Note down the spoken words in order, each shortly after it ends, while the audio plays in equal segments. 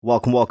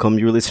Welcome.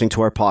 You're listening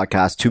to our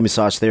podcast, Two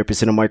Massage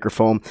Therapists in a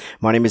Microphone.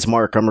 My name is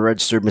Mark. I'm a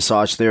registered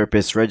massage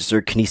therapist,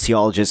 registered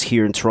kinesiologist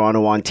here in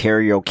Toronto,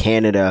 Ontario,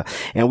 Canada.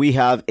 And we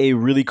have a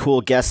really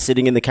cool guest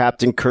sitting in the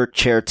Captain Kirk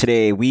chair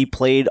today. We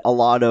played a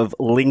lot of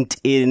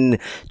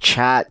LinkedIn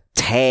chat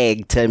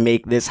tag to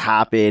make this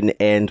happen,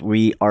 and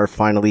we are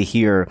finally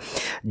here.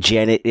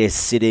 Janet is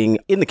sitting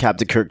in the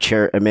Captain Kirk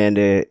chair.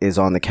 Amanda is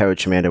on the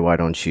couch. Amanda, why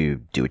don't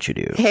you do what you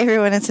do? Hey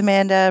everyone, it's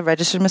Amanda,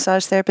 registered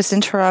massage therapist in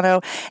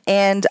Toronto,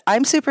 and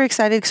I'm super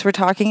excited because we're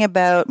talking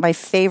about my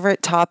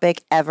favorite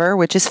topic ever,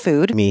 which is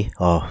food. Me?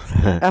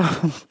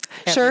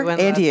 Sure,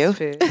 and you.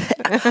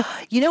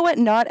 You know what?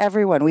 Not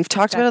everyone. We've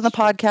talked about it on the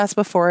podcast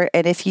before,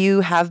 and if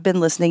you have been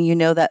listening, you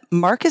know that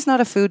Mark is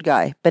not a food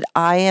guy, but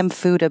I am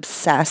food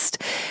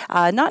obsessed.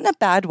 Not in a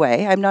bad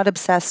way. I'm not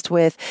obsessed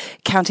with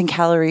counting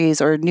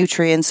calories or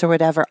nutrients or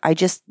whatever. I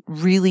just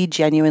really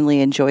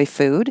genuinely enjoy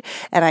food,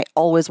 and I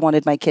always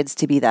wanted my kids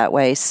to be that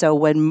way. So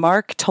when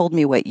Mark told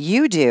me what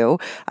you do,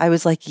 I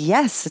was like,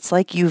 yes, it's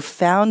like you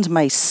found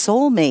my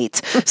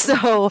soulmate.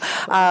 So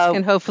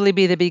and hopefully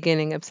be the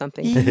beginning of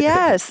something.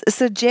 Yes.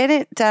 So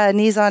Janet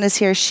Nizon is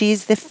here.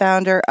 She's the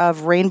founder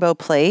of Rainbow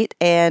Plate,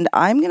 and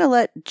I'm going to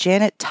let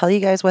Janet tell you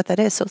guys what that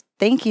is. So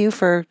thank you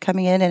for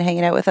coming in and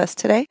hanging out with us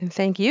today. And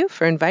thank you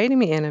for inviting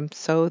me in. I'm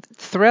so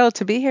thrilled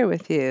to be here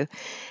with you.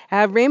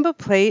 Rainbow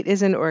Plate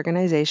is an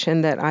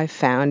organization that I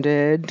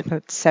founded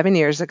about 7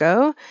 years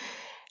ago.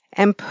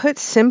 And put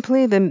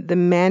simply, the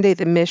mandate,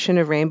 the mission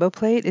of Rainbow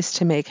Plate is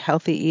to make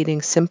healthy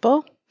eating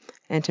simple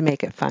and to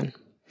make it fun.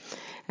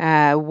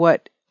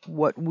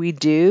 What we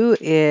do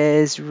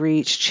is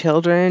reach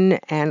children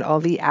and all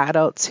the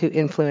adults who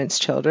influence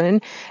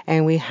children.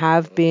 And we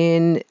have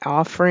been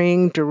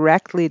offering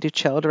directly to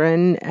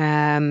children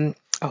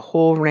a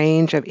whole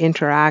range of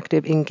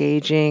interactive,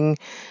 engaging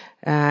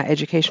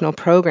educational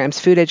programs,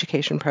 food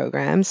education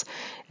programs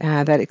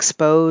that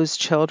expose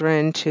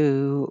children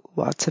to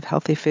lots of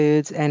healthy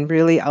foods and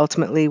really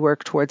ultimately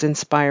work towards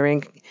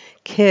inspiring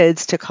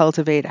kids to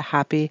cultivate a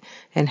happy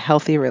and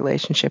healthy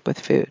relationship with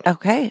food.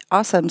 Okay,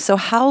 awesome. So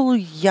how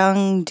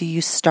young do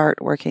you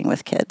start working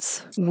with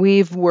kids?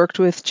 We've worked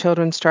with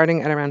children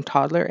starting at around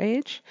toddler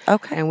age.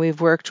 Okay. And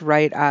we've worked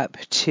right up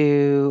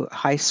to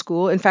high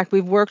school. In fact,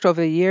 we've worked over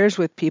the years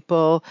with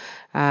people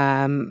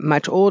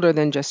much older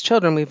than just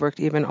children. We've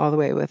worked even all the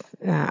way with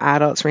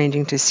adults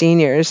ranging to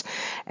seniors.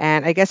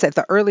 And I guess at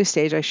the early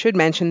stage, I should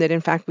mention that,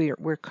 in fact,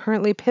 we're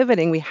currently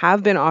pivoting. We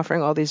have been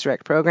offering all these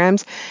direct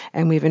programs,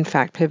 and we've, in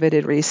fact,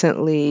 pivoted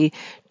recently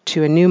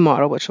to a new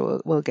model, which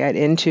we'll get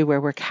into, where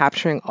we're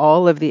capturing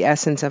all of the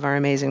essence of our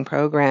amazing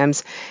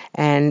programs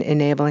and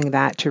enabling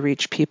that to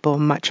reach people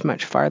much,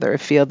 much farther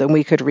afield than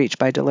we could reach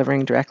by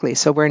delivering directly.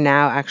 So we're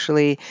now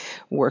actually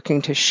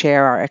working to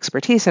share our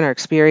expertise and our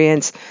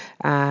experience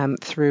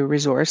through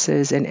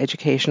resources and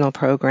educational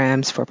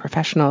programs for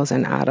professionals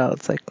and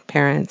adults, like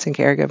parents and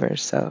caregivers.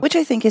 So, which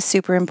I think is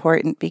super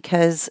important,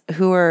 because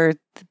who are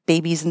the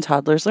babies and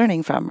toddlers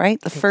learning from, right?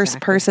 The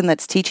first person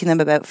that's teaching them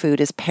about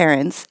food is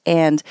parents.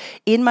 And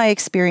in my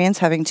experience,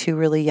 having two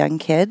really young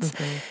kids,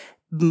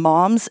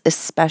 moms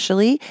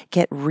especially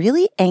get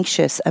really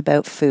anxious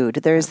about food.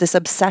 There's this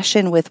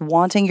obsession with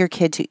wanting your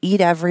kid to eat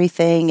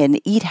everything and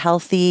eat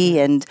healthy.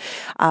 And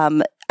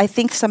I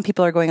think some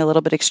people are going a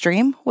little bit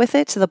extreme with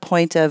it, to the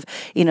point of,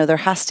 there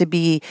has to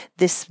be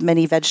this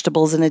many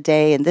vegetables in a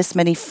day and this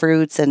many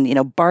fruits,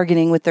 and,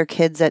 bargaining with their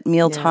kids at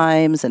meal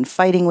times and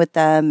fighting with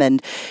them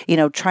and,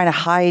 trying to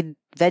hide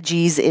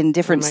veggies in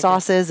different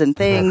sauces and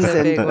things. That's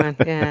a big one.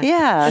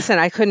 Yeah. Listen,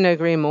 I couldn't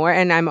agree more.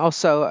 And I'm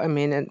also,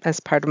 as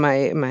part of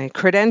my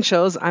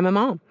credentials, I'm a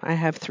mom. I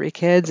have 3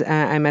 kids.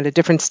 I'm at a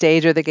different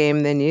stage of the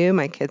game than you.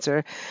 My kids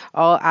are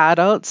all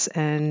adults,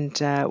 and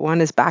one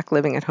is back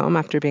living at home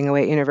after being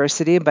away at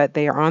university, but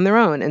they are on their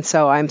own. And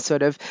so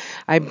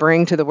I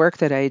bring to the work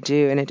that I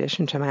do, in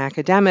addition to my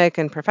academic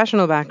and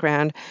professional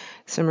background,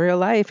 some real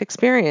life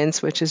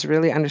experience, which is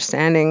really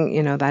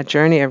understanding, that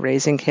journey of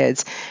raising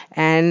kids.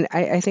 And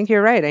I think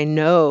you're right. I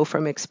know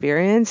from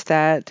experience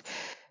that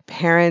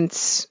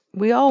parents,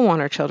 we all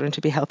want our children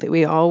to be healthy.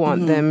 We all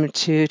want them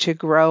to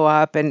grow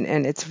up, and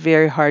it's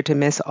very hard to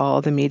miss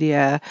all the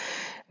media,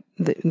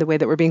 the way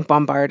that we're being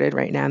bombarded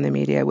right now in the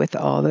media with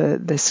all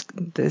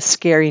the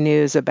scary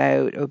news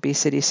about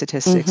obesity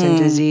statistics and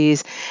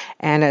disease.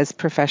 And as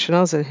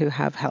professionals who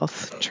have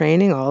health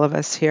training, all of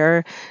us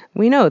here,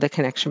 we know the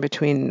connection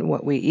between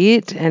what we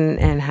eat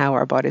and how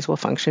our bodies will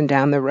function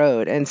down the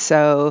road. And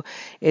so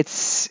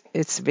it's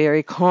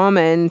very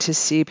common to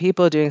see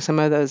people doing some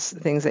of those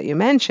things that you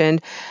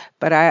mentioned.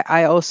 But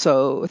I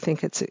also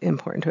think it's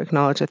important to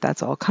acknowledge that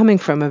that's all coming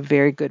from a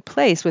very good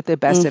place with the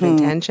best of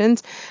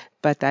intentions,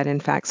 but that in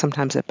fact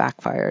sometimes it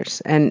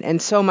backfires.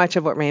 And so much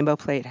of what Rainbow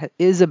Plate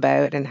is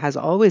about, and has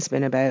always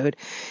been about,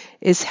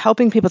 is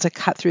helping people to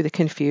cut through the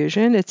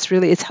confusion.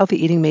 It's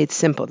healthy eating made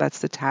simple. That's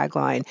the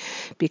tagline,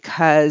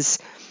 because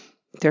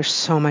there's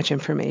so much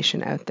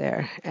information out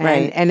there,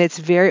 and it's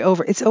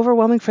it's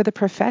overwhelming for the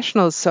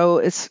professionals. So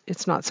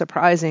it's not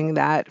surprising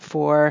that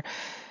for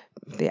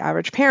the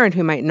average parent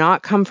who might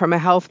not come from a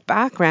health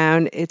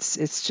background,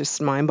 it's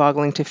just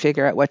mind-boggling to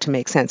figure out what to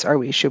make sense.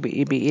 Should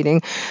we be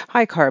eating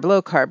high carb,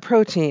 low carb,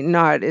 protein?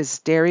 Not, is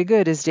dairy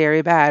good? Is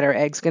dairy bad? Are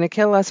eggs going to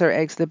kill us? Are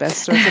eggs the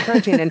best source of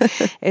protein? And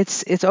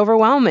it's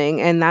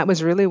overwhelming. And that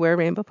was really where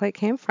Rainbow Plate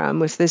came from,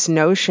 was this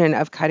notion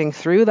of cutting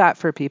through that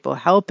for people,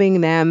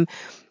 helping them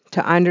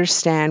to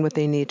understand what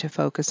they need to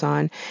focus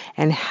on,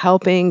 and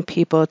helping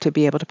people to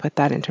be able to put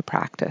that into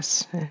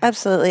practice.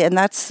 Absolutely. And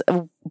that's,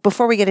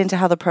 before we get into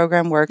how the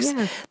program works,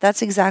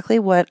 that's exactly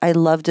what I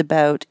loved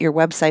about your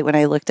website when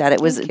I looked at it,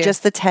 was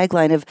just the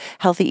tagline of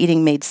healthy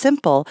eating made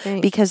simple.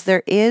 Because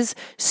there is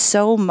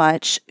so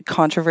much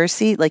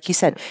controversy. Like you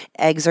said,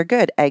 eggs are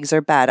good, eggs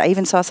are bad. I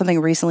even saw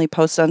something recently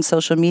posted on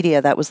social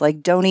media that was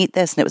like, don't eat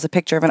this. And it was a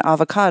picture of an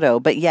avocado.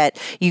 But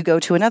yet you go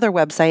to another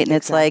website and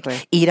it's like,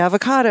 eat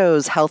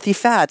avocados, healthy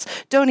fats.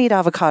 Don't eat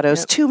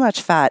avocados, too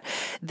much fat.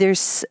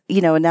 There's,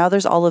 now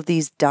there's all of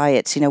these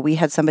diets. We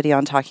had somebody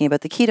on talking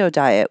about the keto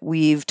diet.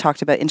 We've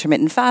talked about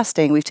intermittent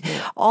fasting.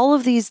 All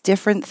of these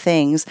different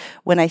things,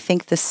 when I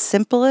think the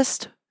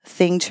simplest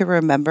thing to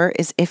remember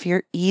is, if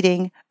you're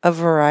eating a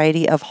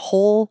variety of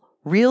whole,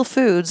 real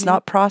foods,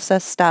 not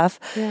processed stuff,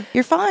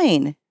 you're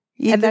fine.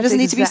 And there doesn't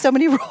need to be so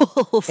many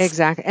rules.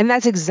 Exactly. And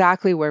that's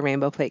exactly where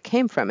Rainbow Plate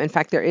came from. In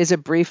fact, there is a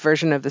brief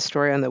version of the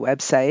story on the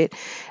website,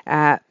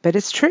 but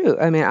it's true.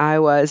 I mean, I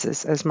was,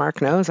 as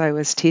Mark knows, I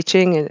was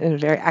teaching and a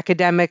very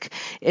academic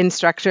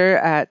instructor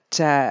at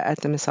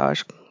the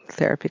Massage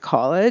Therapy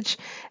College.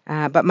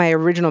 But my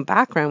original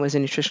background was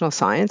in nutritional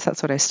science.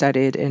 That's what I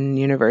studied in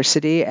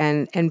university.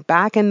 And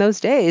back in those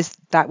days,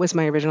 that was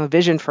my original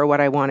vision for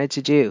what I wanted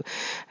to do.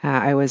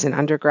 I was an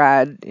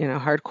undergrad,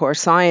 hardcore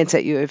science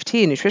at U of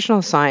T,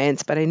 nutritional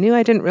science, but I knew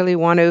I didn't really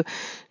want to,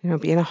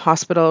 be in a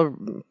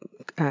hospital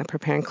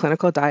preparing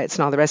clinical diets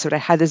and all the rest of it. I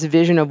had this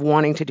vision of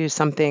wanting to do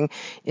something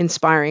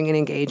inspiring and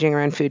engaging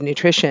around food and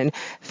nutrition.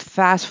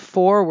 Fast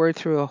forward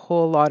through a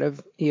whole lot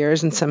of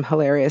years and some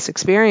hilarious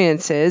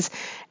experiences,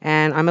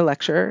 and I'm a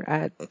lecturer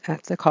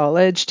at the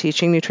college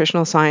teaching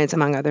nutritional science,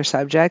 among other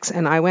subjects.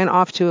 And I went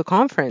off to a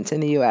conference in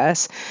the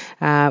US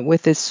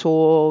with this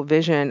sole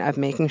vision of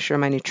making sure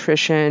my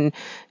nutrition,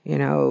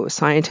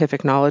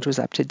 scientific knowledge was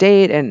up to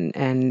date,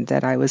 and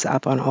that I was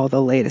up on all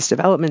the latest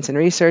developments in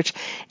research.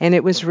 And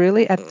it was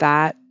really at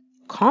that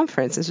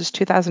conference, this was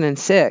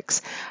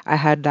 2006, I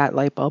had that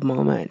light bulb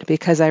moment,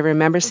 because I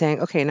remember saying,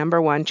 okay, number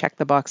one, check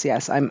the box.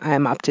 Yes,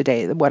 I'm up to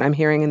date. What I'm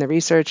hearing in the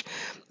research,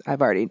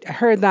 I've already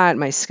heard that.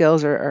 My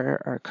skills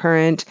are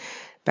current.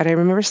 But I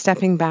remember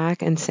stepping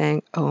back and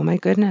saying, oh my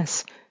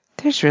goodness,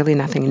 there's really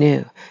nothing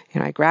new.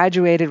 I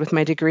graduated with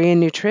my degree in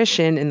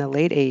nutrition in the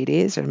late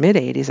 80s, or mid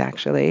 80s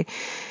actually.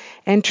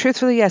 And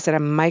truthfully, yes, at a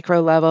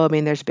micro level,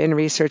 there's been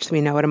research that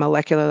we know at a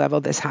molecular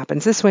level this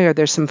happens this way, or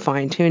there's some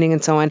fine tuning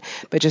and so on.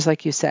 But just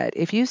like you said,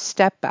 if you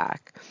step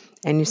back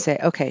and you say,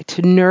 okay,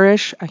 to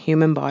nourish a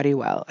human body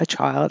well, a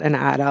child, an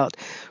adult,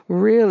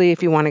 really,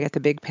 if you want to get the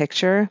big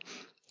picture,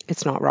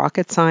 it's not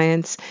rocket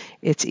science.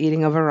 It's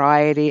eating a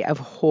variety of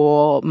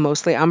whole,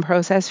 mostly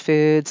unprocessed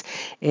foods.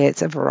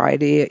 It's a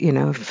variety,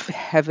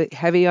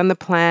 heavy on the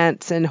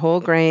plants and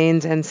whole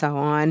grains and so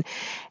on.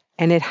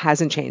 And it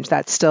hasn't changed.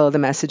 That's still the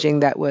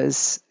messaging that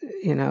was,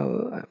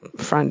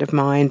 front of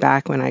mind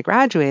back when I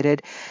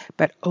graduated.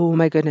 But oh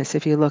my goodness,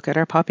 if you look at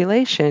our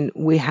population,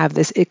 we have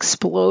this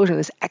explosion,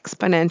 this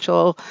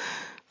exponential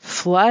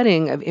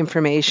flooding of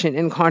information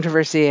and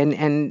controversy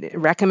and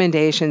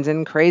recommendations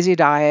and crazy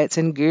diets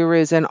and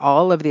gurus and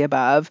all of the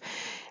above.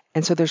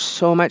 And so there's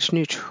so much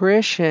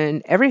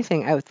nutrition,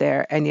 everything out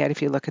there. And yet,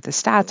 if you look at the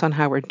stats on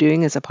how we're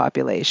doing as a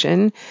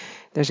population,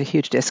 there's a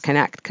huge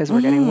disconnect because we're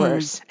getting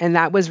worse. And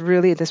that was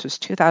really, this was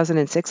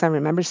 2006. I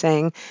remember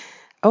saying,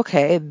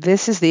 okay,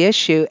 this is the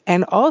issue.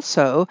 And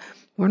also,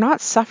 we're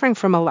not suffering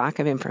from a lack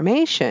of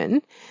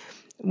information.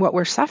 What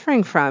we're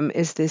suffering from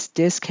is this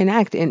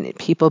disconnect in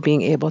people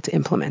being able to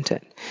implement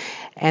it.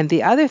 And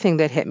the other thing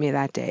that hit me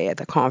that day at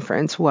the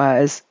conference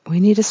was, we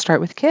need to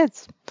start with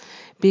kids.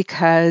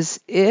 Because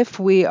if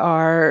we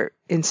are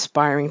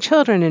inspiring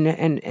children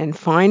and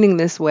finding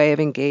this way of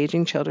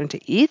engaging children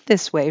to eat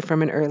this way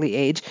from an early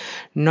age,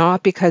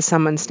 not because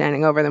someone's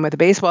standing over them with a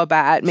baseball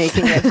bat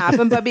making it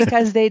happen, but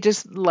because they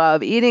just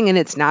love eating and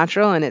it's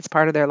natural and it's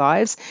part of their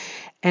lives.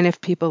 And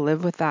if people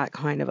live with that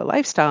kind of a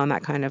lifestyle and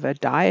that kind of a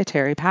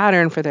dietary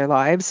pattern for their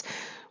lives,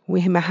 we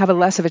have a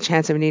less of a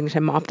chance of needing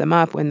to mop them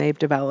up when they've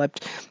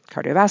developed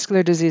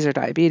cardiovascular disease or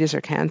diabetes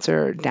or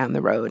cancer down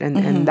the road.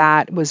 And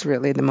that was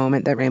really the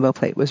moment that Rainbow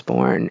Plate was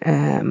born.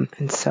 And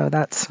so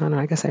that's, I don't know,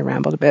 I guess I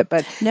rambled a bit,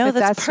 but no,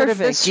 that's perfect. Sort of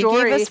the story.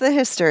 You gave us the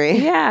history.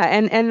 Yeah.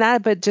 And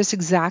that, but just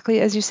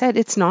exactly as you said,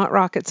 it's not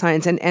rocket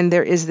science. And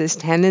there is this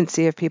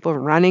tendency of people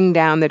running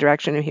down the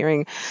direction of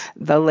hearing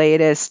the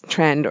latest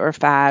trend or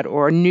fad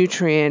or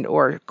nutrient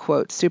or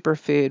quote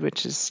superfood,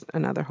 which is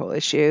another whole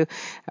issue,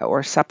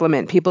 or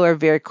supplement. People are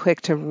very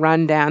quick to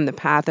run down the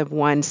path of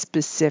one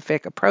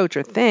specific approach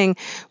or thing,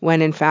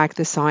 when in fact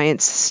the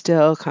science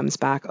still comes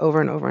back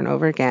over and over and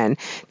over again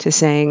to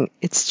saying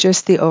it's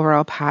just the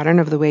overall pattern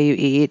of the way you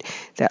eat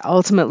that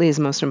ultimately is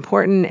most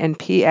important. And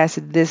P.S.,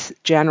 this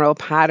general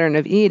pattern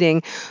of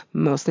eating,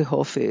 mostly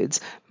whole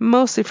foods,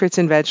 mostly fruits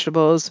and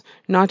vegetables,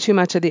 not too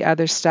much of the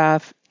other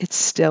stuff, it's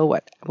still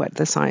what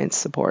the science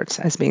supports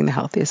as being the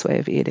healthiest way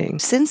of eating.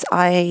 Since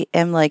I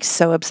am like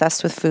so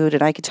obsessed with food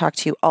and I could talk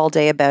to you all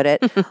day about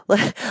it,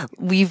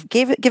 we've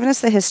given us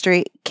the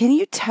history. Can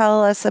you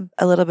tell us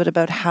a little bit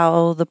about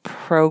how the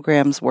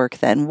programs work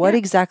then? What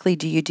exactly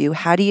do you do?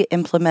 How do you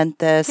implement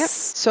this?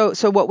 Yep.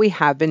 So what we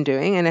have been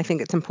doing, and I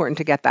think it's important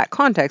to get that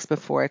context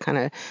before I kind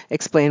of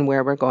explain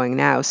where we're going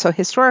now. So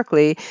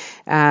historically,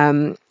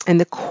 and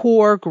the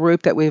core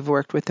group that we've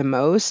worked with the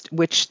most,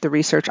 which the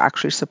research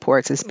actually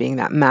supports as being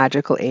that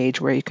magical age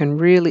where you can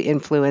really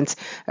influence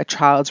a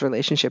child's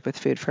relationship with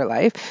food for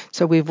life.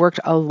 So we've worked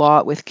a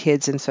lot with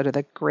kids in sort of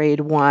the grade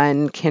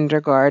 1,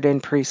 kindergarten,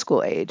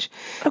 preschool age.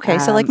 Okay,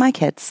 so like my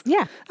kids.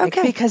 Yeah.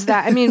 Okay. Because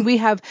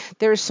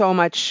there's so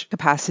much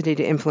capacity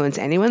to influence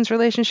anyone's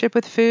relationship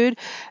with food,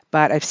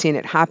 but I've seen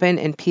it happen.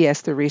 And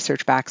P.S., the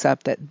research backs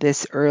up that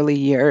this early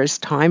years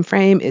time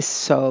frame is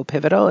so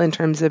pivotal in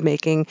terms of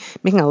making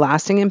a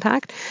lasting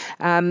impact.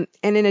 And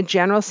in a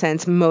general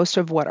sense, most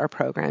of what our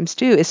programs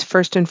do is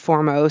first and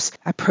foremost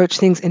approach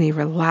things in a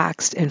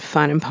relaxed and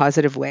fun and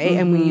positive way.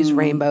 And we use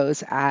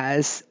rainbows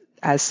as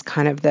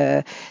kind of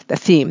the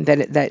theme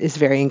that is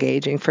very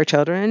engaging for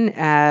children.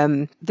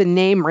 The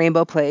name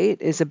Rainbow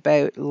Plate is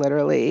about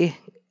literally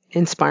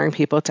inspiring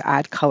people to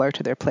add color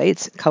to their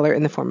plates, color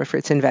in the form of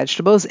fruits and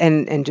vegetables.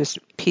 And just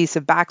piece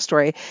of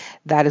backstory,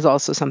 that is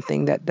also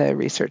something that the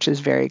research is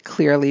very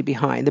clearly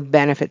behind, the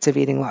benefits of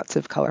eating lots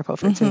of colorful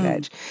fruits and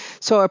veg.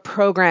 So a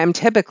program,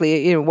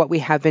 typically, what we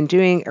have been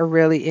doing are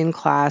really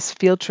in-class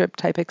field trip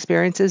type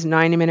experiences,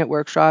 90-minute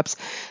workshops.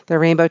 The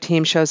Rainbow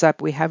team shows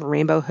up. We have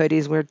rainbow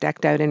hoodies. We're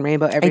decked out in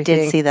rainbow everything.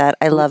 I did see that.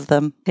 I love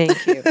them.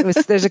 Thank you.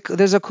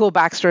 There's a cool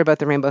backstory about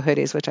the rainbow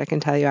hoodies, which I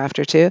can tell you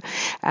after too.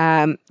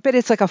 But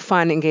it's like a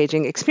fun,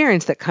 engaging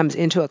experience that comes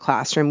into a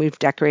classroom. We've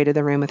decorated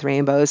the room with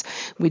rainbows.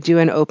 We do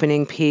an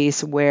opening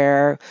piece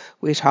where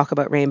we talk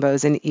about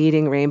rainbows and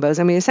eating rainbows.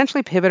 And we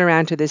essentially pivot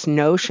around to this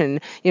notion,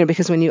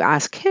 because when you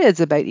ask kids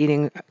about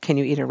eating, can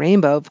you eat a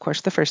rainbow? Of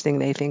course, the first thing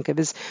they think of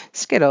is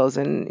Skittles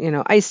and,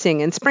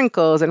 icing and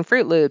sprinkles and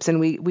Fruit Loops. And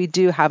we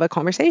do have a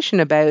conversation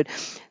about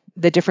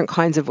the different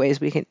ways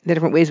we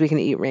can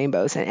eat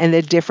rainbows and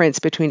the difference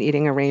between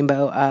eating a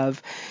rainbow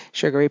of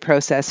sugary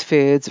processed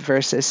foods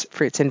versus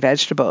fruits and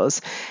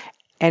vegetables.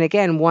 And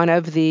again, one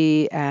of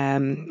the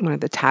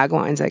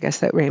taglines, I guess,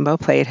 that Rainbow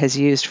Plate has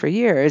used for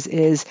years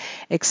is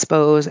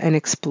expose and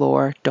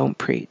explore, don't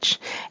preach.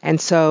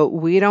 And so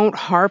we don't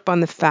harp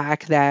on the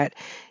fact that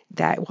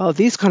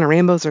these kind of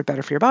rainbows are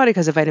better for your body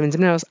because of vitamins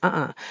and minerals.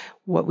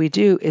 What we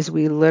do is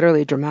we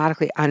literally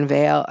dramatically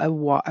unveil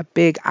a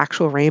big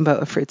actual rainbow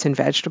of fruits and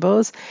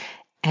vegetables.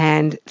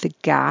 And the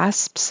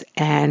gasps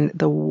and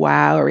the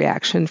wow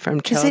reaction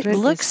from children. Because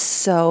it looks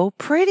so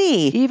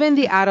pretty. Even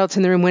the adults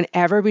in the room,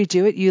 whenever we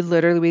do it, you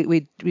literally,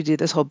 we do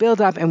this whole build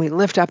up and we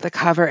lift up the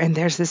cover and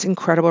there's this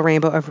incredible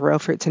rainbow of real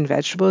fruits and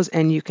vegetables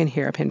and you can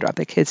hear a pin drop.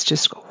 The kids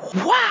just go,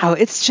 wow,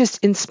 it's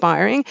just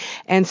inspiring.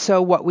 And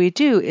so what we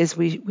do is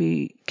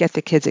we get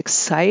the kids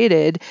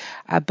excited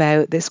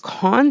about this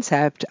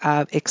concept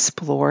of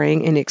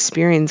exploring and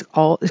experiencing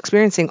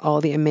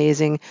all the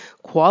amazing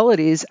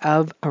qualities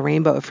of a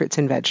rainbow of fruits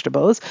and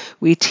vegetables.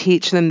 We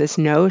teach them this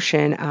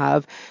notion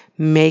of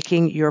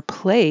making your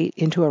plate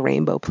into a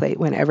rainbow plate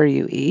whenever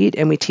you eat.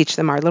 And we teach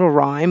them our little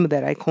rhyme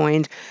that I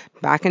coined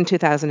back in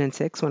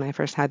 2006 when I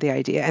first had the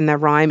idea. And the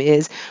rhyme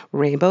is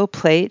rainbow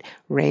plate,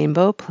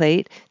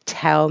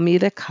 tell me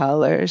the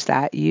colors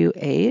that you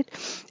ate.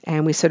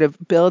 And we sort of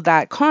build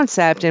that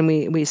concept and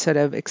we sort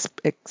of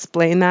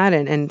explain that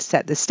and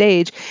set the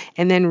stage.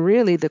 And then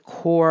really the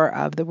core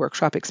of the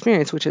workshop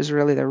experience, which is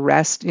really the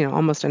rest,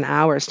 almost an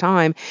hour's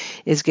time,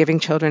 is giving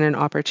children an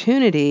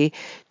opportunity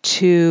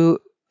to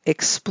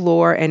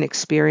explore and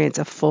experience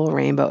a full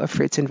rainbow of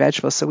fruits and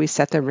vegetables. So we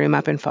set the room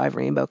up in 5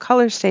 rainbow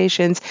color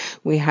stations.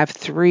 We have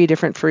 3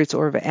 different fruits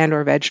or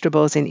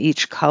vegetables in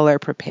each color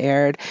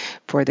prepared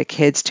for the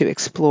kids to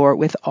explore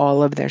with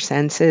all of their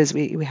senses.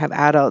 We have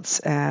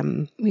adults,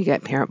 we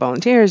get parent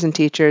volunteers and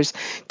teachers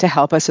to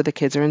help us, so the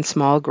kids are in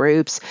small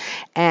groups.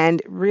 And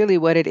really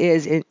what it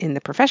is in the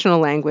professional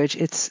language,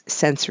 it's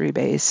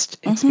sensory-based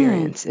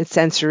experience. It's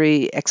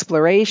sensory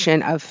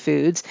exploration of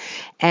foods.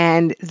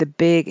 And the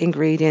big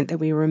ingredient that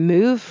we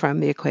remove from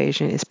the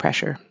equation is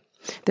pressure.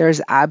 There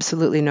is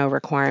absolutely no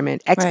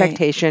requirement,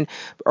 expectation,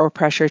 or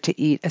pressure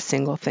to eat a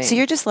single thing. So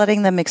you're just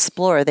letting them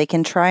explore. They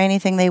can try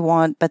anything they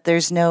want, but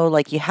there's no,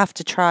 you have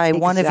to try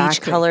one of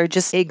each color.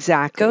 Just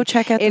go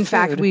check out the food. In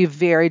fact, we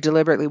very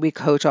deliberately, we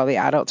coach all the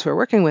adults who are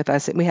working with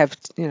us. And we have,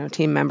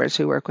 team members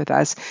who work with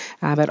us,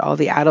 but all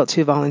the adults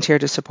who volunteer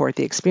to support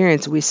the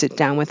experience, we sit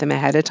down with them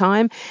ahead of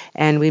time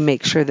and we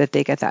make sure that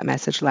they get that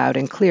message loud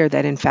and clear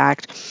that, in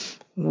fact,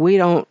 we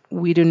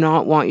do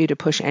not want you to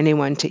push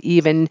anyone to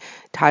even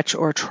touch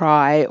or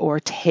try or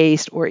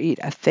taste or eat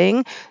a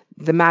thing.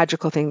 The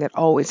magical thing that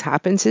always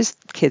happens is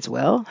kids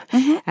will,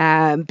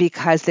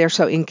 because they're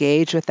so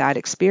engaged with that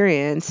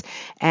experience,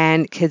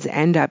 and kids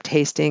end up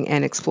tasting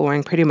and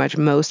exploring pretty much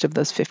most of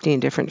those 15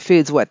 different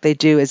foods. What they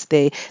do is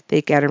they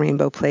get a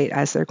rainbow plate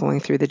as they're going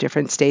through the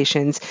different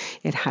stations.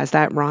 It has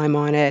that rhyme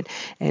on it,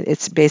 and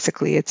it's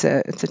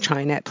a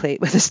Chinet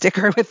plate with a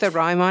sticker with the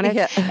rhyme on it.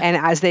 Yeah. And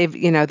as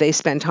they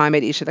spend time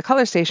at each of the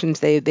color stations,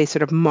 they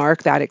sort of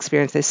mark that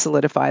experience. They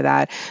solidify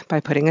that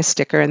by putting a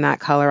sticker in that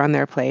color on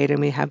their plate, and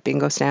we have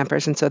bingo stampers.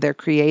 And so they're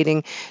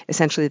creating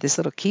essentially this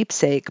little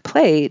keepsake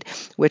plate,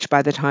 which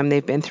by the time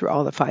they've been through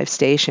all the 5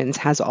 stations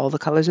has all the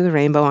colors of the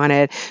rainbow on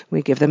it.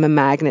 We give them a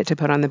magnet to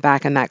put on the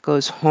back, and that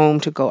goes home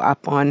to go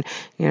up on,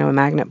 a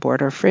magnet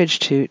board or fridge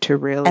to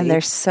really. And they're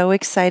so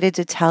excited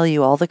to tell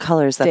you all the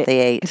colors that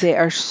they ate. They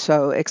are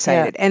so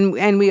excited. Yeah.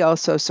 And we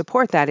also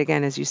support that,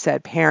 again, as you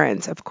said,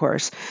 parents, of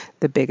course,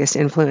 the biggest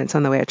influence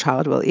on the way a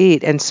child will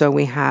eat. And so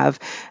we have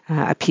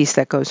a piece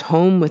that goes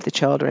home with the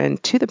children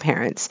to the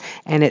parents,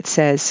 and it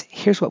says,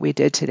 here's what we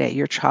did today.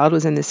 Your child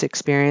was in this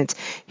experience.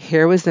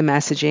 Here was the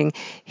messaging.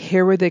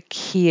 Here were the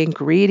key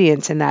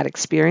ingredients in that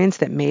experience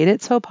that made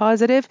it so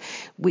positive.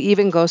 We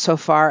even go so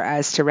far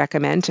as to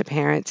recommend to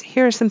parents,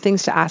 here are some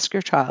things to ask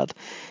your child.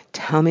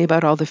 Tell me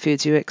about all the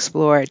foods you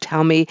explored.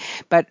 Tell me,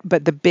 but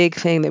the big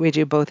thing that we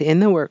do both in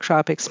the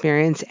workshop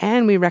experience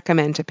and we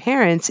recommend to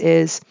parents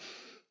is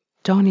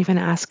don't even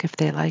ask if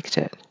they liked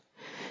it.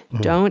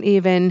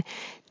 Mm-hmm.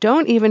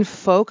 Don't even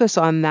focus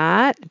on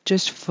that.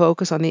 Just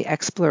focus on the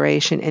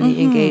exploration and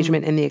the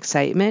engagement and the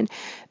excitement.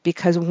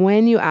 Because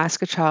when you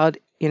ask a child,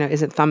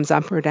 is it thumbs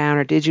up or down,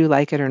 or did you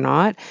like it or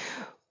not?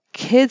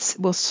 Kids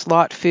will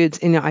slot foods,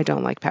 I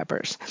don't like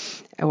peppers,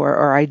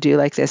 or I do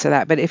like this or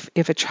that. But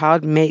if a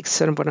child makes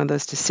sort of one of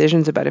those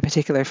decisions about a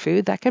particular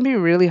food, that can be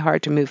really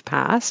hard to move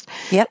past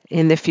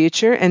in the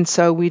future. And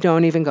so we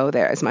don't even go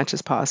there as much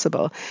as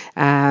possible.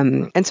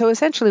 And so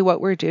essentially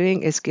what we're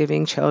doing is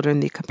giving children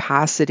the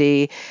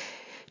capacity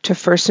to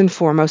first and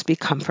foremost be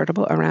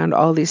comfortable around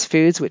all these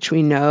foods, which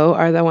we know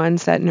are the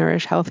ones that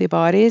nourish healthy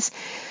bodies.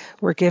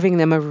 We're giving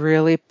them a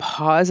really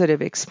positive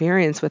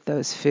experience with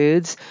those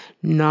foods,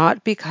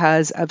 not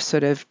because of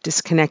sort of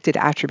disconnected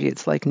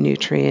attributes like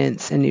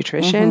nutrients and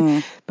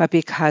nutrition, but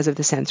because of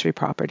the sensory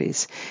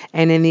properties.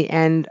 And in the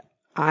end,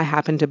 I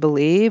happen to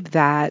believe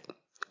that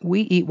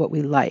we eat what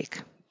we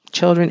like,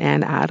 children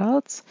and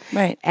adults.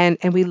 Right. And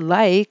we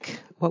like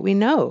what we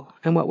know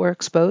and what we're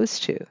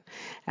exposed to.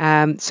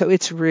 So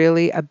it's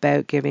really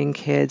about giving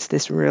kids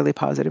this really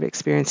positive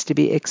experience to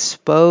be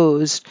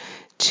exposed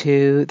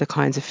to the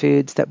kinds of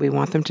foods that we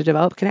want them to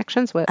develop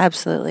connections with.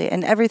 Absolutely.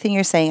 And everything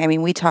you're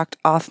saying, we talked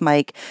off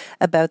mic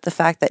about the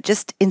fact that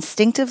just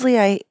instinctively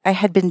I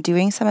had been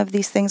doing some of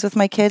these things with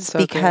my kids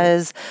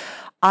because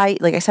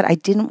like I said, I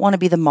didn't want to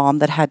be the mom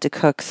that had to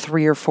cook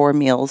 3 or 4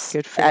 meals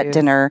at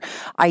dinner.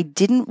 I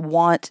didn't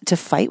want to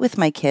fight with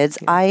my kids.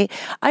 I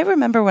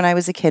remember when I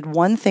was a kid,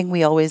 one thing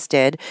we always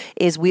did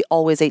is we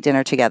always ate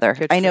dinner together.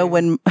 I know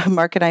when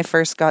Mark and I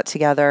first got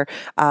together,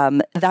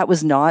 that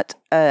was not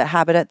a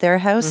habit at their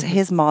house.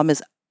 His mom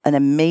is an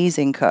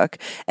amazing cook,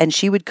 and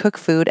she would cook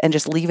food and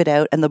just leave it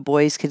out, and the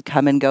boys could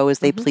come and go as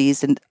they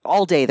pleased, and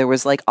all day there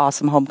was like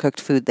awesome home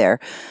cooked food there.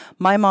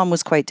 My mom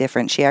was quite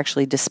different. She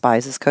actually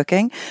despises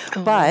cooking,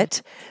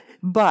 but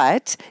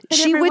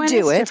she would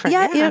do it.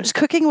 Yeah,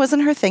 cooking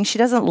wasn't her thing. She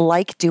doesn't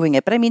like doing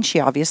it, but she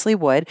obviously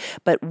would.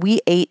 But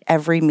we ate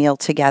every meal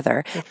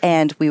together,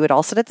 and we would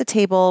all sit at the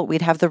table.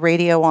 We'd have the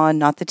radio on,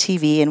 not the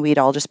TV, and we'd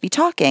all just be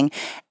talking.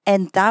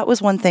 And that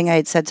was one thing I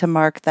had said to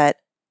Mark, that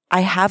I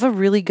have a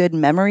really good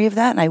memory of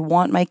that, and I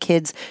want my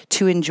kids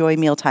to enjoy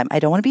mealtime. I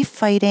don't want to be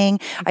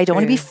fighting. I don't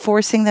want to be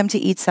forcing them to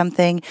eat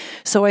something.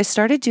 So I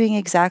started doing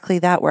exactly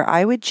that, where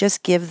I would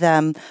just give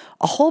them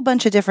a whole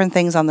bunch of different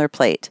things on their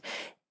plate.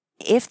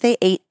 If they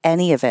ate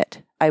any of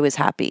it, I was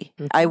happy.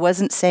 I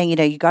wasn't saying,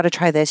 you got to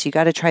try this, you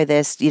got to try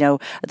this. There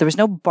was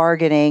no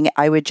bargaining.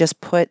 I would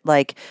just put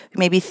like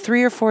maybe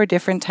 3 or 4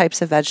 different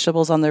types of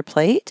vegetables on their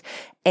plate,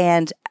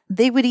 and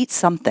they would eat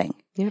something.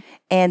 Yep.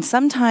 And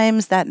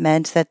sometimes that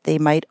meant that they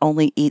might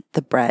only eat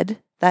the bread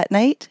that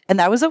night. And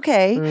that was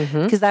okay,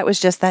 because that was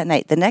just that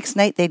night. The next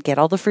night, they'd get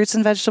all the fruits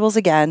and vegetables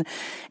again,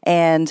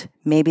 and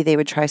maybe they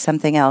would try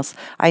something else.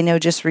 I know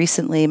just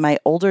recently, my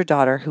older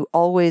daughter, who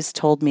always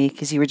told me,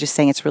 because you were just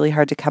saying it's really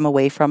hard to come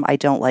away from, I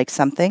don't like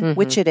something,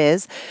 which it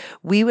is,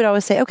 we would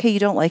always say, okay, you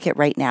don't like it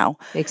right now.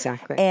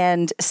 Exactly.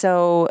 And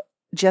so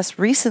just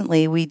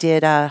recently, we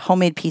did a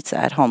homemade pizza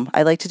at home.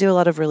 I like to do a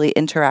lot of really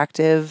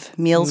interactive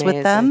meals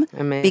with them.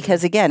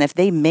 Because again, if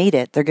they made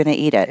it, they're going to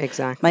eat it.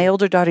 Exactly. My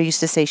older daughter used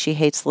to say she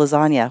hates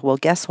lasagna. Well,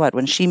 guess what?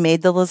 When she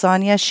made the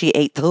lasagna, she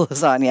ate the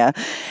lasagna.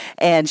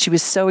 And she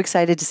was so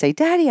excited to say,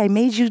 Daddy, I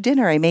made you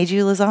dinner. I made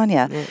you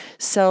lasagna.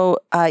 So,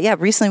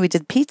 recently we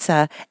did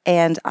pizza,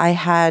 and I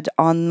had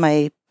on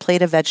my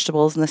plate of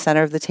vegetables in the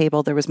center of the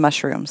table, there was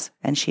mushrooms,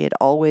 and she had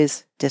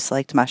always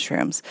disliked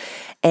mushrooms.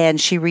 And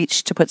she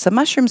reached to put some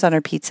mushrooms on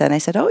her pizza. And I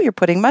said, "Oh, you're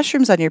putting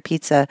mushrooms on your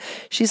pizza."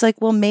 She's like,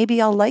 "Well,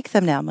 maybe I'll like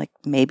them now." I'm like,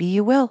 "Maybe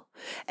you will."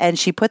 And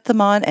she put them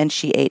on and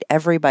she ate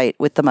every bite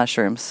with the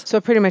mushrooms. So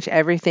pretty much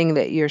everything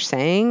that you're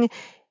saying,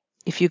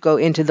 if you go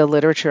into the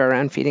literature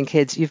around feeding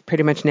kids, you've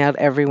pretty much nailed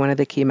every one of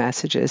the key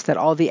messages that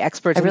all the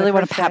experts. I really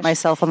want to pat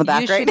myself on the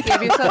back right now. You should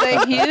give yourself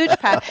a huge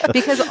pat,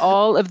 because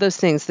all of those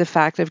things, the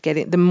fact of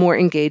the more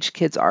engaged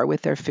kids are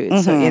with their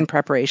food, so in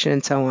preparation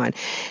and so on,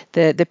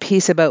 the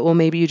piece about, well,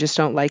 maybe you just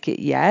don't like it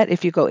yet.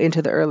 If you go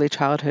into the early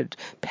childhood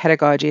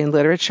pedagogy and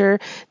literature,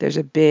 there's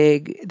a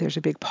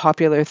big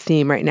popular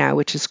theme right now,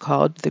 which is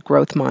called the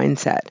growth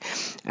mindset.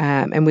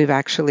 And we've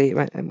actually,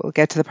 we'll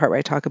get to the part where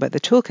I talk about the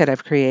toolkit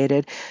I've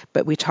created,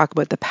 but we talk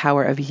about the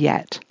power of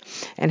yet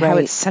and how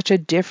it's such a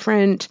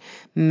different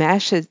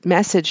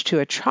message to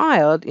a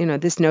child,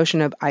 this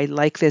notion of I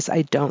like this,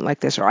 I don't like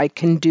this, or I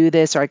can do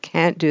this, or I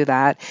can't do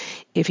that.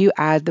 If you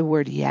add the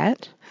word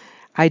yet,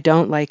 I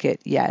don't like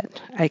it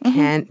yet, I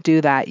can't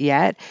do that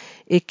yet,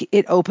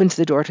 it opens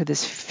the door to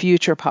this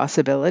future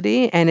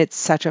possibility. And it's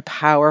such a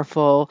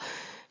powerful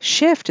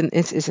shift, and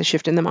it's a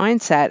shift in the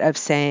mindset of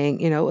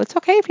saying, it's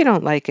okay if you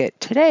don't like it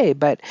today,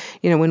 but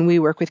when we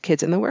work with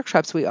kids in the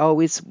workshops, we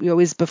always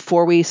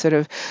before we sort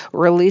of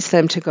release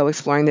them to go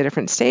exploring the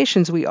different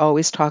stations, we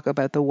always talk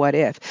about the what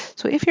if.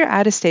 So if you're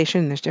at a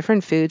station, there's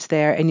different foods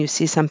there, and you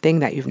see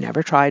something that you've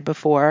never tried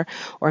before,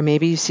 or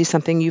maybe you see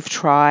something you've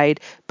tried,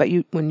 but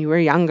when you were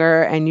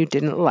younger and you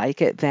didn't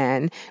like it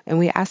then, and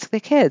we ask the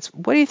kids,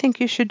 what do you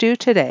think you should do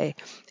today?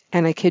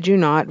 And I kid you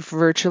not,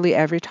 virtually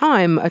every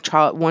time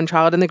one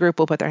child in the group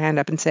will put their hand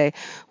up and say,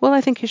 well,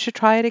 I think you should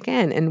try it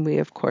again. And we,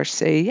 of course,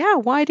 say, yeah,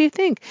 why do you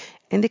think?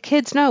 And the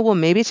kids know, well,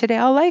 maybe today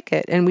I'll like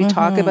it. And we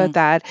talk about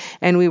that.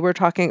 And we were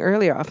talking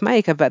earlier off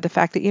mic about the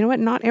fact that,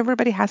 not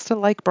everybody has to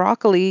like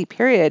broccoli,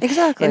 period.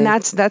 Exactly. And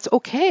that's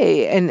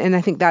okay. And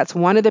I think that's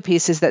one of the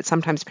pieces that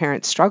sometimes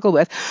parents struggle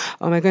with.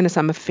 Oh my goodness,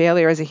 I'm a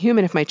failure as a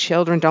human if my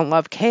children don't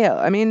love kale.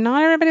 I mean,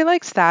 not everybody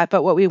likes that,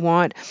 but what we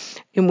want,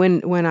 and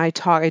when I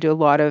talk, I do a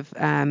lot of,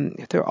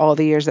 through all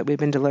the years that we've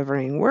been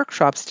delivering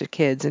workshops to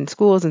kids in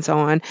schools and so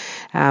on,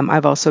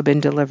 I've also been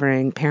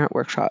delivering parent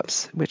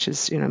workshops, which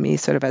is, me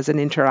sort of as an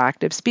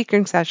interactive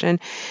speaking session.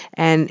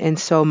 And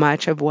so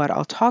much of what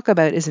I'll talk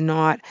about is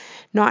not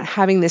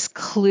having this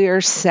clear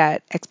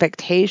set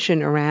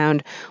expectation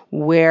around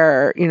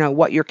where,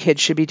 what your kids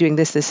should be doing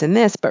this, and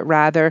this, but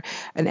rather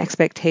an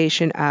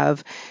expectation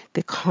of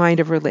the kind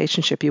of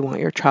relationship you want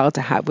your child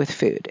to have with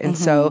food. And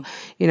so,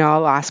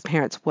 I'll ask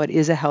parents, what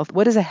does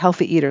a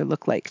healthy eater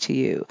look like to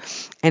you?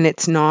 And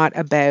it's not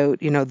about,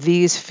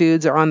 these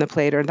foods are on the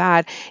plate or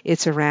that.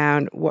 It's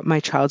around what my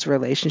child's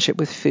relationship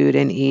with food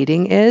and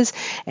eating is,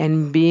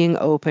 and being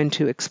open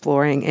to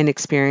exploring and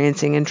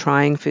experiencing and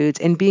trying foods,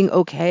 and being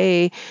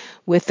okay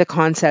with the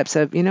concepts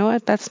of,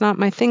 that's not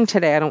my thing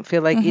today. I don't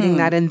feel like eating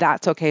that, and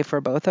that's okay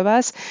for both of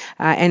us.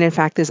 And in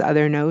fact, this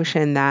other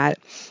notion that,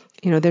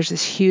 there's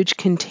this huge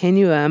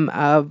continuum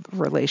of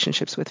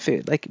relationships with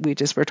food, like we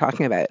just were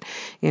talking about.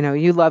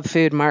 You love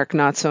food, Mark,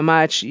 not so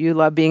much. You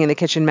love being in the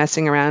kitchen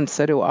messing around,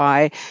 so do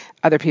I.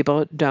 Other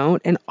people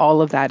don't, and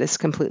all of that is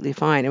completely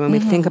fine. And when we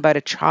think about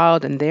a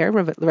child and their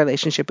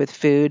relationship with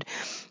food,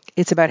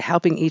 it's about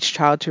helping each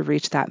child to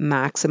reach that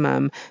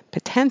maximum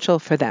potential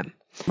for them.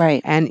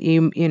 Right. And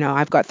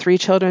I've got 3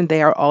 children.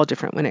 They are all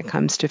different when it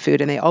comes to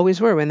food, and they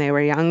always were when they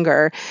were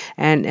younger.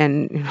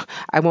 And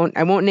I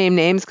won't name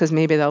names because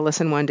maybe they'll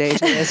listen one day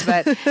to this,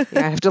 but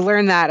I have to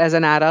learn that as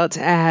an adult.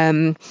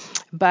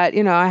 But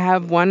I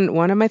have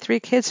one of my 3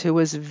 kids who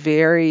was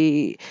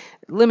very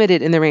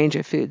limited in the range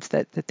of foods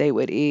that they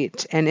would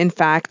eat. And in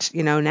fact,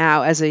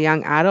 now as a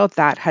young adult,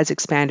 that has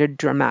expanded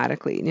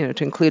dramatically,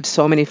 to include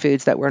so many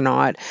foods that were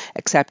not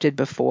accepted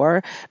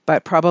before.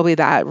 But probably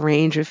that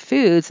range of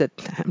foods that,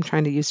 I'm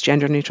trying to use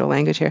gender neutral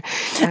language here,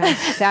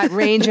 that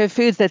range of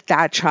foods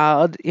that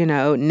child,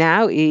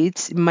 now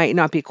eats might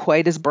not be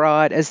quite as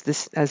broad as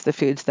the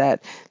foods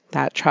that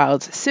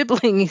child's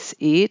siblings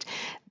eat.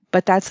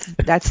 But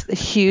that's a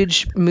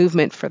huge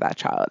movement for that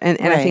child. And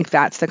right. I think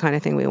that's the kind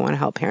of thing we want to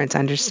help parents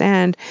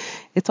understand.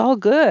 It's all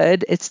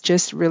good. It's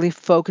just really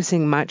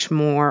focusing much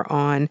more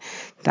on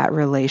that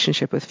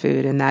relationship with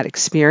food and that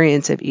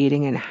experience of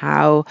eating and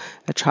how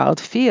a child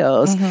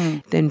feels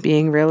than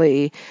being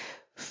really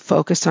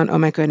focused on, oh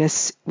my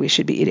goodness, we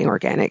should be eating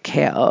organic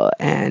kale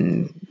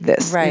and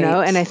this, right.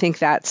 And I think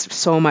that's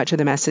so much of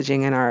the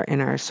messaging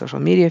in our social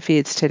media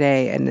feeds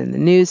today and in the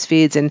news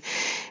feeds, and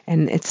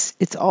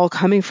it's all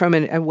coming from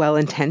a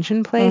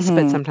well-intentioned place,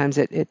 but sometimes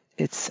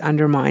it's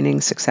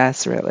undermining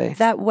success, really.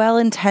 That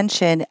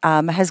well-intention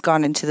has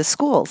gone into the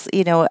schools.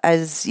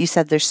 As you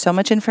said, there's so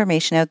much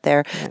information out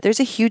there. Yeah. There's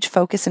a huge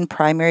focus in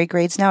primary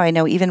grades now. I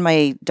know even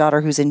my daughter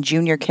who's in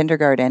junior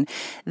kindergarten,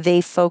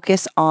 they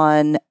focus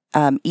on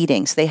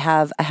eating. So they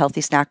have a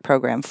healthy snack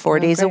program, 4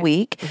 days a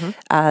week.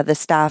 The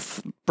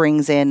staff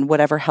brings in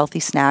whatever healthy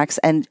snacks,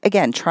 and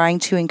again, trying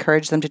to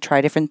encourage them to try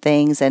different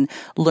things and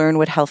learn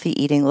what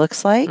healthy eating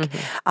looks like.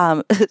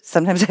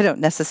 Sometimes I don't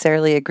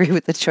necessarily agree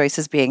with the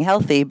choices being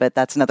healthy, but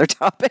that's another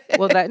topic.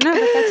 Well, that's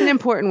an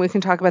important. We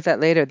can talk about that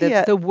later.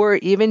 The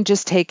word, even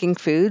just taking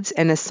foods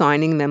and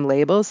assigning them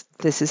labels.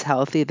 This is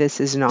healthy.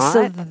 This is not.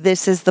 So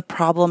this is the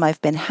problem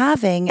I've been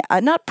having.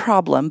 Not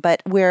problem,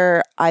 but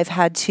where I've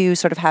had to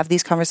sort of have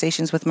these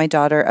conversations with my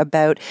daughter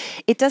about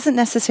it doesn't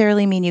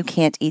necessarily mean you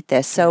can't eat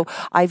this. So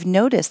I've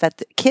noticed that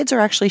the kids are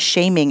actually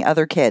shaming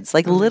other kids.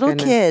 Like little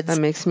kids that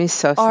makes me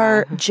so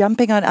are sad.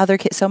 jumping on other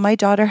kids. So my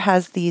daughter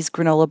has these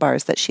granola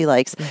bars that she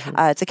likes.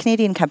 It's a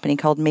Canadian company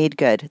called Made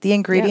Good. The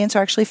ingredients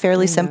are actually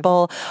fairly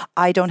simple.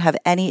 I don't have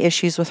any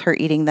issues with her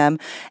eating them.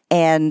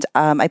 And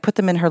I put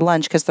them in her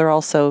lunch because they're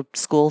also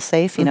school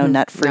safe,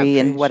 nut-free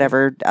and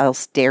whatever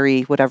else,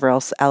 dairy, whatever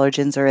else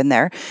allergens are in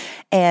there.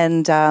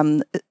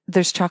 And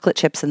there's chocolate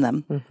chips in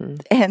them.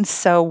 And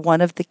so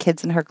one of the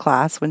kids in her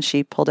class, when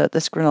she pulled out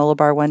this granola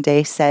bar one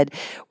day, said,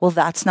 well,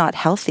 that's not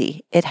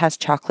healthy. It has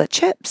chocolate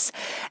chips.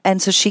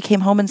 And so she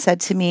came home and said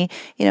to me,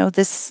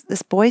 this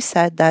boy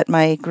said that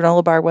my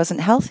granola bar wasn't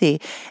healthy.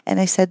 And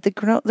I said,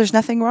 there's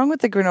nothing wrong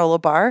with the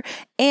granola bar.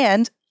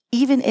 And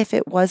even if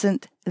it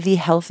wasn't the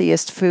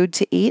healthiest food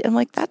to eat, I'm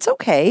like, that's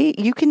okay.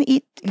 You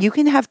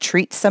can have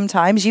treats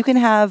sometimes. You can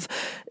have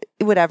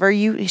whatever.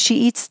 She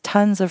eats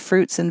tons of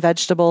fruits and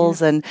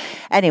vegetables. And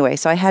anyway,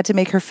 so I had to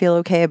make her feel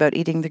okay about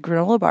eating the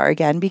granola bar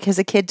again because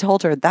a kid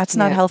told her that's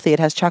not healthy. It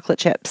has chocolate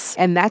chips.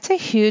 And that's a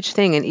huge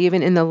thing. And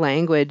even in the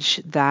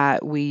language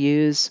that we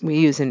use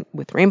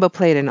with Rainbow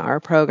Plate in our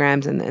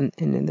programs and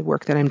in the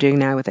work that I'm doing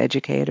now with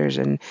educators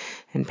and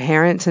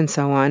parents and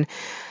so on,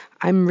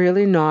 I'm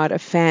really not a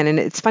fan. And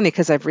it's funny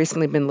because I've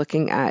recently been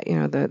looking at,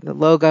 the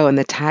logo and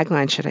the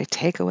tagline, should I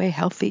take away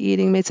healthy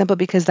eating made simple?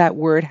 Because that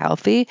word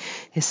healthy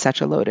is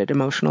such a loaded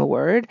emotional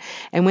word.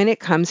 And when it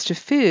comes to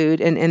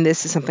food, and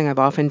this is something I've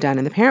often done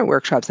in the parent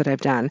workshops that I've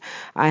done,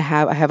 I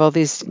have all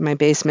these, my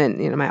basement,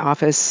 my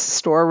office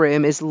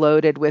storeroom is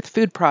loaded with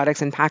food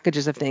products and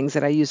packages of things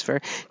that I use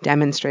for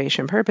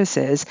demonstration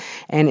purposes.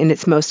 And in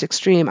its most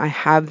extreme, I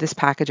have this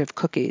package of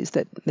cookies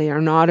that they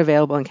are not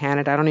available in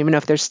Canada. I don't even know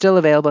if they're still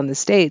available in the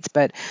States.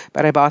 But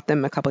I bought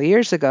them a couple of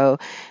years ago.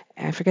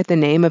 I forget the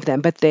name of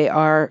them, but they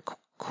are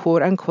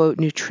quote unquote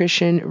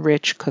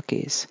nutrition-rich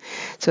cookies.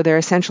 So they're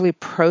essentially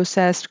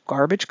processed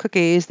garbage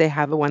cookies. They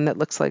have one that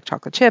looks like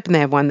chocolate chip, and they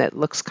have one that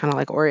looks kind of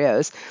like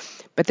Oreos.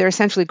 But they're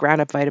essentially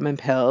ground up vitamin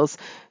pills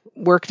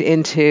worked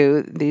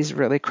into these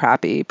really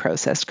crappy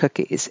processed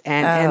cookies.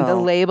 And the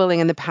labeling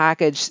in the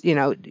package,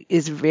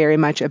 is very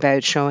much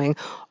about showing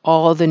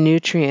all the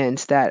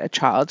nutrients that a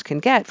child can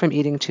get from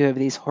eating 2 of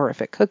these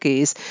horrific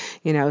cookies,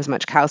 as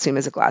much calcium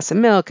as a glass of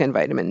milk and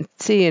vitamin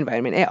C and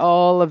vitamin A,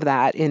 all of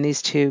that in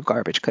these 2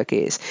 garbage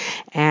cookies.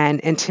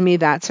 And to me,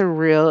 that's a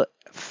real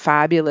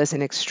fabulous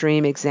and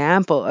extreme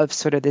example of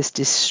sort of this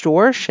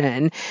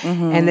distortion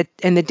and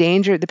the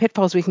danger, the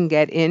pitfalls we can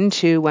get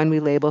into when we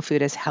label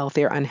food as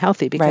healthy or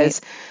unhealthy.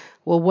 Because,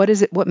 well,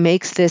 what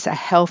makes this a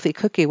healthy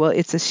cookie? Well,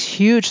 it's this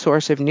huge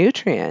source of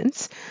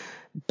nutrients,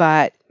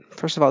 but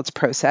first of all, it's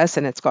processed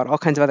and it's got all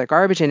kinds of other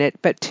garbage in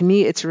it. But to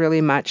me, it's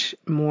really much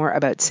more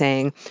about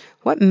saying,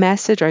 what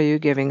message are you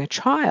giving a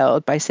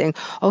child by saying,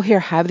 oh, here,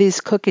 have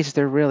these cookies,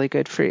 they're really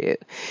good for you?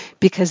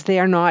 Because they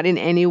are not in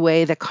any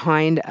way the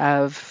kind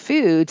of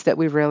foods that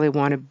we really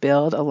want to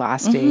build a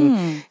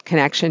lasting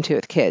connection to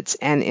with kids.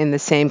 And the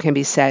same can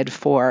be said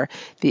for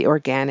the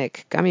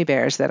organic gummy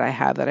bears that I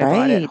have that I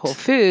bought at Whole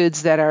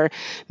Foods that are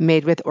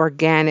made with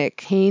organic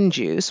cane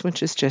juice,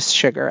 which is just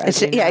sugar.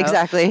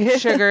 Exactly.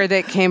 Sugar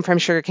that came from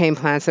sugarcane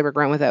plants that were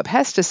grown without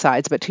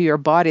pesticides, but to your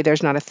body,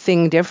 there's not a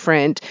thing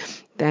different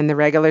than the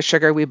regular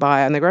sugar we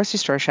buy on the grocery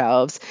store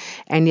shelves.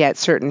 And yet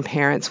certain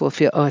parents will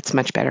feel, oh, it's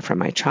much better for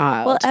my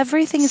child. Well,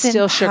 everything's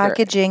still in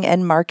packaging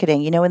and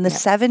marketing. In the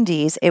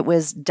 70s, it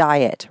was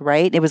diet,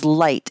 right? It was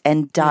light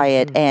and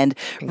diet and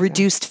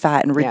reduced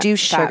fat and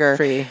reduced sugar.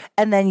 Fat-free.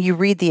 And then you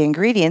read the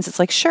ingredients. It's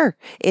like, sure,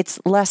 it's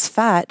less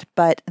fat,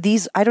 but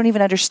I don't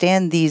even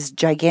understand these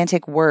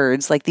gigantic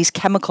words, like these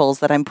chemicals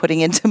that I'm putting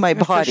into my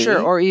body. For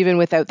sure. Or even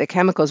without the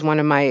chemicals, one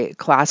of my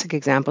classic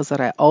examples that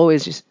I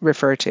always just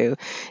refer to,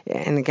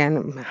 and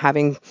again,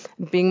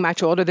 being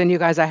much older than you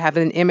guys, I have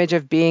an image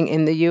of being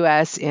in the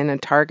U.S. in a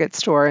Target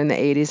store in the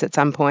 80s at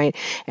some point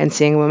and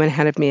seeing a woman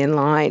ahead of me in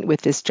line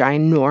with this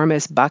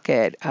ginormous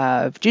bucket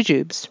of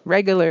jujubes,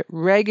 regular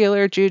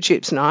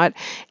jujubes, not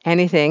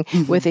anything,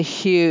 with a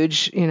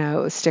huge,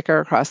 sticker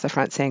across the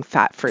front saying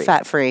fat-free.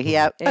 Fat-free,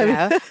 yep.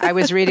 I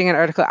was reading an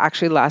article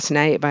actually last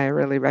night by a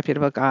really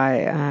reputable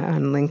guy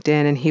on LinkedIn,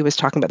 and he was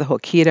talking about the whole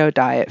keto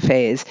diet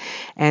phase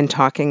and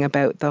talking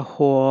about the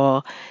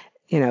whole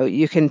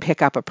you can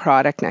pick up a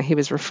product. Now, he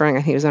was referring, I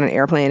think he was on an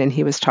airplane, and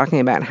he was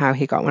talking about how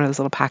he got one of those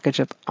little package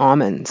of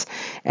almonds,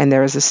 and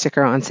there was a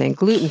sticker on saying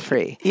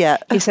gluten-free. Yeah.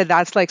 He said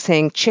that's like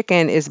saying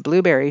chicken is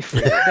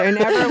blueberry-free. There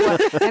never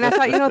was. And I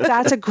thought,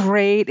 that's a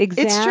great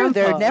example. It's true.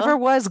 There never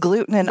was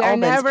gluten in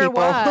almonds, There never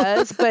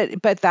was,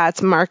 but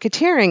that's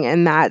marketeering,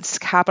 and that's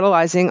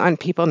capitalizing on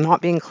people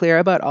not being clear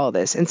about all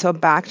this. And so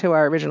back to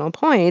our original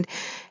point,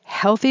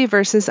 healthy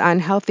versus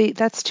unhealthy,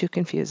 that's too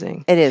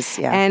confusing. It is,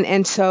 yeah.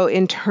 And so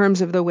in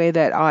terms of the way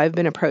that I've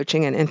been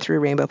approaching and through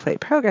Rainbow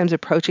Plate programs,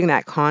 approaching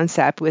that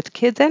concept with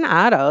kids and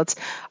adults,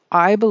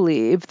 I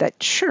believe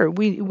that, sure,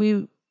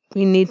 we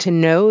need to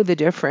know the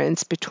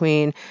difference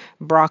between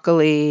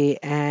broccoli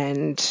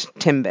and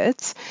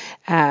Timbits,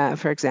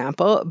 for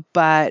example.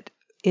 But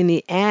in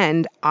the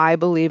end, I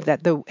believe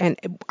that and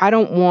I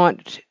don't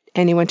want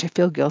anyone to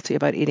feel guilty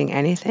about eating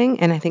anything.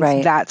 And I think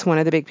that's one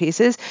of the big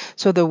pieces.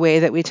 So the way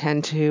that we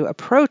tend to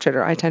approach it,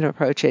 or I tend to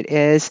approach it,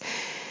 is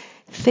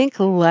think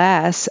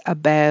less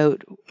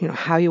about,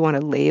 how you want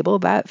to label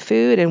that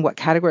food and what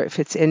category it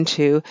fits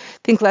into.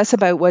 Think less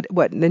about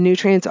what the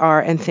nutrients are,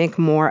 and think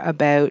more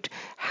about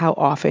how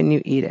often you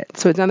eat it.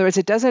 So in other words,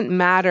 it doesn't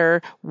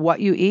matter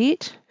what you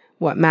eat.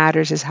 What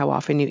matters is how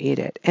often you eat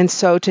it. And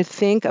so to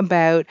think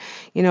about,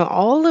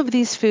 all of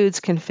these foods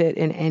can fit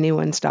in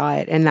anyone's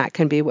diet, and that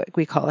can be what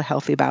we call a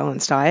healthy,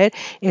 balanced diet.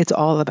 It's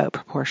all about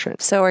proportion.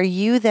 So are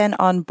you then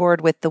on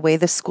board with the way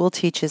the school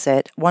teaches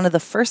it? One of the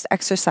first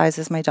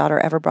exercises my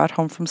daughter ever brought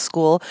home from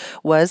school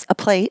was a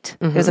plate.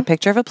 Mm-hmm. There's a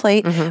picture of a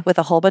plate with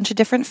a whole bunch of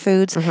different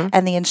foods,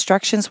 and the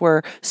instructions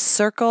were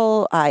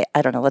circle, I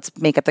don't know, let's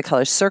make up the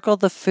colors, circle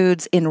the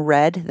foods in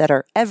red that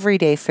are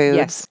everyday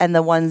foods, and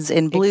the ones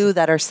in blue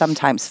that are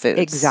sometimes foods.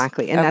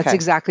 Exactly. And that's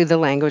exactly the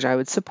language I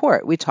would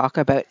support. We talk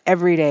about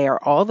everyday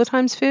or all the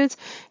times foods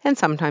and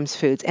sometimes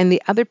foods. And the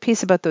other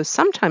piece about those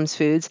sometimes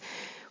foods,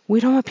 we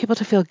don't want people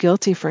to feel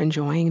guilty for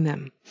enjoying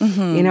them.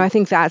 Mm-hmm. I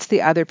think that's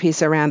the other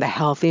piece around the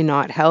healthy,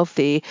 not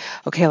healthy.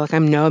 Okay, look, I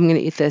know I'm going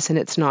to eat this and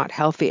it's not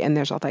healthy, and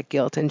there's all that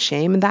guilt and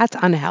shame, and that's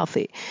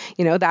unhealthy.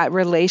 That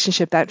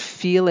relationship, that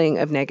feeling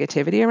of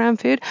negativity around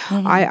food,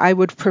 I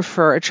would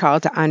prefer a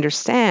child to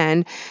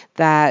understand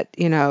that,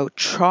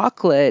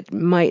 chocolate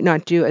might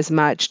not do as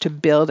much to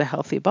build a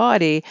healthy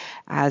body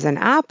as an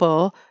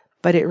apple,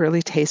 but it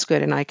really tastes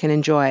good and I can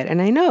enjoy it.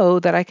 And I know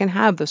that I can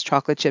have those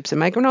chocolate chips in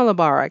my granola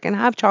bar. I can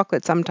have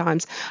chocolate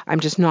sometimes. I'm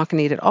just not going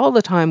to eat it all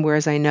the time,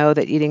 whereas I know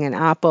that eating an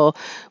apple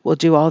will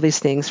do all these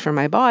things for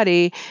my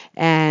body,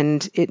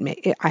 and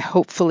I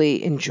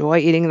hopefully enjoy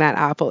eating that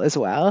apple as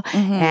well.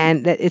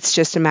 And that it's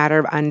just a matter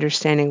of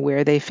understanding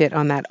where they fit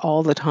on that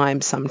all the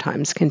time,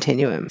 sometimes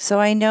continuum.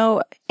 So I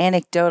know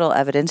anecdotal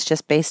evidence,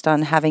 just based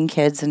on having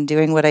kids and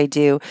doing what I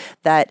do,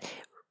 that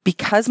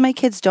because my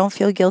kids don't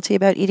feel guilty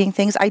about eating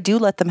things, I do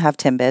let them have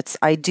Timbits.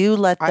 I do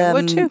let them. I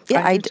would too.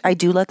 Yeah, I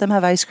do let them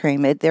have ice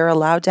cream. They're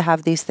allowed to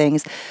have these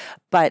things.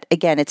 But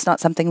again, it's not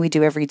something we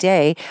do every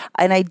day.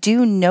 And I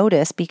do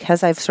notice,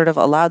 because I've sort of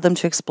allowed them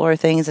to explore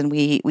things and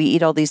we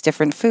eat all these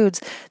different foods,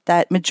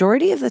 that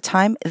majority of the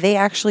time they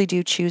actually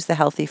do choose the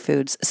healthy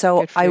foods.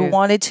 So I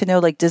wanted to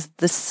know, does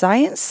the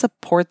science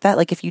support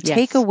that? If you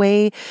take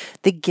away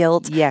the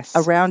guilt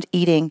around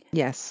eating,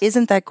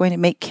 isn't that going to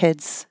make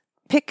kids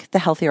pick the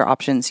healthier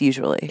options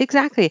usually?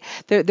 Exactly.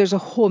 There's a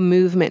whole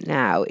movement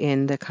now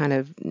in the kind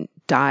of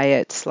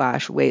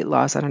diet/weight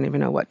loss. I don't even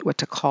know what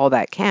to call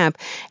that camp.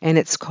 And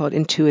it's called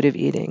intuitive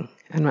eating.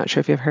 I'm not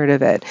sure if you've heard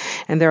of it.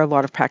 And there are a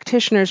lot of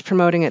practitioners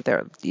promoting it. There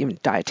are even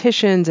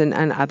dietitians and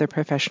other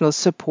professionals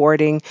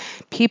supporting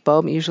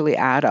people, usually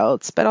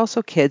adults, but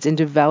also kids, in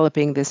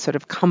developing this sort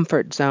of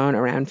comfort zone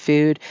around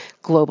food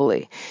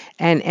globally.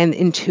 And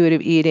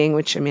intuitive eating,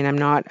 which, I'm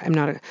not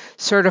a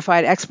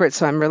certified expert,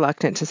 so I'm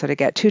reluctant to sort of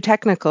get too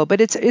technical, but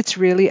it's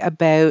really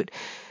about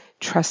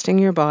trusting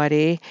your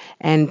body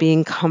and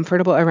being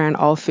comfortable around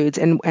all foods.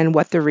 And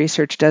what the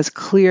research does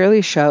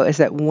clearly show is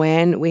that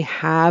when we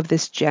have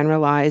this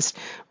generalized,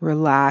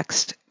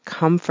 relaxed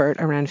comfort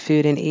around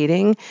food and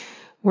eating,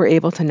 we're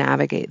able to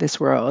navigate this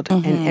world,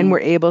 and we're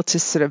able to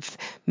sort of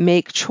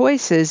make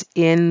choices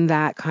in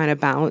that kind of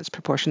balanced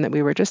proportion that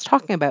we were just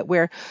talking about,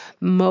 where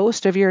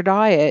most of your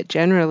diet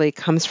generally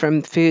comes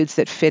from foods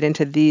that fit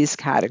into these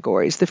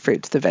categories: the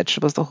fruits, the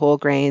vegetables, the whole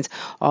grains,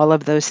 all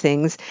of those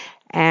things.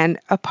 And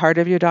a part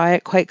of your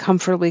diet quite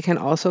comfortably can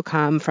also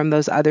come from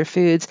those other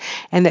foods.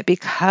 And that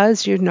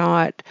because you're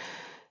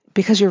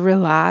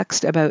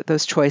relaxed about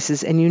those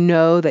choices, and you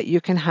know that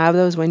you can have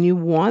those when you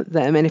want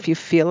them. And if you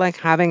feel like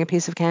having a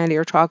piece of candy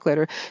or chocolate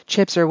or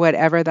chips or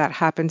whatever that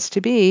happens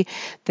to be,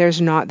 there's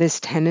not this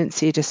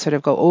tendency to sort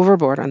of go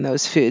overboard on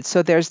those foods.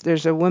 So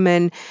there's a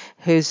woman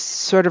who's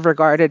sort of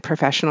regarded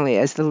professionally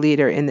as the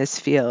leader in this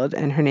field,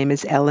 and her name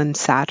is Ellyn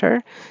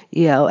Satter,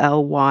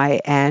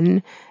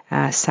 Ellyn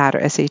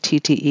Satter,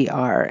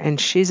 Satter, and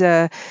she's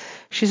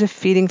a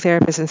feeding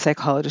therapist and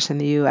psychologist in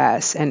the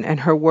U.S. and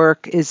her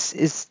work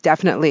is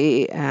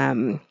definitely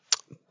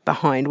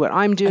behind what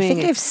I'm doing. I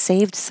think I've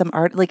saved some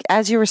art, like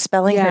as you were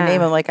spelling her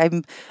name,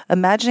 I'm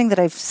imagining that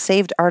I've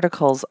saved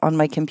articles on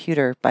my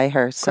computer by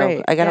her. So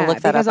Great. I got to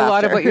look that up because a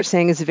lot of after. what you're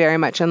saying is very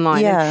much in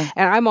line. And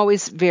I'm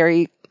always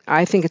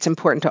I think it's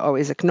important to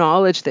always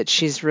acknowledge that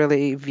she's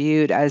really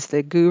viewed as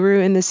the guru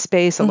in this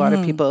space. A lot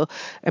of people,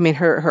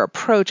 her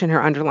approach and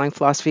her underlying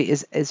philosophy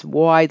is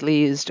widely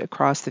used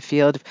across the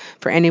field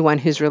for anyone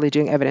who's really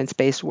doing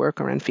evidence-based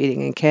work around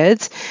feeding in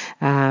kids.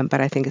 But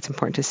I think it's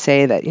important to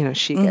say that,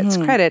 she gets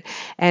credit.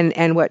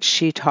 And what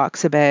she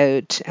talks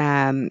about,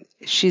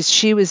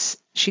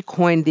 she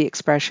coined the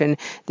expression,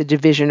 the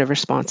division of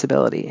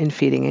responsibility in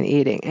feeding and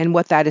eating. And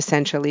what that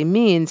essentially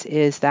means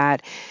is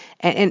that,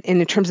 and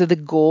in terms of the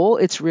goal,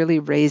 it's really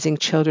raising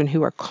children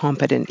who are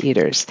competent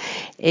eaters,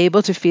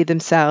 able to feed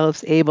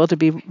themselves, able to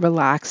be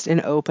relaxed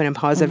and open and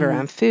positive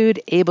around food,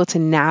 able to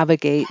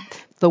navigate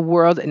the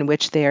world in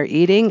which they are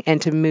eating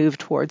and to move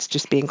towards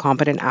just being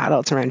competent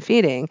adults around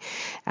feeding.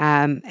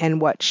 And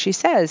what she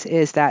says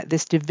is that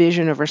this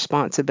division of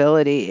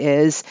responsibility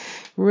is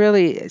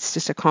really, it's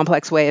just a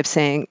complex way of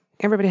saying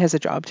everybody has a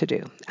job to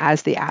do.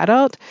 As the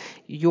adult,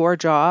 your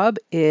job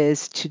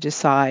is to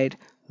decide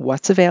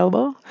what's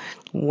available,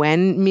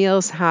 when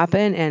meals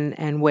happen,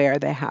 and where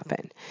they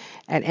happen.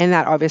 And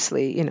that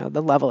obviously,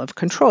 the level of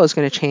control is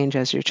going to change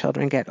as your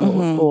children get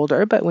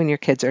older. But when your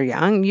kids are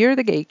young, you're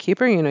the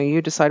gatekeeper.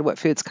 You decide what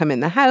foods come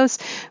in the house,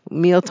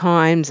 meal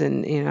times,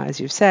 and, as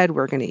you've said,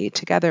 we're going to eat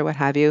together, what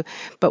have you.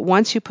 But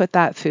once you put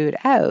that food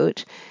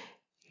out,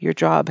 your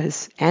job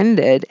has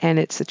ended, and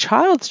it's the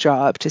child's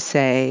job to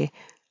say,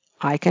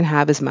 I can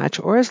have as much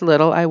or as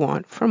little I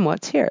want from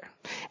what's here.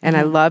 And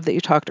I love that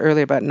you talked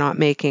earlier about not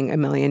making a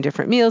million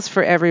different meals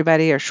for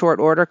everybody or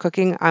short order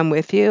cooking. I'm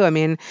with you.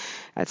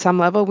 At some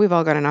level, we've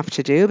all got enough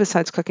to do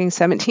besides cooking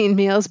 17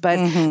 meals.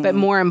 But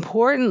more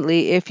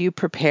importantly, if you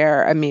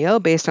prepare a meal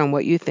based on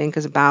what you think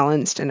is a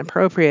balanced and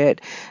appropriate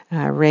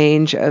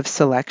range of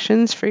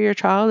selections for your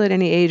child at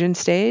any age and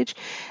stage,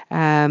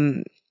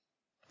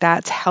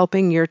 that's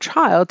helping your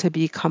child to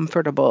be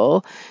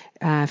comfortable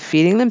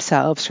feeding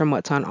themselves from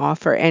what's on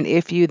offer. And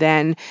if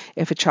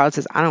a child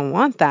says, I don't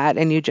want that,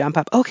 and you jump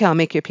up, okay, I'll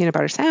make you a peanut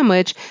butter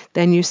sandwich,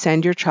 then you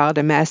send your child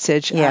a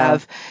message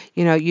of,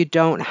 you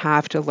don't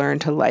have to learn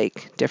to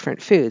like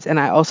different foods. And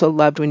I also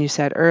loved when you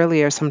said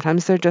earlier,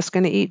 sometimes they're just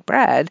going to eat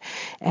bread.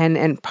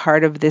 And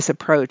part of this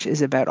approach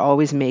is about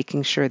always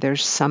making sure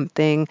there's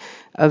something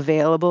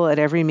available at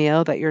every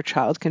meal that your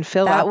child can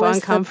fill up on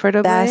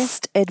comfortably. That was the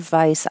best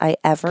advice I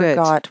ever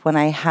got when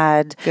I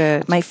had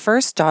my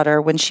first daughter,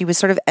 when she was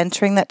sort of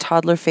entering that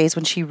toddler phase,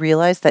 when she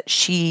realized that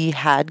she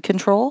had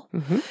control.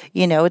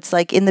 It's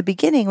like in the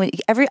beginning,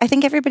 I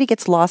think everybody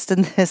gets lost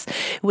in this.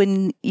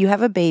 When you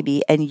have a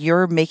baby and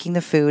you're making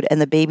the food and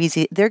the babies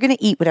they're going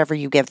to eat whatever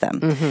you give them.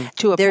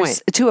 To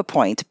a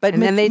point. But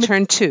then they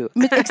turn two.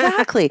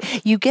 Exactly.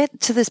 You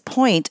get to this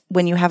point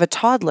when you have a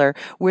toddler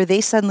where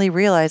they suddenly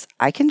realize,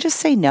 I can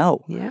just say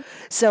no. Yeah.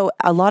 So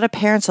a lot of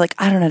parents are like,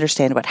 I don't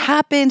understand what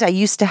happened. I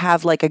used to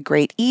have like a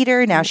great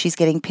eater. Now she's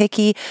getting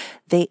picky.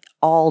 They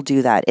all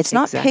do that. It's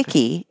not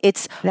picky.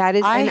 It's that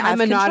is. And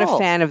I'm not a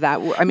fan of that.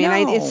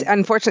 It's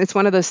unfortunately, it's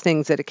one of those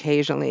things that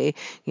occasionally,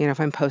 if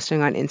I'm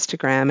posting on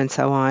Instagram and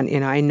so on,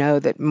 I know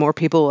that more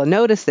people will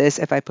notice this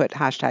if I put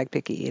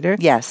 #picky-eater.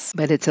 Yes.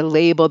 But it's a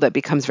label that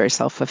becomes very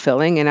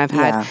self-fulfilling. And I've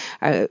had,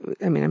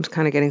 I'm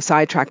kind of getting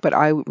sidetracked, but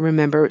I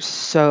remember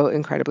so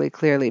incredibly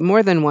clearly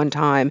more than one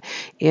time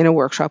in a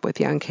workshop with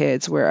young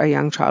kids where a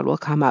young child will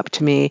come up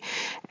to me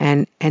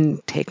and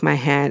take my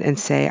hand and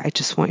say, I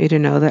just want you to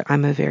know that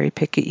I'm a very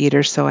picky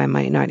eater, so I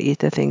might not eat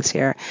the things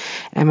here.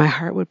 And my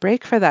heart would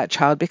break for that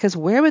child, because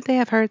where would they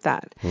have heard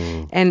that?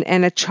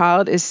 And a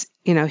child is,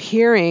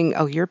 hearing,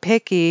 oh, you're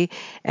picky,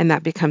 and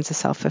that becomes a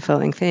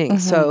self-fulfilling thing.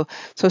 So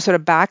sort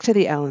of back to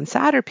the Ellen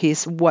Satter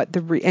piece, what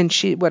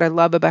I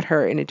love about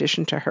her, in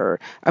addition to her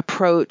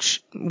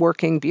approach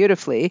working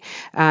beautifully,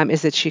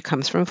 is that she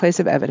comes from a place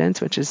of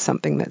evidence, which is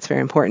something that's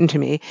very important to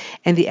me.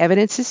 And the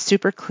evidence is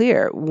super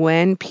clear.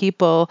 When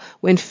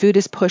food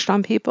is pushed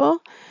on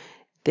people,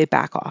 they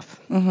back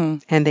off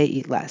and they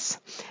eat less.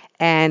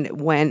 And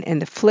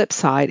the flip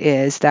side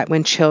is that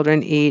when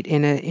children eat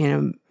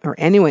or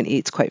anyone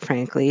eats, quite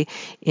frankly,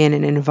 in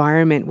an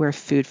environment where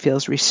food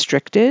feels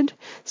restricted.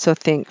 So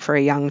think for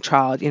a young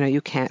child,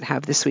 you can't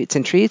have the sweets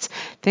and treats.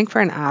 Think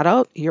for an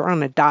adult, you're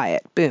on a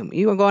diet. Boom.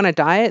 You go on a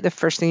diet, the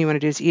first thing you want to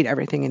do is eat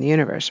everything in the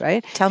universe,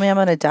 right? Tell me I'm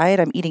on a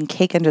diet, I'm eating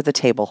cake under the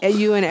table.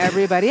 You and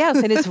everybody else.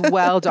 And it's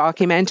well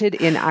documented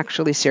in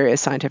actually serious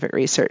scientific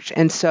research.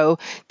 And so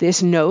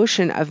this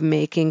notion of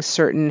making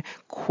certain,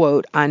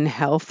 quote,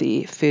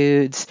 unhealthy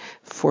foods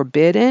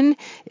forbidden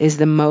is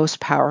the most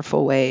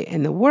powerful way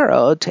in the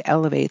world to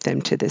elevate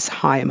them to this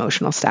high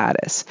emotional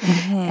status.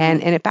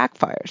 And it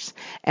backfires.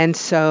 And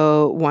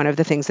so one of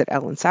the things that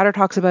Ellen Satter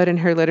talks about in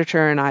her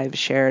literature, and I've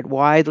shared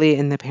widely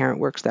in the parent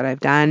works that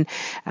I've done,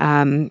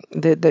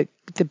 the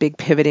big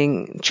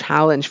pivoting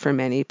challenge for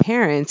many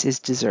parents is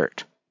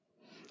dessert.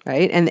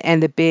 Right.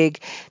 And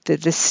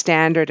the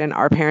standard, and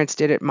our parents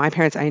did it. My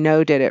parents, I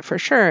know, did it for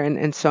sure.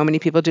 And so many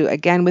people do,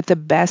 again, with the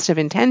best of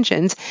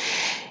intentions.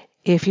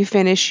 if you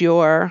finish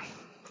your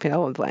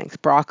fill in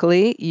blank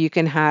broccoli, you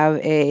can have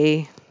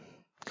a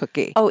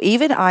cookie. Oh,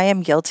 even I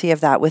am guilty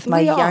of that with my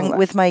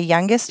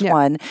youngest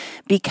one,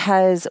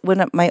 because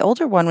when my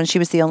older one, when she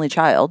was the only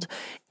child,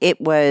 it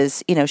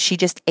was, she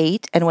just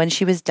ate. And when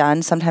she was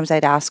done, sometimes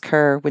I'd ask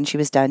her when she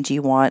was done, do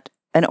you want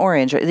an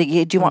orange, or do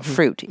you want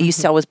fruit? It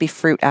used to always be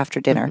fruit after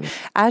dinner.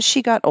 As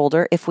she got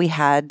older, if we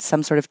had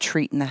some sort of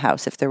treat in the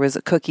house, if there was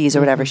cookies or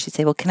whatever, she'd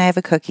say, well, can I have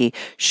a cookie?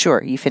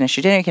 Sure. You finish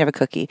your dinner, you can have a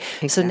cookie.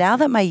 Exactly. So now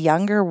that my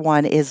younger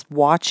one is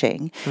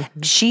watching,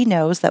 she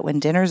knows that when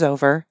dinner's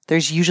over,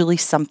 there's usually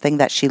something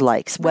that she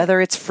likes,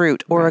 whether it's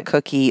fruit or a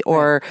cookie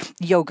or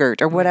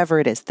yogurt or whatever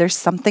it is. There's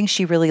something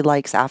she really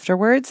likes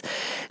afterwards.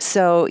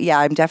 So yeah,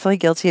 I'm definitely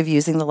guilty of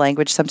using the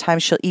language.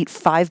 Sometimes she'll eat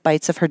 5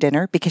 bites of her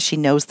dinner because she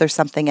knows there's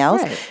something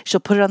else.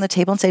 She'll put it on the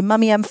table and say,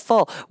 Mommy, I'm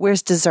full.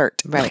 Where's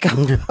dessert? Right.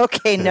 Like,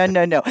 okay,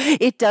 no.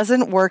 It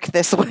doesn't work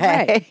this way.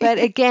 Right. But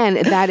again,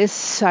 that is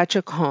such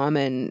a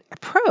common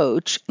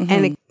approach.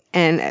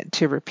 And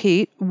to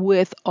repeat,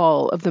 with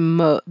all of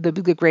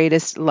the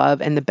greatest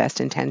love and the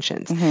best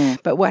intentions.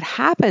 But what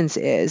happens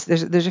is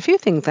there's a few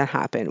things that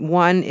happen.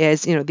 One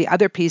is, the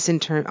other piece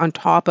on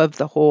top of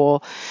the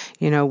whole,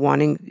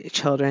 wanting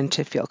children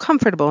to feel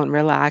comfortable and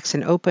relaxed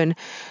and open.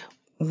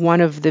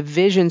 One of the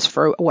visions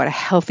for what a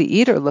healthy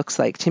eater looks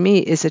like to me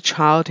is a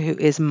child who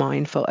is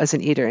mindful as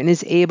an eater and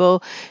is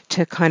able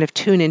to kind of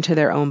tune into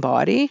their own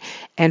body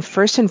and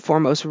first and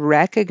foremost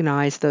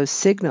recognize those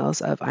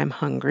signals of I'm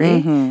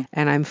hungry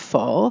and I'm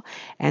full,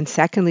 and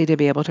secondly to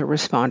be able to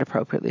respond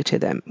appropriately to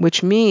them,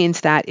 which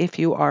means that if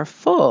you are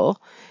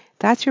full,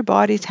 that's your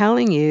body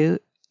telling you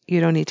you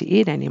don't need to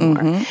eat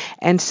anymore.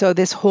 And so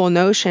this whole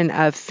notion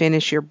of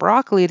finish your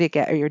broccoli to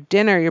get, or your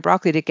dinner, your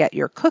broccoli to get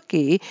your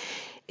cookie,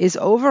 is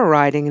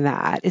overriding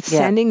that. It's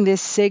sending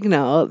this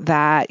signal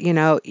that,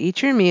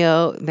 eat your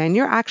meal, then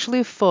you're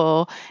actually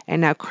full,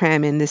 and now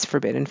cram in this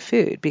forbidden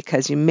food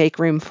because you make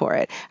room for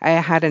it. I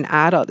had an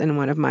adult in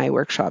one of my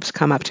workshops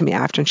come up to me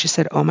after, and she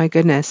said, oh my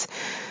goodness,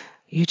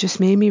 you just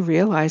made me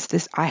realize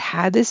this. I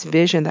had this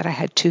vision that I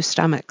had 2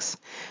 stomachs,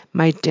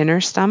 my dinner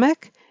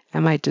stomach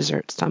and my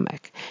dessert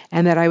stomach,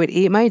 and that I would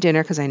eat my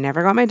dinner because I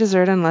never got my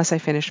dessert unless I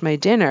finished my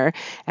dinner,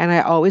 and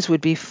I always would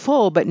be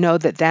full, but know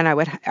that then I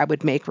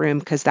would make room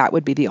because that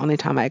would be the only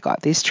time I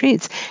got these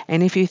treats.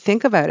 And if you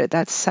think about it,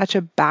 that's such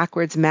a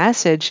backwards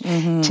message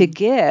to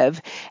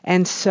give.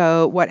 And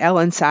so what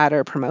Ellen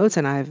Satter promotes,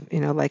 and I've,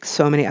 like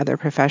so many other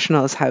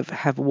professionals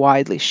have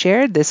widely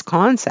shared this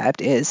concept,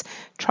 is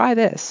try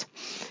this.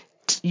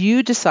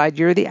 You decide,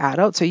 you're the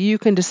adult, so you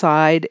can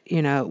decide,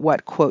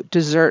 what, quote,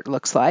 dessert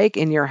looks like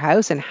in your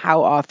house and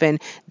how often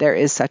there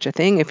is such a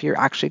thing. If you're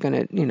actually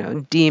going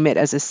to, deem it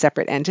as a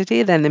separate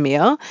entity than the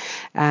meal,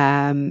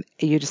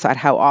 you decide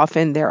how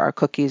often there are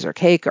cookies or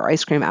cake or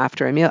ice cream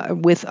after a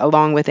meal,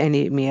 along with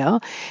any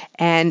meal.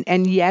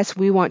 And yes,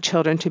 we want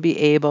children to be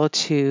able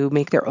to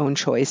make their own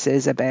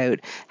choices about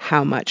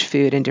how much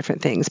food and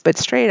different things, but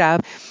straight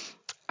up,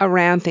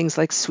 around things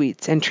like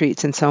sweets and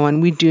treats and so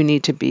on, we do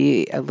need to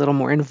be a little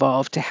more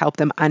involved to help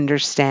them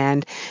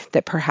understand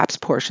that perhaps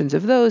portions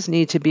of those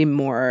need to be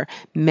more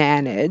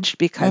managed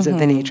because of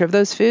the nature of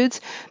those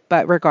foods.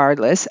 But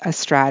regardless, a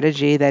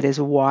strategy that is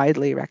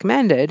widely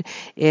recommended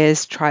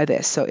is try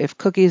this. So if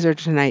cookies are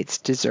tonight's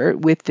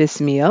dessert with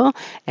this meal,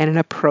 and an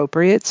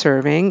appropriate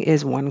serving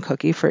is 1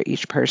 cookie for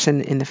each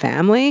person in the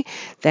family,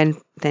 then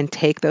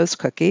take those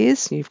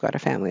cookies, you've got a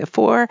family of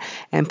 4,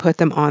 and put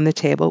them on the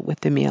table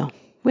with the meal.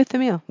 With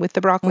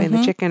the broccoli and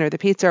the chicken or the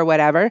pizza or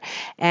whatever,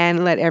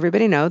 and let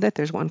everybody know that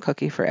there's 1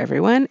 cookie for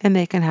everyone and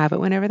they can have it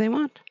whenever they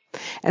want.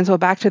 And so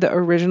back to the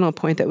original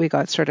point that we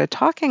got started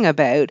talking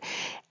about,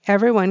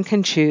 everyone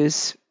can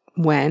choose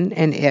when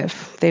and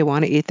if they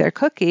want to eat their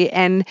cookie.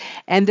 And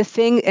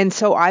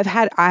so I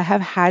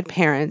have had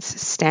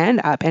parents stand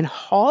up and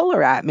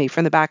holler at me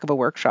from the back of a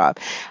workshop.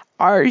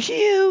 Are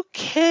you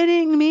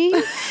kidding me?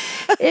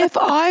 If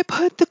I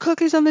put the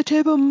cookies on the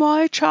table,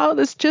 my child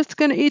is just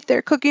going to eat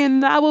their cookie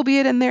and that will be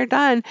it and they're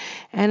done.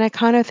 And I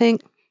kind of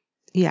think,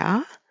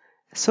 yeah.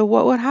 So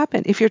what would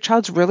happen if your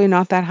child's really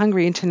not that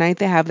hungry and tonight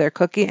they have their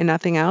cookie and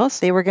nothing else?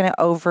 They were going to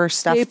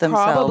overstuff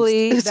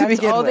themselves.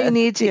 That's all they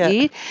need to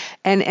eat.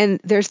 And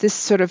there's this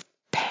sort of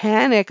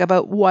panic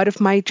about what if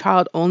my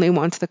child only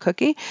wants the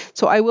cookie?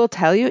 So I will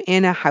tell you,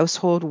 in a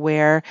household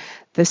where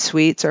the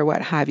sweets or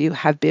what have you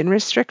have been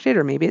restricted,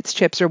 or maybe it's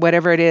chips or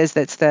whatever it is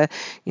that's the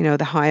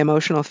high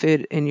emotional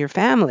food in your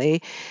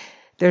family,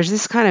 there's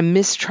this kind of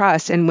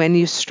mistrust. And when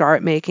you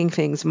start making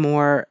things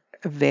more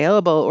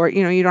available, or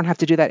you don't have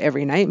to do that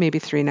every night, maybe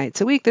 3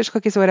 nights a week there's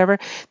cookies or whatever,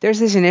 there's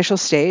this initial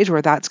stage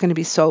where that's going to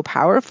be so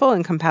powerful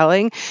and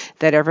compelling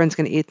that everyone's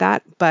going to eat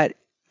that. But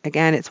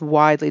again, it's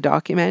widely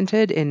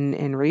documented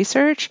in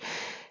research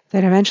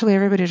that eventually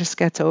everybody just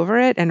gets over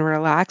it and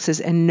relaxes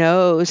and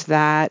knows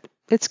that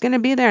it's going to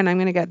be there and I'm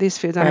going to get these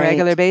foods on a Right.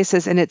 regular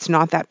basis. And it's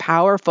not that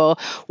powerful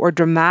or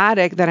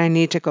dramatic that I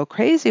need to go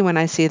crazy when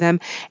I see them.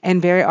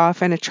 And very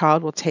often a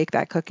child will take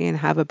that cookie and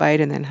have a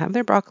bite and then have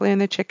their broccoli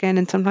and their chicken.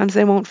 And sometimes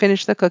they won't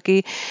finish the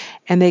cookie.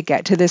 And they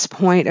get to this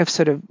point of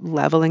sort of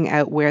leveling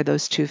out where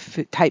those two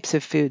types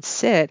of foods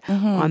sit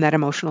on that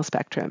emotional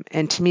spectrum.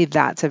 And to me,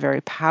 that's a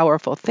very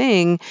powerful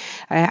thing.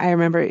 I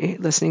remember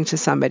listening to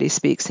somebody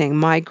speak saying,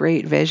 my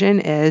great vision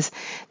is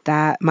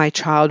that my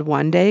child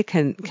one day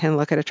can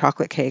look at a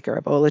chocolate cake or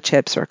a bowl of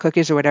chips or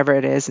cookies or whatever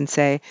it is and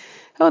say,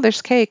 oh,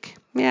 there's cake.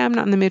 Yeah, I'm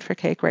not in the mood for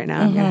cake right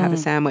now. I'm going to have a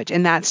sandwich.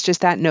 And that's just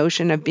that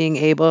notion of being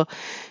able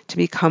to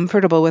be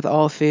comfortable with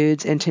all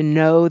foods and to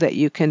know that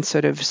you can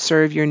sort of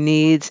serve your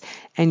needs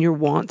and your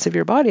wants of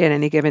your body at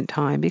any given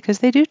time, because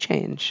they do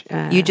change.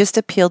 You just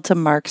appealed to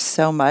Mark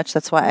so much.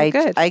 That's why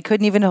I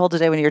couldn't even hold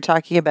it in when you were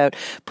talking about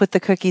put the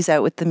cookies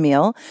out with the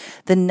meal.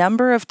 The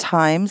number of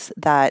times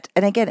that,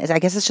 and again, I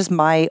guess it's just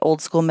my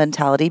old school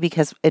mentality,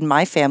 because in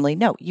my family,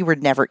 no, you were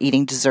never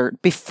eating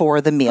dessert before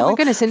the meal. Oh my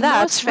goodness,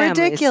 that's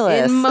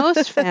ridiculous. In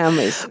most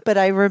families. But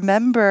I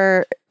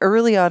remember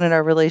early on in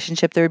our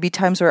relationship, there would be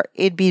times where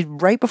it'd be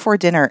right before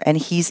dinner and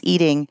he's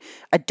eating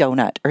a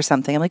donut or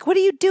something. I'm like, what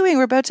are you doing?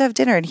 We're about to have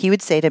dinner. And he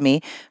would say to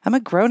me, I'm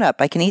a grown up.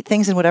 I can eat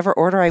things in whatever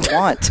order I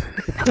want.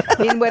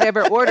 In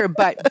whatever order.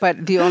 But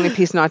the only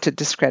piece, not to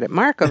discredit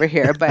Mark over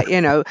here, but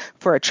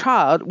for a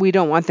child, we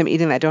don't want them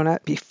eating that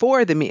donut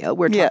before the meal.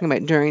 We're talking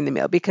about during the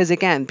meal, because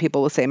again,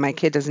 people will say, my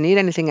kid doesn't eat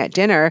anything at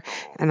dinner.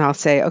 And I'll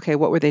say, okay,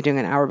 what were they doing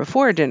an hour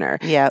before dinner?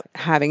 Yeah.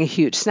 Having a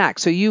huge snack.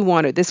 So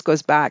this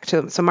goes back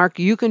to, so Mark,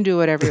 you can do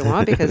whatever you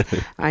want, because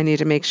I need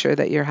to make sure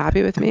that you're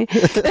happy with me.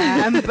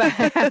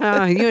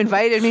 But you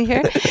invited me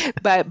here.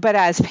 But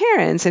as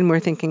parents, and we're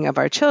thinking of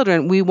our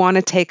children, we want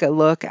to take a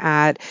look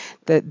at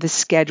the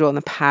schedule and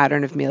the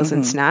pattern of meals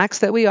and snacks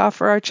that we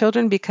offer our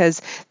children,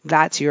 because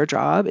that's your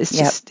job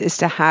is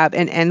to have,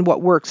 and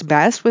what works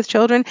best with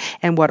children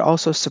and what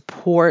also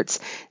supports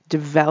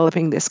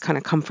developing this kind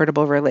of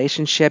comfortable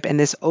relationship and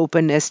this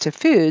openness to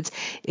foods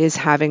is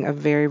having a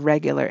very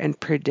regular and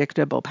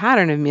predictable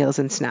pattern of meals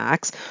and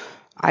snacks.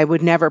 I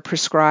would never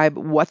prescribe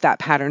what that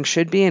pattern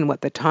should be and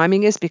what the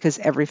timing is, because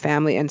every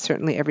family, and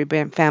certainly every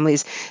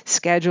family's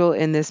schedule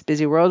in this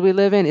busy world we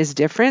live in, is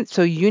different.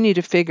 So you need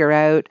to figure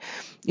out,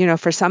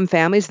 for some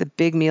families, the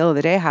big meal of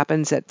the day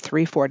happens at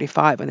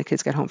 3:45 when the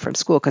kids get home from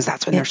school, because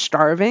that's when they're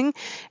starving.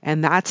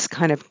 And that's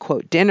kind of,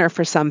 quote, dinner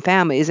for some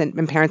families.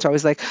 And parents are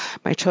always like,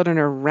 my children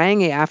are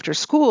rangy after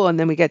school. And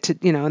then we get to,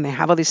 and they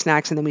have all these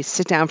snacks, and then we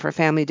sit down for a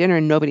family dinner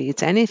and nobody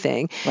eats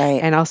anything.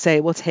 Right. And I'll say,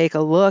 well, take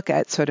a look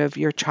at sort of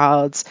your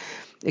child's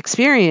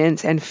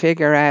experience and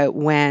figure out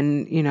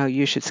when,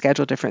 you should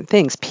schedule different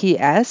things.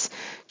 P.S.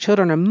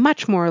 Children are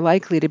much more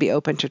likely to be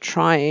open to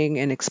trying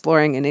and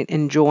exploring and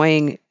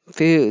enjoying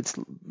foods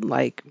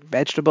like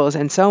vegetables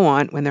and so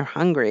on when they're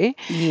hungry.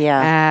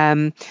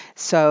 Yeah.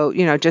 So,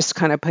 just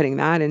kind of putting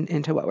that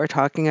into what we're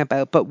talking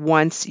about. But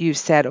once you've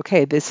said,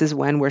 okay, this is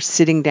when we're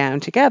sitting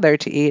down together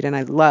to eat, and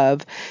I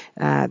love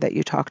that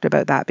you talked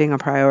about that being a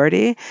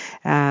priority,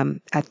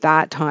 at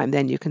that time,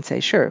 then you can say,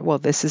 sure, well,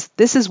 this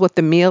is what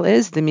the meal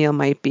is. The meal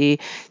might be,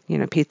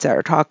 pizza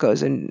or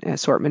tacos and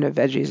assortment of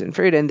veggies and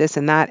fruit and this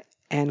and that,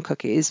 and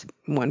cookies,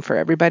 one for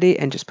everybody,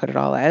 and just put it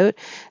all out.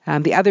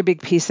 The other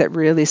big piece that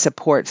really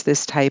supports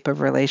this type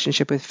of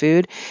relationship with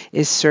food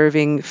is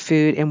serving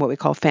food in what we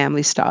call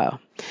family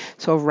style.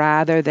 So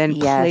rather than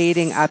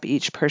plating up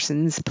each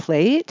person's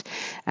plate,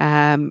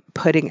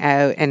 putting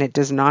out, and it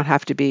does not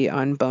have to be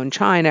on bone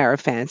china or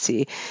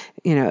fancy,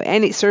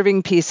 any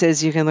serving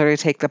pieces, you can literally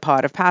take the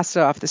pot of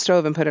pasta off the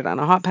stove and put it on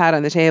a hot pad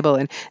on the table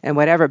and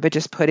whatever, but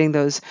just putting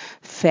those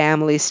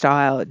family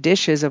style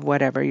dishes of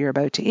whatever you're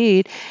about to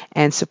eat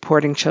and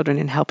supporting children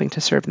in helping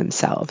to serve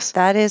themselves.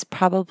 That is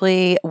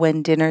probably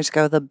when dinners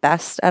go the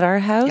best at our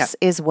house,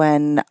 is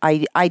when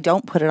I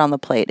don't put it on the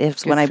plate.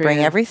 It's when I bring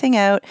everything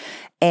out.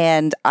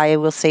 And I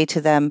will say to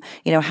them,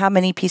 how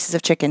many pieces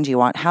of chicken do you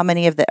want? How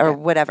many of the, or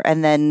whatever.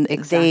 And then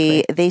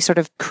they sort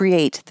of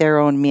create their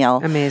own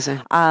meal.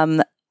 Amazing.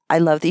 I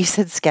love that you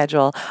said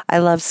schedule. I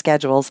love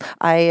schedules.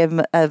 I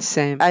am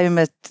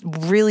a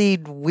really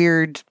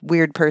weird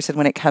person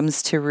when it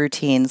comes to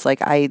routines.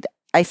 Like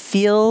I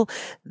feel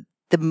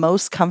the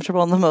most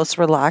comfortable and the most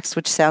relaxed,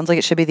 which sounds like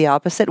it should be the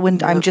opposite,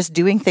 when I'm just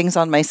doing things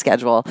on my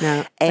schedule.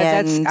 No.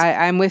 And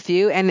I'm with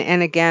you.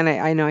 And again,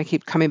 I know I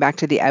keep coming back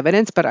to the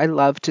evidence, but I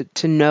love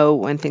to know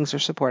when things are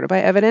supported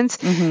by evidence.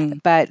 Mm-hmm.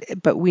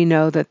 But we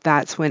know that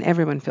that's when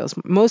everyone feels,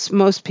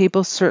 most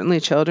people, certainly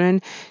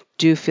children,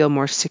 do feel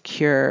more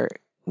secure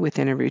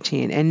within a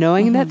routine, and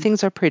knowing that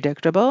things are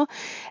predictable.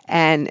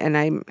 And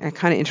I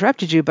kind of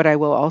interrupted you, but I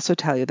will also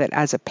tell you that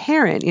as a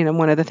parent,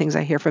 one of the things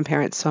I hear from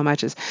parents so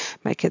much is,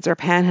 my kids are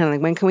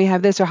panhandling. When can we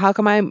have this? Or how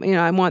come I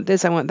want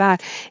this, I want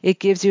that. It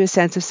gives you a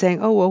sense of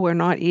saying, oh, well, we're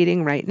not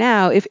eating right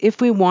now.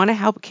 If we want to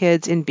help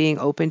kids in being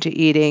open to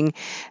eating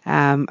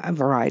a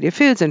variety of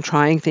foods and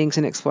trying things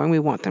and exploring, we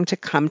want them to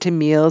come to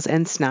meals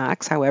and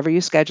snacks, however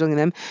you're scheduling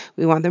them.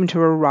 We want them to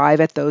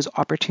arrive at those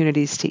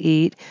opportunities to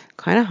eat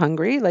kind of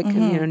hungry, like,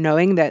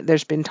 knowing knowing that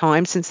there's been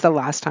time since the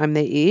last time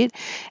they eat,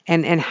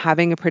 and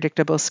having a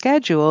predictable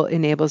schedule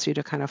enables you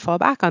to kind of fall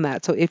back on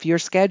that. So if your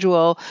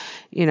schedule,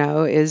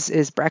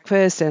 is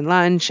breakfast and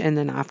lunch and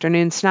then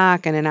afternoon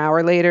snack and an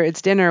hour later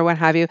it's dinner, what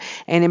have you,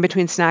 and in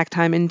between snack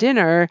time and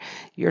dinner,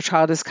 your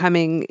child is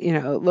coming,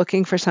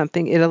 looking for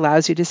something, it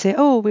allows you to say,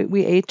 oh,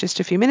 we ate just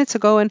a few minutes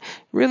ago and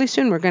really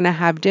soon we're going to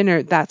have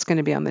dinner. That's going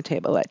to be on the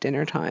table at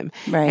dinner time.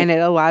 Right. And it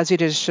allows you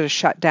to sort of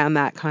shut down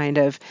that kind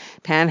of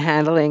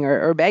panhandling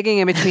or begging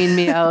in between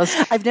meals.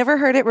 I've never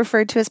heard it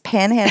referred to as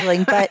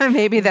panhandling, but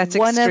maybe that's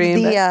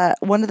extreme.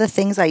 One of the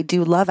things I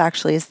do love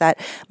actually is that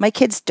my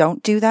kids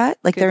don't do that.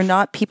 Like they're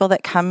not people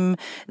that come,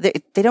 they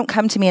don't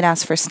come to me and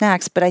ask for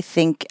snacks, but I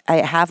think I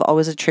have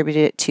always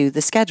attributed it to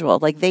the schedule.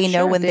 Like they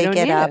know when they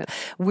get up,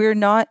 we're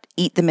not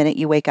eat the minute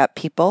you wake up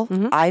people.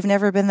 Mm-hmm. I've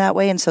never been that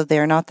way. And so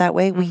they're not that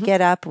way. Mm-hmm. We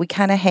get up, we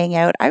kind of hang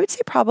out. I would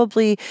say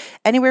probably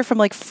anywhere from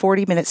like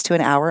 40 minutes to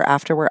an hour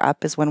after we're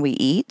up is when we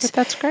eat. But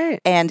that's great.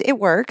 And it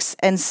works.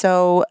 And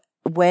so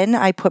when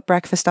I put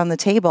breakfast on the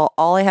table,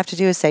 all I have to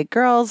do is say,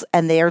 girls,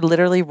 and they are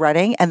literally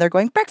running and they're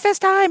going,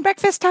 breakfast time.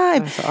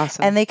 That's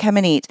awesome. And they come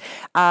and eat.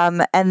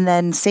 And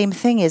then same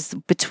thing is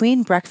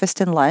between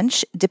breakfast and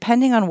lunch,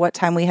 depending on what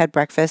time we had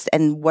breakfast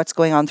and what's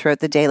going on throughout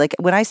the day. Like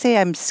when I say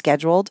I'm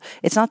scheduled,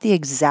 it's not the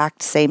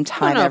exact same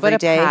time every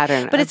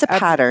day, but it's a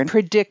pattern.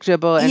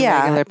 Predictable and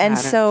regular pattern. And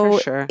so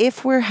for sure.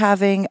 If we're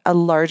having a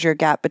larger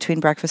gap between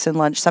breakfast and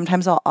lunch,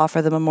 sometimes I'll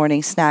offer them a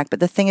morning snack. But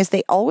the thing is,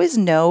 they always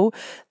know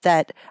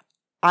that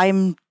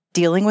I'm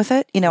dealing with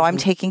it. I'm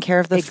taking care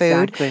of the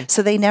food.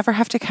 So they never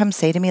have to come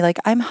say to me like,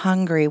 I'm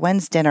hungry.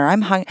 When's dinner?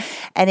 I'm hungry.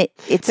 And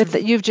it's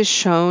you've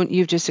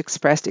just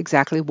expressed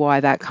exactly why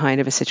that kind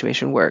of a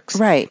situation works.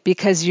 Right.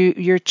 Because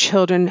your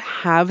children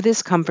have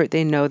this comfort.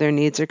 They know their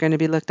needs are going to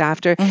be looked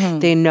after. Mm-hmm.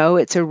 They know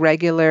it's a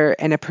regular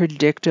and a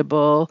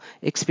predictable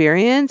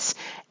experience.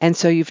 And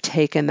so you've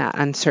taken that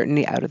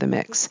uncertainty out of the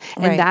mix.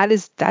 And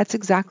that's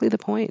exactly the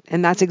point.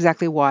 And that's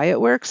exactly why it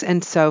works.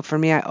 And so for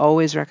me, I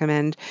always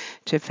recommend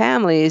to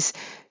families,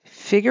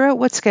 figure out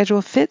what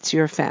schedule fits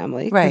your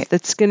family. Right.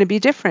 That's going to be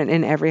different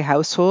in every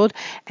household,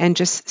 and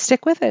just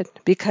stick with it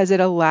because it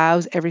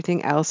allows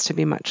everything else to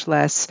be much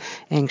less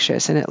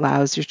anxious, and it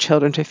allows your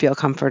children to feel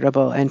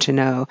comfortable and to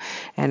know.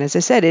 And as I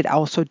said, it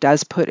also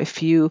does put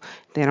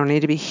they don't need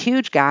to be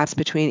huge gaps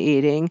between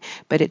eating,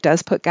 but it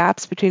does put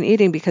gaps between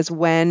eating because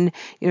when,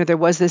 there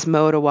was this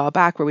mode a while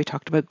back where we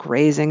talked about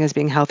grazing as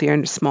being healthier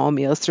and small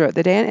meals throughout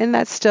the day. And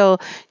that's still,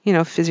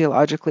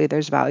 physiologically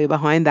there's value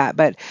behind that.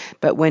 But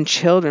when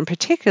children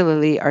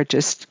particularly are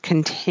just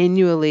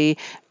continually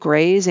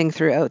grazing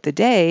throughout the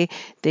day,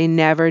 they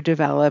never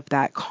develop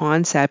that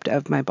concept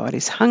of my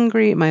body's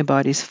hungry, my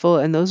body's full.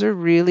 And those are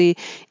really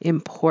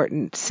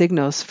important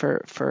signals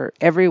for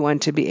everyone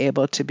to be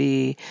able to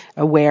be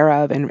aware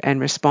of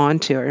and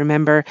respond to. I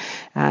remember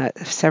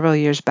several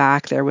years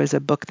back, there was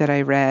a book that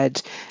I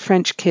read,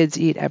 French Kids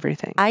Eat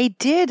Everything. I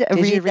did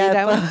read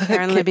that book. One?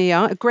 Karen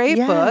Lebillon, a great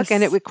book.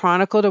 And it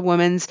chronicled a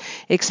woman's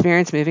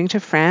experience moving to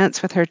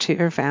France with her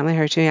family,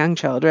 her two young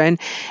children.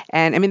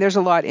 And I mean, there's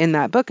a lot in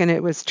that book, and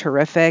it was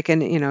terrific.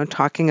 And,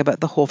 talking about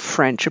the whole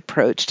French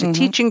approach to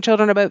teaching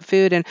children about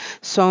food and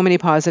so many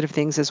positive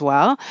things as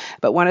well.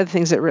 But one of the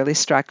things that really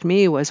struck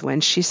me was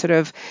when she sort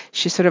of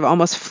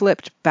almost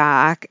flipped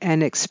back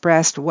and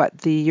expressed what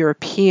the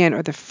European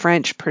or the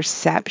French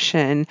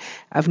perception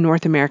of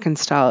North American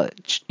style,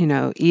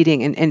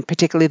 eating, and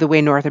particularly the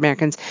way North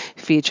Americans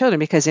feed children,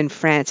 because in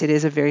France, it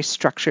is a very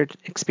structured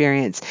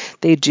experience.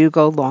 They do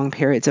go long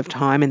periods of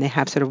time, and they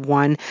have sort of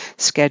one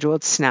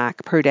scheduled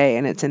snack per day,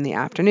 and it's in the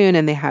afternoon,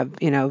 and they have,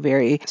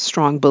 very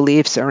strong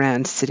beliefs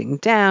around sitting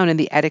down and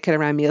the etiquette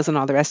around meals and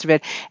all the rest of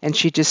it. And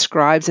she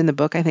describes in the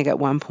book, I think at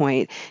one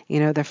point,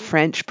 the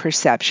French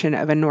perception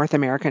of a North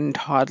American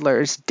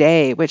toddler's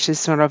day, which is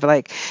sort of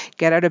like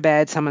get out of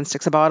bed, someone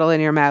sticks a bottle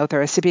in your mouth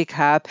or a sippy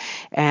cup,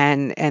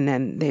 and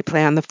then they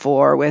play on the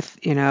floor with,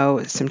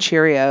 some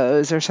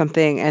Cheerios or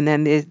something, and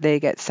then they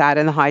get sat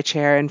in the high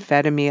chair and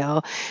fed a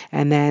meal,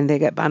 and then they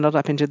get bundled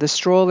up into the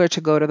stroller to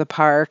go to the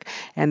park,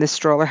 and the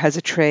stroller has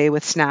a tray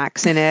with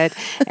snacks in it,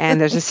 and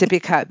there's a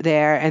sippy cup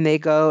there, and they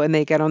go and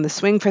they get on the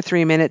swing for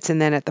 3 minutes,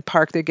 and then at the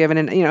park they're given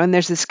and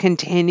there's this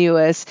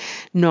continuous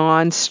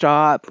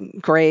non-stop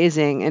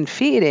grazing and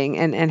feeding,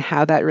 and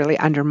how that really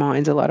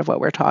undermines a lot of what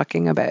we're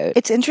talking about.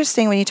 It's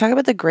interesting when you talk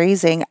about the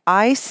grazing,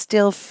 I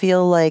still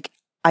feel like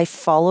I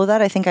follow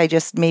that. I think I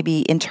just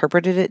maybe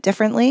interpreted it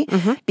differently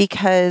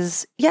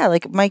because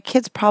like my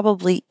kids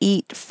probably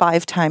eat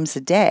 5 times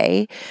a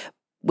day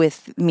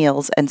with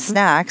meals and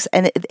snacks,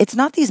 and it's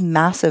not these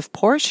massive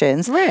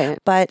portions, right?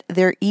 But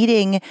they're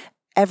eating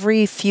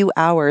every few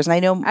hours. And I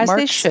know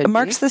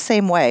Mark's the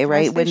same way,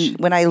 right?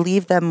 When I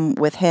leave them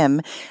with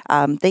him,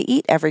 they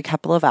eat every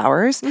couple of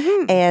hours.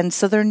 And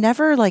so they're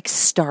never like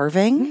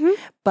starving,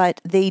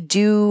 but they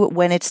do,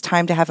 when it's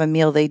time to have a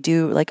meal, they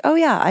do like, oh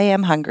yeah, I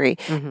am hungry.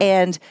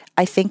 And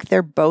I think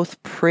they're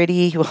both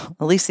pretty, well,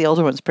 at least the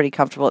older one's pretty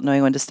comfortable at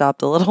knowing when to stop.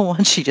 The little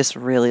one, she just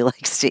really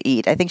likes to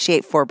eat. I think she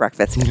ate 4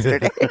 breakfasts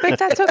yesterday. But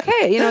that's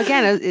okay.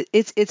 Again,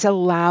 it's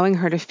allowing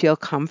her to feel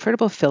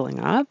comfortable filling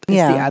up is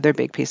the other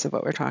big piece of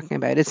what we're talking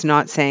about. It's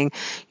not saying,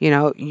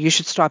 you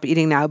should stop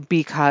eating now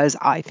because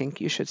I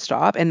think you should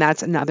stop. And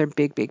that's another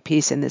big, big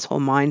piece in this whole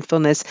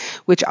mindfulness,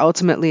 which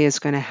ultimately is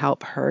going to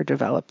help her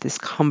develop this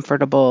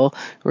comfortable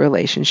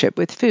relationship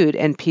with food.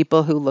 And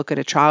people who look at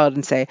a child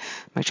and say,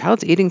 my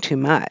child's eating too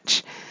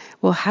much.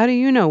 Well, how do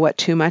you know what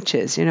too much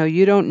is?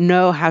 You don't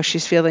know how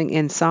she's feeling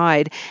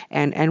inside.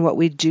 And what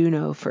we do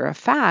know for a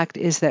fact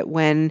is that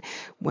when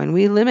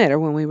we limit or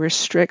when we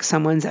restrict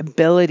someone's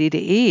ability to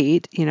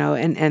eat,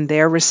 and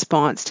their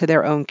response to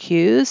their own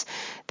cues,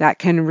 that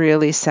can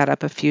really set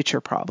up a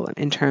future problem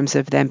in terms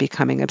of them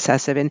becoming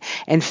obsessive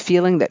and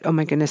feeling that, oh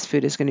my goodness,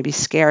 food is going to be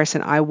scarce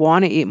and I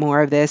want to eat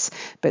more of this,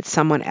 but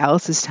someone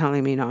else is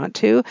telling me not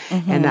to.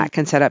 And that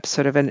can set up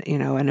sort of an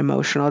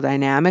emotional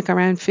dynamic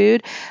around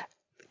food.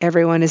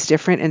 Everyone is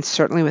different, and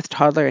certainly with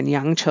toddler and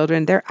young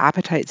children, their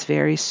appetites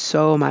vary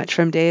so much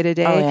from day to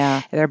day. Oh,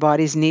 yeah. Their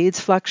body's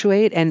needs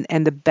fluctuate, and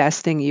the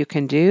best thing you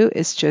can do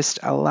is just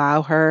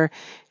allow her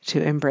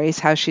to embrace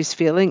how she's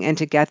feeling and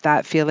to get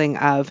that feeling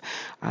of,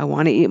 I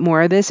want to eat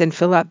more of this and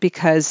fill up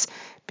because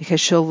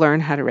she'll learn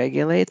how to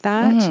regulate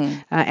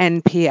that.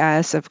 And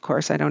P.S., of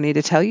course, I don't need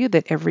to tell you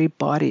that every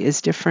body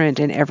is different,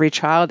 and every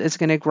child is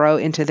going to grow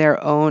into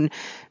their own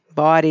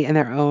body and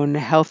their own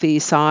healthy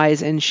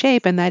size and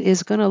shape, and that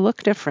is going to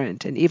look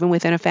different. And even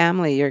within a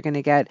family, you're going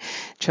to get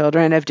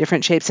children of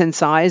different shapes and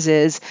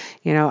sizes.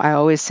 I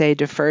always say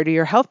defer to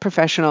your health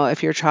professional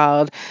if your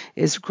child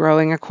is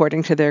growing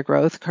according to their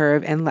growth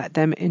curve, and let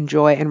them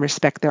enjoy and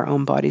respect their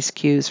own body's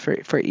cues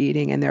for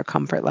eating and their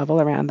comfort level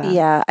around that.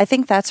 Yeah, I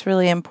think that's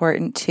really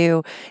important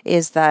too,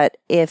 is that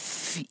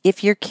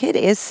if your kid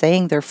is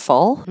saying they're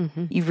full,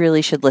 you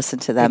really should listen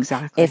to them.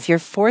 Exactly. If you're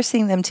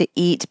forcing them to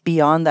eat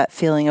beyond that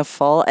feeling of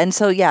full, and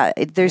so,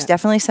 there's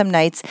definitely some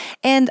nights,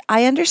 and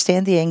I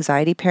understand the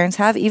anxiety parents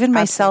have, even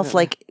myself,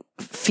 Absolutely.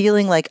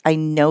 Feeling like I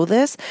know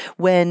this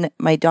when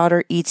my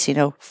daughter eats,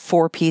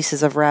 4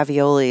 pieces of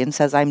ravioli and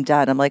says, I'm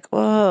done. I'm like,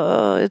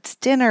 oh, it's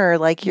dinner.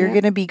 Like you're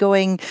going to be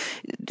going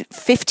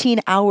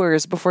 15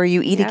 hours before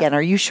you eat again.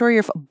 Are you sure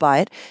you're full?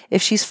 But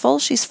if she's full,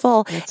 she's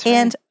full. That's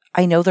and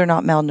I know they're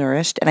not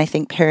malnourished, and I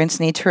think parents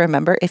need to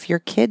remember, if your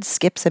kid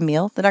skips a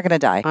meal, they're not going to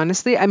die.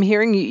 Honestly, I'm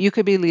hearing you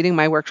could be leading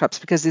my workshops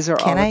because these are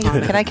all the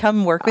time. Can I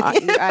come work with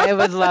you? I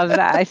would love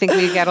that. I think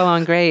we get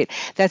along great.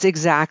 That's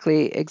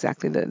exactly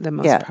the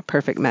most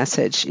perfect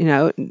message.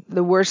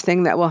 The worst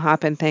thing that will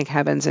happen, thank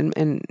heavens, and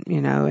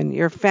in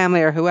your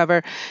family or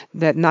whoever,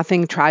 that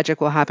nothing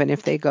tragic will happen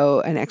if they go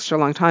an extra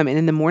long time. And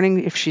in the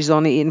morning, if she's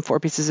only eaten 4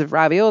 pieces of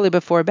ravioli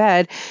before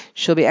bed,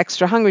 she'll be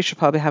extra hungry. She'll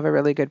probably have a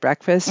really good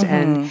breakfast,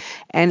 and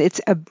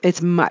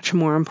it's much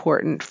more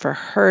important for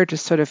her to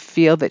sort of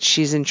feel that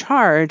she's in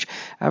charge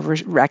of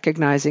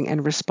recognizing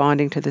and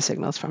responding to the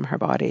signals from her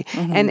body.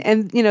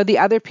 And the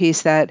other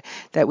piece that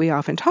we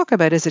often talk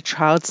about is a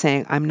child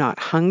saying, I'm not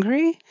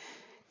hungry.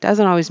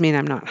 Doesn't always mean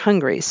I'm not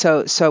hungry.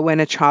 So when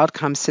a child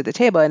comes to the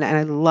table, and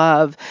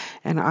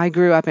I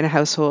grew up in a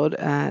household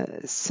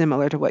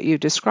similar to what you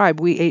described.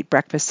 We ate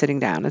breakfast sitting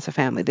down as a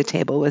family. The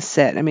table was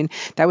set. I mean,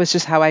 that was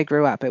just how I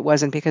grew up. It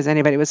wasn't because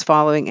anybody was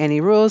following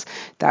any rules.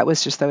 That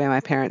was just the way my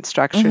parents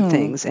structured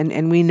things.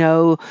 And we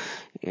know,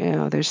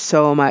 there's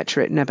so much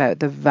written about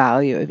the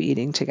value of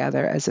eating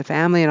together as a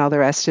family and all the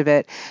rest of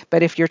it.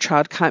 But if your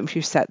child comes,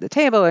 you set the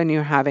table and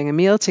you're having a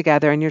meal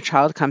together, and your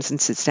child comes and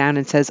sits down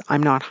and says,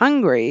 I'm not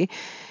hungry,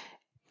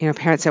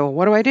 parents say, well,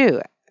 what do I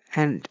do?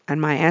 And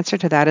my answer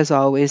to that is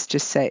always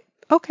just say,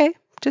 okay,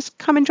 just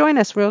come and join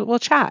us. We'll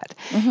chat.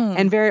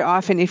 And very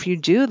often, if you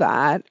do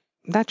that,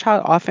 that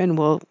child often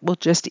will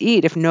just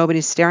eat if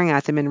nobody's staring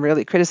at them and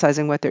really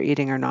criticizing what they're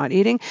eating or not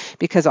eating,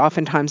 because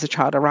oftentimes the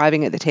child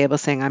arriving at the table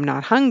saying, I'm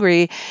not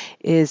hungry,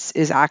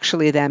 is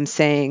actually them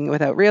saying,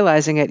 without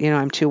realizing it,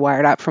 I'm too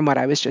wired up from what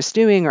I was just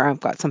doing, or I've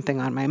got something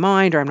on my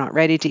mind, or I'm not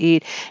ready to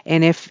eat.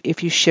 And if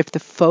you shift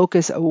the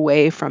focus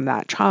away from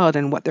that child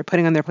and what they're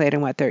putting on their plate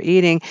and what they're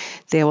eating,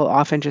 they will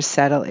often just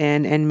settle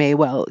in and may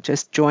well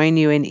just join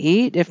you and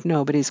eat if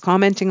nobody's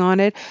commenting on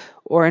it.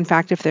 Or in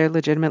fact, if they're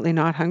legitimately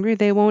not hungry,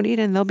 they won't eat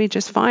and they'll be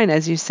just fine,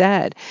 as you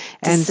said.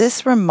 Does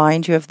this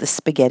remind you of the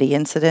spaghetti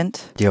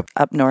incident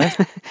up north?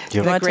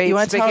 You want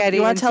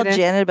to tell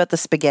Janet about the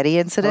spaghetti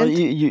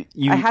incident?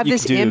 I have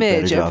this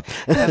image of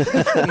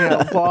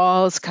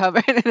walls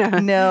covered.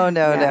 No.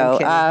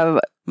 Okay.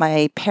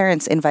 my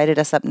parents invited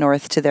us up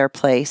north to their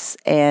place,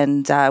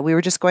 and we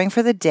were just going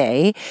for the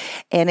day,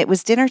 and it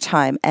was dinner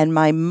time. And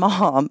my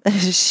mom,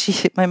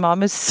 my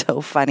mom is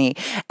so funny.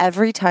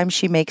 Every time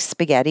she makes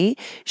spaghetti,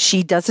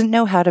 she doesn't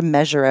know how to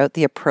measure out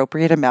the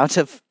appropriate amount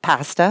of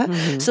pasta.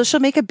 Mm-hmm. So she'll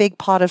make a big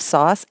pot of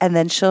sauce, and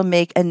then she'll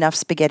make enough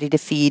spaghetti to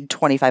feed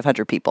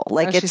 2,500 people.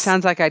 Like, she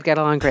sounds like I'd get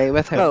along great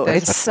with her. Oh,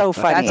 it's so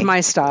funny. That's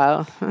my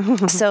style.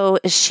 So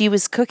she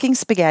was cooking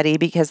spaghetti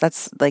because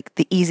that's like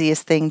the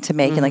easiest thing to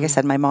make. And like I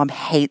said, my mom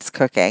hates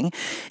cooking.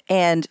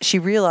 And she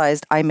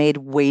realized I made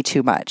way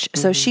too much.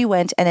 So she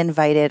went and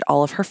invited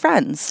all of her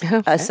friends.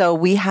 Okay. So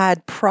we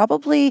had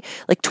probably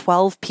like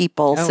 12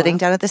 people sitting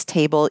down at this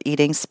table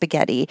eating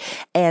spaghetti.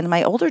 And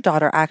my older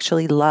daughter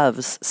actually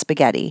loves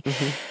spaghetti.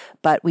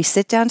 But we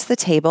sit down to the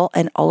table,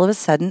 and all of a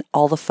sudden,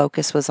 all the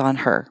focus was on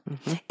her.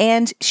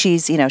 And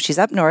she's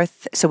up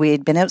north. So we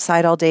had been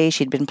outside all day.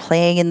 She'd been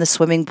playing in the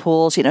swimming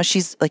pools.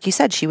 She's, like you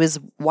said, she was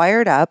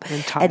wired up.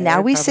 And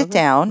now we sit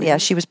down. Yeah,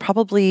 she was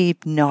probably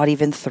not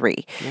even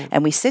 3.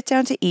 And we sit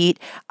down to eat.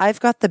 I've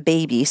got the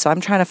baby, so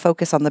I'm trying to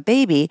focus on the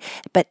baby.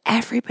 But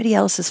everybody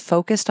else is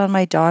focused on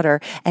my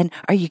daughter. And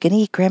are you going to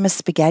eat grandma's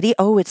spaghetti?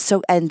 Oh, it's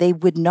so... And they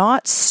would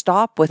not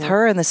stop with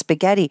her and the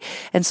spaghetti.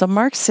 And so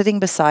Mark's sitting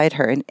beside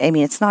her. And I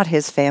mean, it's not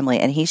his family,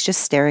 and he's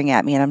just staring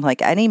at me, and I'm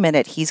like, any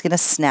minute he's going to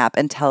snap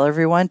and tell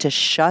everyone to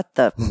shut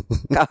the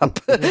up.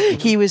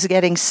 He was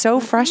getting so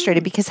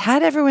frustrated because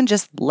had everyone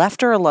just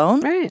left her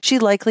alone, she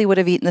likely would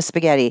have eaten the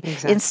spaghetti.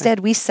 Exactly.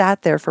 Instead, we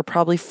sat there for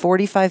probably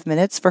 45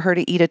 minutes for her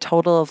to eat a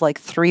total of like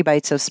 3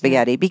 bites of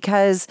spaghetti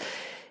because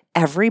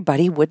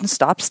everybody wouldn't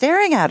stop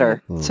staring at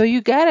her. So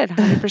you get it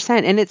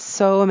 100%. And it's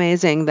so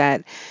amazing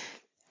that,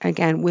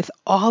 again, with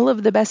all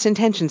of the best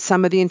intentions,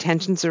 some of the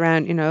intentions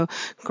around,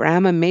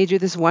 grandma made you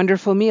this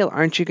wonderful meal.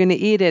 Aren't you going to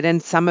eat it?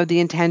 And some of the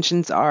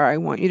intentions are, I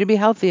want you to be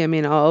healthy. I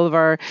mean, all of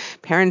our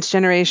parents'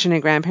 generation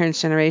and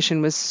grandparents'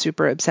 generation was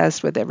super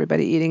obsessed with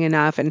everybody eating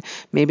enough. And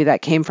maybe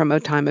that came from a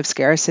time of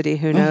scarcity.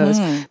 Who knows?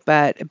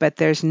 But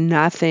there's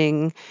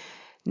nothing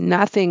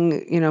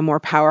more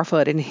powerful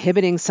at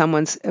inhibiting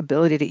someone's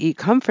ability to eat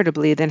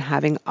comfortably than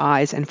having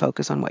eyes and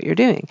focus on what you're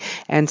doing.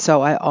 And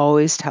so I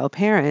always tell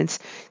parents,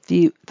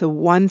 the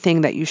one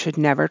thing that you should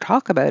never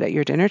talk about at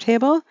your dinner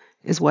table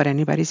is what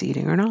anybody's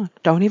eating or not.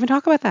 Don't even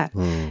talk about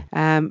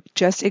that.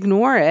 Just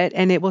ignore it,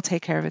 and it will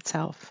take care of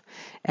itself.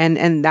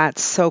 And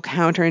that's so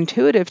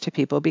counterintuitive to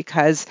people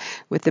because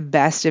with the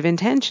best of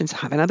intentions,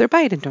 have another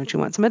bite and don't you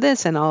want some of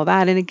this and all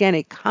that. And again,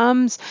 it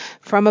comes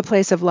from a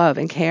place of love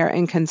and care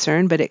and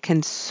concern, but it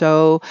can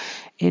so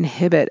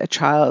inhibit a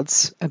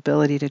child's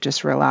ability to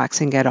just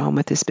relax and get on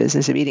with this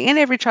business of eating. And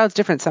every child's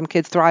different. Some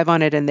kids thrive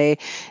on it and they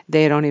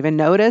don't even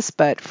notice,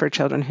 but for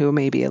children who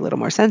may be a little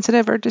more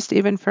sensitive or just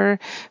even for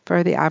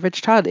the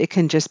average child, it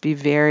can just be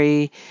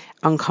very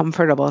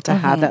uncomfortable to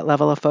have that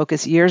level of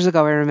focus. Years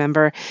ago, I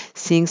remember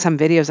seeing some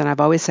videos, and I've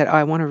always said,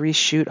 I want to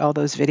reshoot all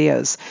those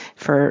videos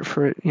for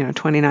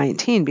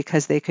 2019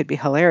 because they could be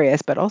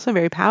hilarious, but also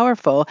very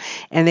powerful.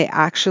 And they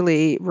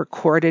actually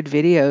recorded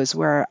videos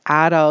where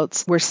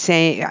adults were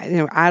saying,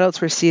 adults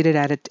were seated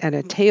at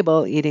a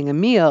table eating a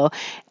meal,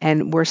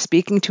 and we're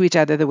speaking to each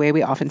other the way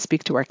we often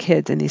speak to our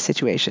kids in these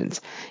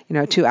situations.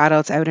 2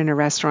 adults out in a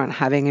restaurant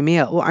having a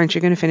meal. Well, aren't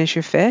you going to finish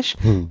your fish?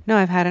 No,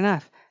 I've had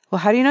enough. Well,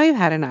 how do you know you've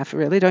had enough?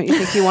 Really? Don't you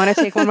think you want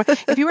to take one more?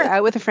 If you were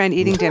out with a friend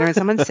eating dinner and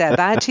someone said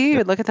that to you,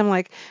 you'd look at them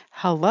like,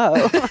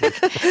 hello.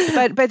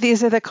 But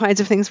these are the kinds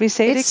of things we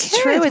say to kids.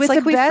 It's true. It's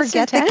like we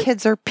forget that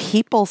kids are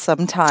people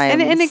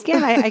sometimes. And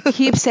again, I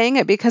keep saying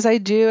it because I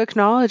do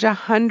acknowledge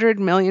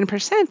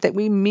 100,000,000% that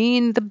we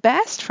mean the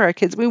best for our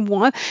kids. We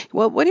want,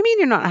 well, what do you mean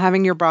you're not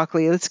having your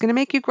broccoli? It's going to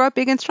make you grow up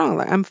big and strong.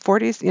 Like I'm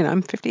 40,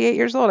 I'm 58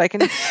 years old.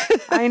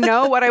 I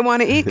know what I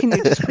want to eat. Can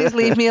you just please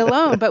leave me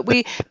alone?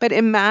 But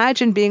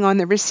imagine being on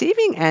the receiving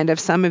end of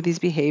some of these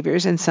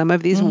behaviors and some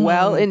of these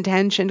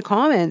well-intentioned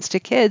comments to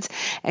kids,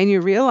 and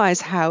you realize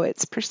how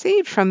it's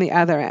perceived from the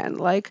other end.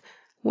 Like,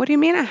 what do you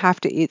mean I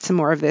have to eat some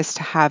more of this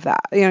to have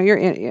that?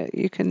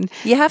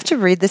 You have to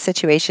read the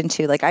situation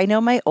too. Like I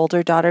know my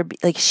older daughter,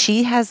 like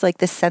she has like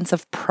this sense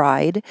of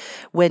pride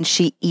when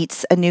she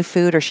eats a new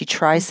food or she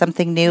tries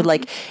something new.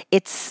 Like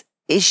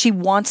she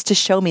wants to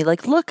show me,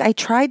 like, look, I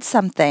tried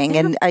something,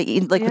 and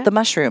with the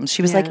mushrooms.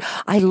 She was like,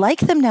 I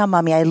like them now,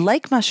 Mommy. I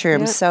like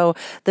mushrooms. Yeah. So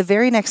the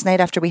very next night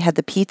after we had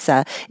the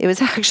pizza, it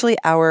was actually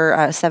our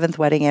 7th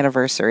wedding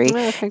anniversary,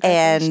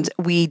 and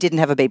we didn't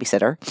have a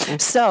babysitter. Okay.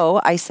 So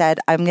I said,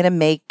 I'm going to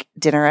make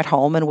dinner at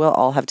home, and we'll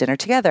all have dinner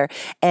together.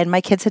 And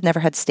my kids had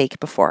never had steak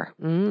before,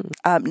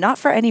 not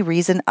for any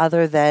reason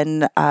other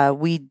than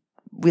we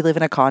live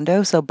in a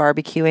condo, so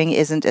barbecuing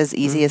isn't as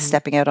easy as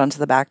stepping out onto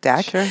the back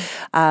deck. Sure.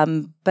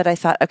 But I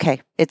thought,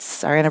 okay,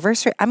 it's our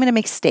anniversary. I'm going to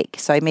make steak.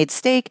 So I made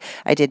steak.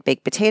 I did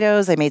baked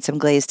potatoes. I made some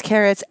glazed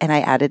carrots, and I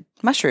added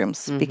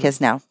mushrooms because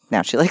now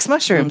she likes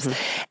mushrooms.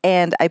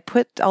 And I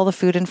put all the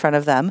food in front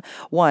of them.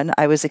 One,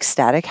 I was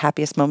ecstatic,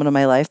 happiest moment of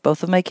my life.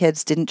 Both of my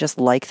kids didn't just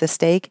like the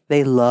steak,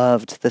 they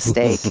loved the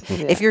steak.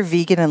 If you're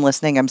vegan and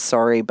listening, I'm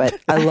sorry, but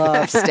I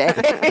love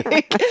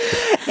steak.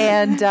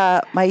 And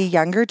my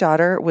younger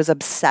daughter was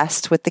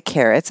obsessed with the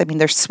carrots. I mean,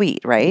 they're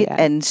sweet, right? Yeah.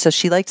 And so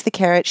she liked the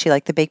carrot, she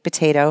liked the baked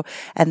potato,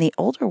 and the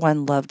older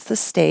one loved the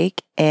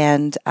steak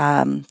and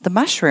the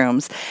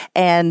mushrooms.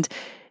 And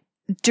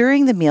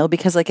during the meal,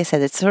 because like I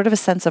said, it's sort of a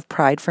sense of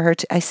pride for her.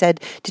 I said,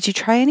 did you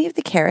try any of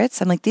the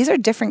carrots? I'm like, these are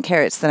different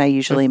carrots than I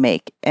usually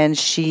make. And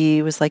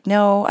she was like,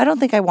 no, I don't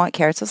think I want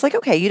carrots. I was like,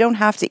 okay, you don't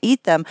have to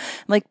eat them.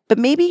 I'm like, but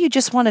maybe you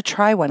just want to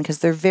try one because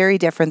they're very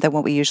different than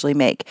what we usually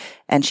make.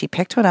 And she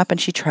picked one up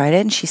and she tried it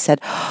and she said,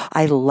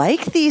 I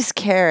like these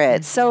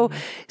carrots. So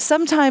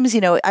sometimes,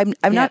 I'm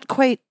not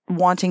quite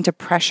wanting to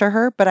pressure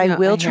her, but I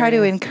will try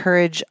to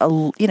encourage,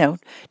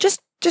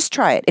 just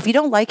try it. If you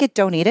don't like it,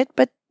 don't eat it,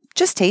 but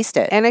just taste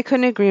it. And I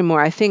couldn't agree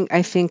more. I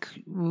think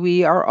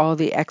we are all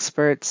the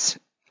experts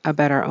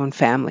about our own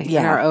family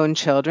and our own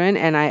children.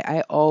 And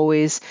I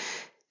always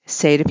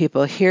say to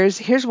people,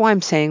 here's why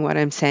I'm saying what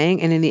I'm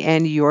saying. And in the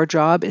end, your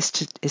job is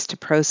to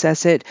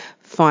process it,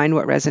 find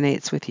what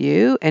resonates with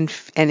you, and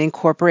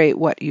incorporate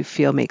what you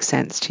feel makes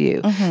sense to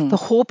you. The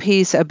whole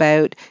piece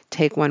about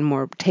take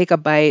a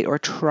bite or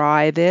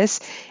try this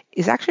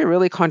is actually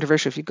really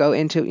controversial if you go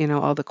into,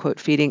 all the quote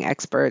feeding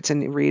experts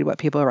and read what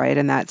people write,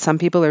 and that some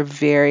people are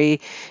very,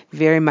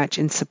 very much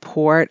in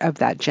support of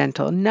that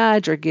gentle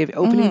nudge or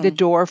opening the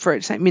door for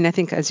it. I mean, I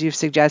think as you've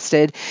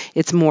suggested,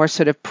 it's more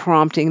sort of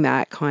prompting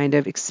that kind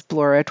of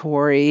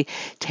exploratory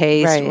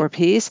taste or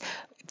piece.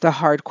 The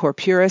hardcore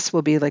purists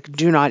will be like,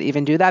 do not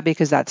even do that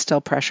because that's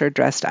still pressure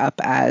dressed up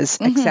as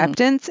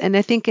acceptance. And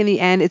I think in the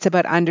end, it's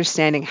about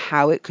understanding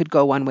how it could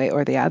go one way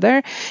or the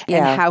other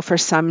and how for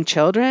some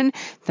children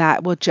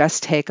that will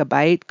just take a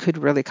bite could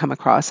really come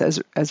across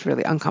as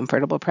really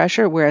uncomfortable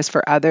pressure. Whereas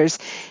for others,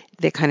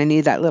 they kind of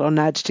need that little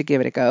nudge to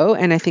give it a go.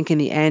 And I think in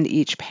the end,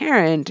 each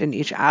parent and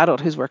each adult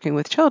who's working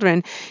with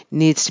children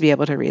needs to be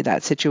able to read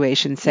that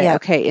situation, say,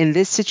 okay, in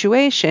this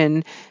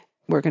situation,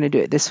 we're going to do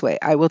it this way.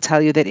 I will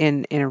tell you that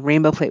in a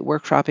Rainbow Plate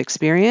workshop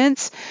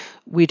experience,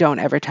 we don't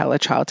ever tell a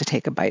child to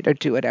take a bite or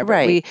do whatever.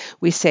 Right.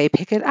 We say,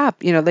 pick it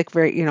up,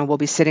 we'll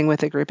be sitting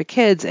with a group of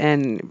kids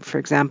and, for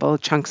example,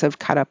 chunks of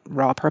cut up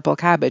raw purple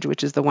cabbage,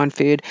 which is the one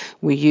food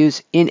we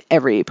use in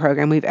every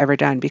program we've ever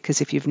done. Because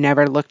if you've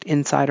never looked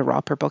inside a raw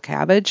purple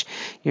cabbage,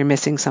 you're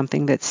missing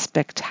something that's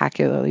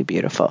spectacularly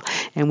beautiful.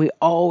 And we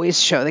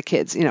always show the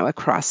kids, a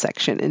cross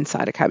section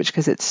inside a cabbage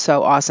because it's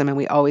so awesome. And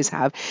we always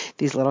have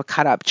these little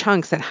cut up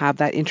chunks that have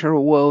that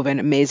interwoven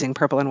amazing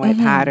purple and white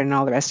pattern and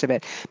all the rest of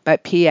it.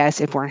 But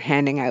P.S., if we're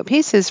handing out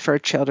pieces for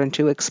children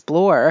to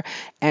explore,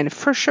 and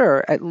for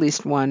sure at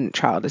least one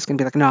child is going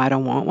to be like, no, I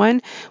don't want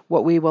one,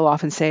 what we will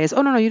often say is,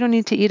 oh, no, you don't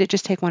need to eat it,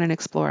 just take one and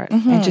explore it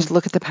and just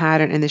look at the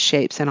pattern and the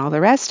shapes and all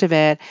the rest of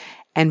it.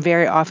 And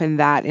very often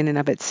that in and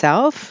of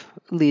itself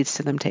leads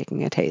to them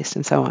taking a taste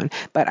and so on.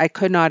 But I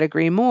could not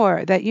agree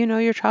more that you know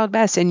your child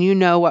best and you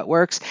know what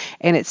works.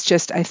 And it's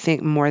just, I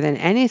think, more than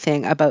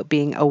anything about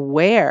being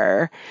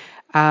aware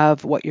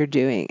of what you're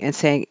doing and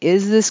saying,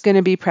 is this going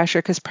to be pressure?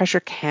 Because pressure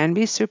can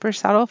be super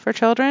subtle for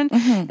children.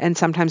 And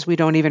sometimes we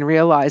don't even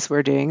realize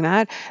we're doing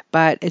that.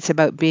 But it's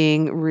about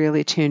being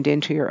really tuned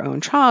into your own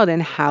child and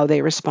how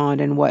they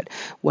respond and what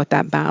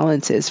that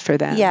balance is for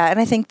them. Yeah. And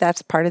I think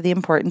that's part of the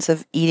importance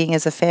of eating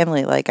as a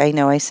family. Like, I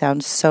know I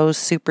sound so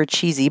super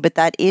cheesy, but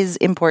that is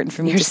important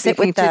for me to sit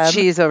with them. You're speaking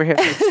to cheese over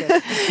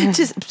here.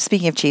 Just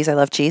speaking of cheese, I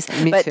love cheese.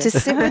 But to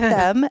sit with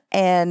them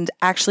and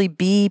actually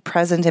be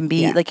present and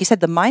be, like you said,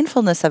 the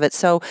mindfulness of it.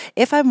 So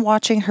if I'm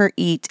watching her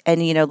eat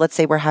and, let's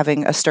say we're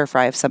having a stir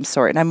fry of some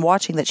sort and I'm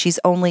watching that she's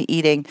only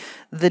eating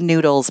the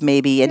noodles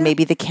maybe and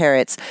maybe the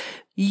carrots,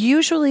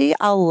 usually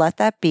I'll let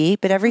that be.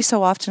 But every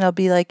so often I'll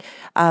be like,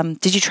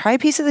 did you try a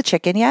piece of the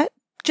chicken yet?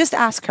 Just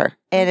ask her.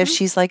 And if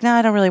she's like, no,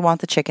 I don't really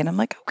want the chicken, I'm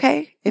like,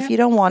 okay, if you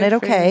don't want it,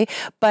 okay.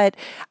 But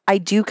I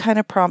do kind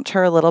of prompt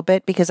her a little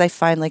bit because I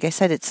find, like I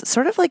said, it's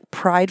sort of like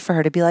pride for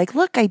her to be like,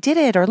 look, I did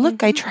it, or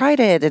look, I tried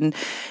it. And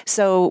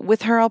so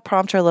with her, I'll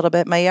prompt her a little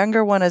bit. My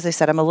younger one, as I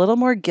said, I'm a little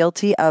more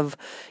guilty of,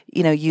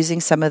 using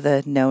some of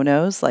the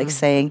no-nos, like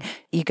saying,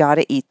 you got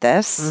to eat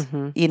this,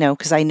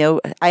 because I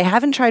know I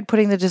haven't tried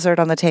putting the dessert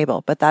on the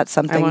table, but that's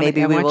something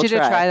maybe we will try. I want you to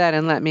try that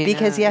and let me know.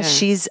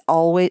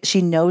 Because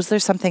she knows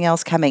there's something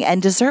else coming.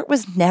 And dessert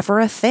was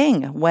never a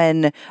thing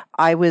when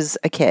I was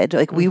a kid.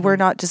 Like we were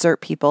not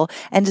dessert people,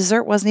 and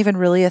dessert wasn't even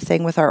really a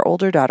thing with our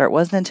older daughter. It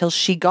wasn't until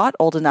she got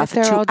old enough to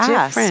ask.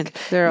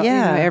 They're all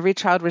different. Every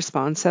child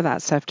responds to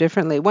that stuff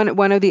differently.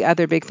 One of the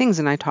other big things,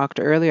 and I talked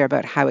earlier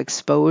about how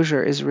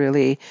exposure is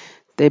really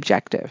the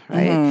objective,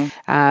 right?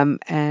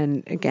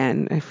 And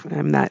again, if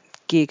I'm that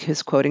geek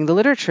who's quoting the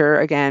literature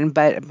again,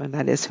 but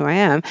that is who I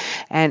am.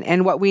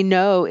 And what we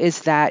know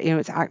is that,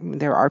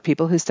 there are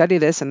people who study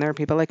this, and there are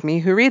people like me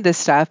who read this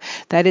stuff,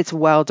 that it's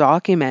well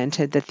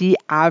documented that the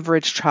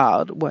average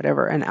child,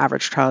 whatever an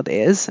average child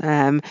is,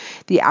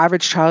 the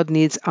average child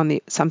needs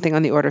something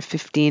on the order of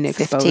 15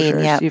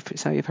 exposures. Yeah.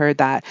 You've heard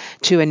that,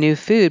 to a new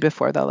food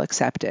before they'll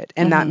accept it.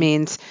 And that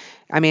means,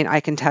 I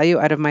can tell you,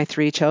 out of my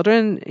 3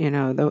 children,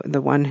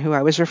 the one who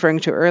I was referring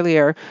to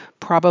earlier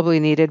probably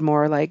needed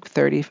more like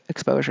 30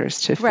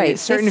 exposures to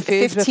certain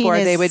foods before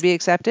they would be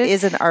accepted.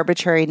 Is an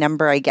arbitrary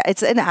number, I guess.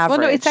 It's an average.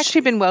 Well, no, it's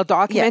actually been well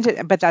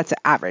documented, but that's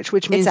average,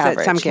 which means that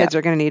some kids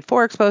are going to need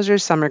 4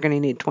 exposures, some are going to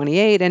need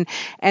 28,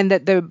 and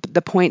that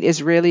the point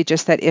is really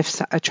just that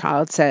if a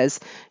child says,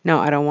 no,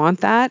 I don't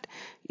want that,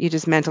 you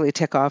just mentally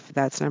tick off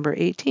that's number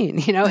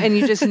 18, and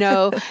you just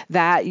know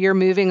that you're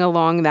moving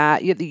along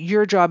that.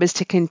 Your job is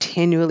to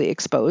continually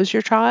expose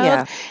your child.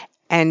 Yeah.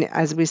 And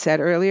as we said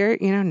earlier,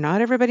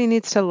 not everybody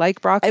needs to like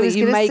broccoli.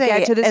 You might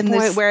get to this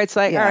point where it's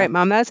like, all right,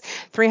 Mom, that's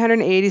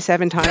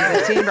 387 times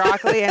I've seen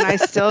broccoli and I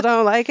still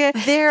don't like it.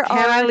 Can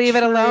I leave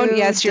it alone?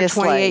 Yes, you're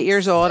 28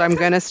 years old. I'm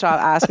going to stop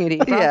asking you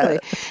to eat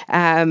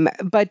broccoli.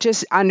 But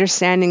just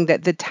understanding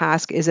that the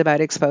task is about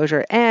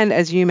exposure. And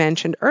as you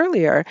mentioned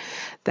earlier,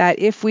 that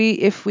if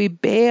we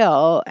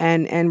bail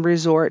and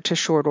resort to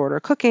short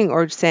order cooking,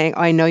 or saying,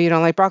 oh, I know you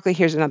don't like broccoli,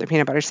 here's another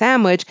peanut butter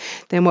sandwich,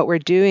 then what we're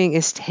doing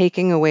is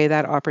taking away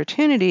that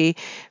opportunity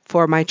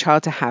for my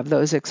child to have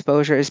those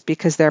exposures,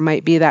 because there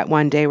might be that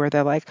one day where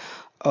they're like,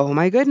 oh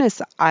my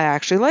goodness, I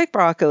actually like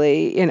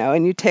broccoli,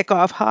 and you tick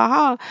off,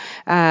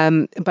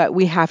 but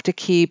we have to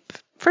keep,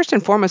 first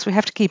and foremost, we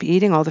have to keep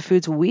eating all the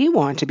foods we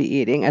want to be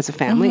eating as a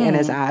family and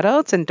as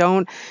adults, and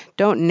don't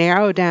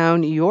narrow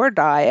down your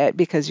diet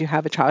because you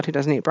have a child who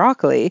doesn't eat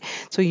broccoli.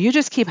 So you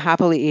just keep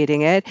happily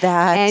eating it,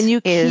 and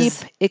you keep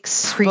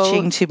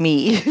preaching to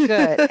me.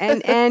 Good.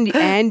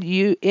 And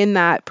you, in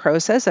that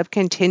process of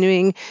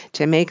continuing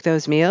to make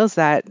those meals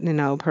that,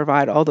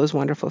 provide all those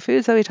wonderful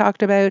foods that we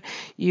talked about,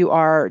 you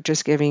are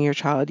just giving your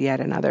child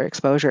yet another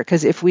exposure.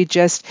 Because if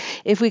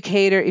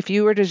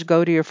you were to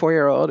go to your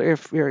 4-year-old, or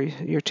if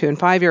your 2 and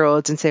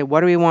 5-year-olds and say,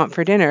 what do we want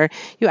for dinner?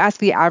 You ask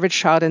the average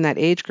child in that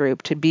age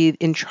group to be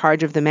in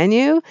charge of the menu,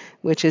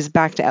 which is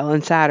back to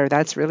Ellen Satter.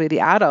 That's really the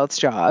adult's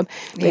job.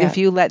 But if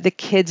you let the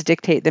kids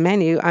dictate the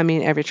menu,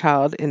 every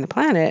child in the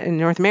planet, in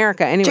North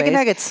America anyway.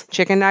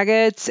 Chicken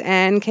nuggets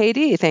and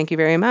KD. Thank you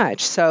very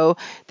much. So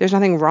there's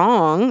nothing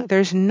wrong.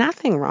 There's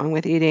nothing wrong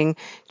with eating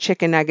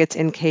chicken nuggets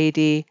and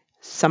KD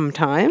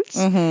sometimes,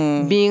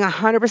 being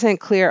 100%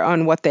 clear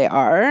on what they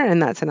are,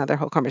 and that's another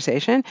whole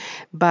conversation,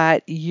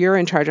 but you're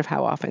in charge of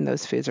how often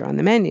those foods are on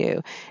the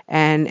menu.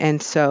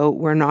 And so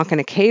we're not going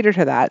to cater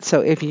to that.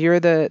 So if you're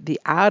the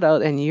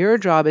adult and your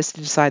job is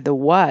to decide the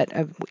what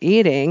of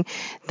eating,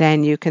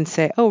 then you can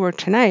say,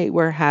 tonight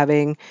we're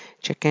having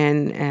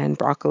chicken and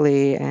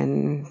broccoli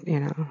and,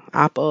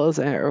 apples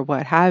or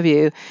what have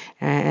you,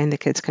 and the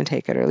kids can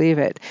take it or leave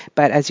it.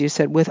 But as you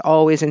said, with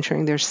always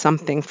ensuring there's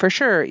something for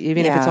sure,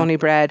 even if it's only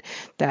bread,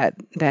 that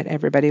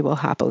everybody will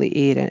happily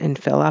eat and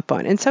fill up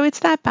on. And so it's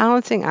that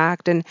balancing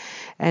act, and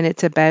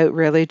it's about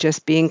really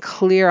just being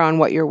clear on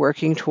what you're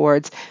working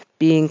towards,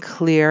 being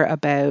clear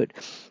about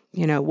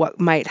what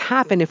might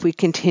happen if we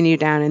continue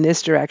down in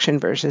this direction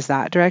versus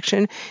that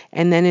direction.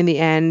 And then in the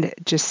end,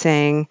 just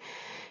saying,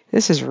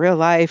 this is real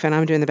life and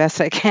I'm doing the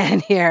best I can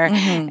here,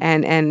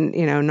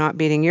 and not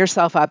beating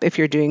yourself up if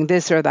you're doing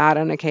this or that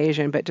on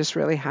occasion, but just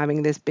really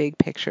having this big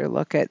picture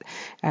look at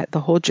the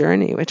whole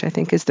journey, which I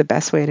think is the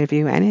best way to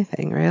view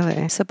anything,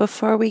 really. So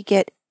before we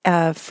get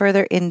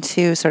further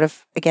into sort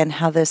of, again,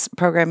 how this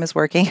program is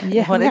working,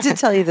 I wanted to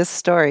tell you this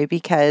story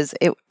because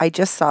I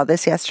just saw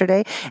this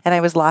yesterday and I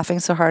was laughing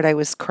so hard I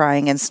was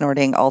crying and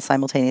snorting all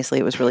simultaneously.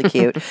 It was really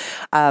cute.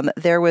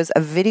 There was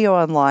a video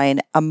online.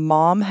 A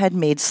mom had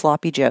made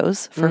sloppy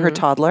joes for her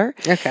toddler.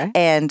 Okay.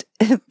 And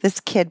this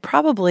kid,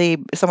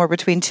 probably somewhere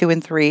between 2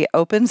 and 3,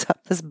 opens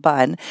up this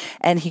bun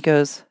and he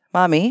goes,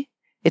 "Mommy,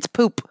 it's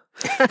poop."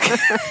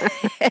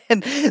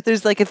 And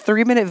there's like a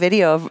 3-minute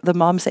video of the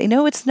mom saying,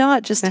 "No, it's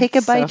not. Just take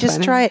a bite.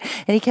 Just try it."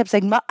 And he kept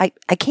saying, "Mom, I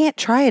can't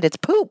try it. It's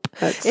poop.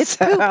 It's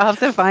poop." I'll have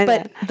to find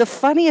it. But the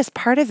funniest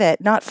part of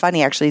it, not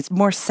funny actually, it's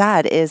more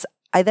sad, is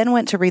I then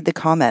went to read the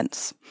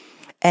comments.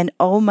 And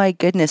oh my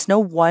goodness, no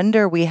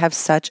wonder we have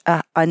such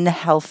an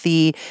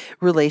unhealthy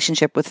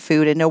relationship with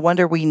food, and no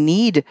wonder we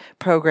need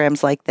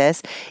programs like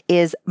this.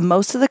 Is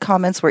most of the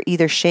comments were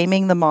either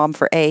shaming the mom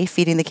for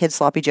feeding the kids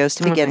sloppy joes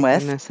to begin with.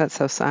 Goodness, that's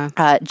so sad.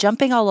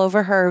 Jumping all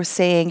over her,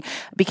 saying,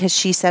 because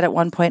she said at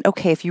one point,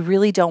 "Okay, if you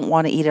really don't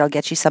want to eat it, I'll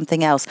get you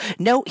something else."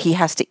 No, he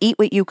has to eat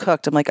what you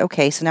cooked. I'm like,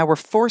 okay, so now we're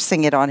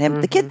forcing it on him.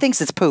 The kid thinks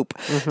it's poop.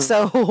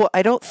 So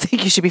I don't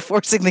think you should be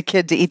forcing the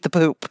kid to eat the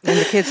poop. And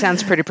the kid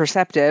sounds pretty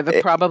perceptive.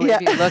 Probably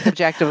if you look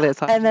objectively,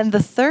 it's and then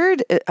the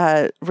third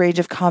range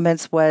of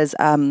comments was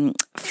the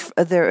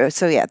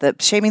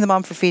shaming the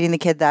mom for feeding the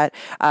kid that,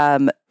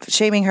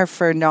 shaming her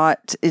for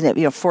not,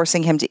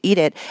 forcing him to eat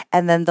it,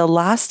 and then the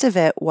last of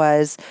it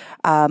was,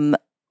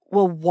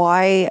 well,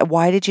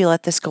 why did you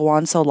let this go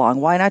on so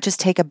long? Why not just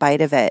take a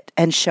bite of it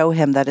and show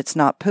him that it's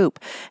not poop?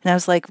 And I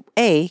was like,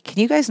 can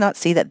you guys not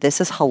see that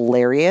this is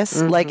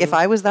hilarious? Mm-hmm. Like, if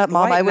I was that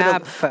mom, I would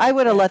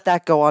have let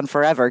that go on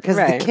forever, because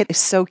the kid is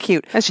so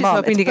cute. And she's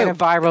hoping to get a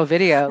viral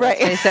video. Right.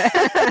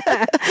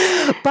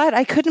 But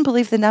I couldn't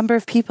believe the number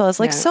of people. I was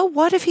like, so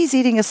what if he's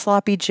eating a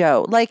sloppy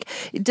Joe? Like,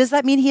 does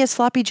that mean he has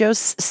sloppy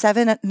Joes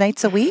 7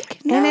 nights a week?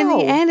 No. And in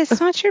the end, it's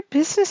not your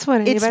business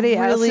what anybody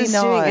else is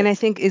doing. And I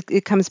think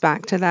it comes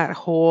back to that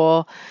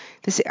whole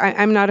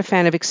I'm not a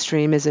fan of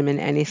extremism in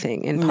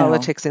anything, in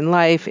politics, in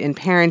life, in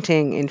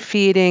parenting, in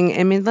feeding.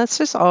 I mean, let's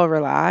just all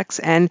relax.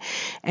 And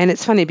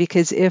it's funny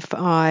because if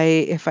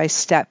I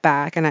step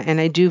back, and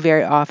I do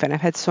very often,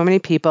 I've had so many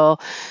people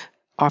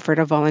offer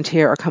to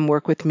volunteer or come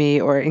work with me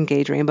or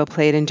engage Rainbow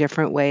Plate in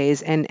different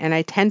ways. And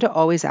I tend to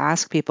always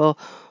ask people,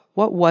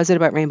 what was it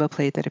about Rainbow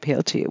Plate that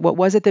appealed to you? What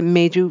was it that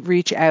made you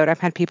reach out? I've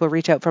had people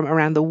reach out from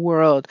around the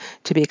world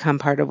to become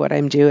part of what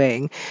I'm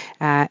doing.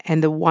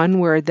 And the one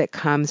word that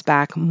comes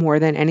back more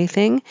than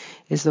anything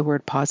is the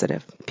word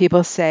positive.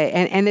 People say,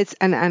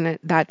 and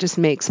that just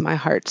makes my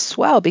heart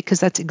swell, because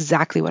that's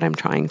exactly what I'm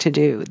trying to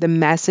do. The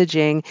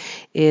messaging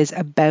is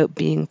about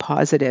being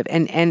positive.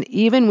 And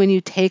even when you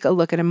take a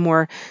look at a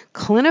more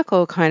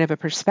clinical kind of a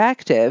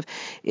perspective,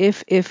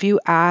 if you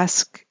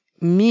ask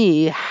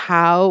me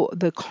how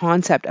the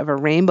concept of a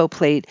Rainbow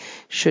Plate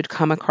should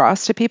come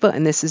across to people,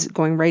 and this is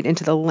going right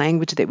into the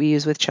language that we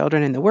use with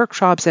children in the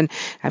workshops, and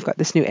I've got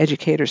this new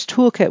educator's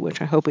toolkit,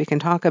 which I hope we can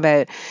talk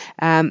about.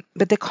 But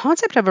the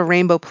concept of a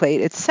Rainbow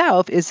Plate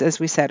itself is, as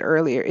we said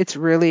earlier, it's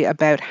really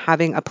about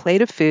having a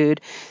plate of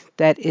food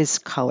that is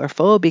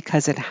colorful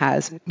because it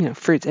has,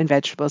 fruits and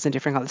vegetables in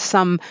different colors,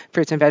 some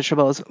fruits and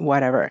vegetables,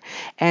 whatever.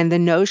 And the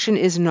notion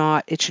is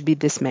not it should be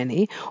this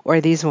many or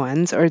these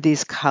ones or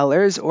these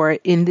colors or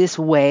in this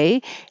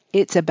way.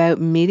 It's about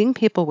meeting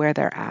people where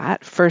they're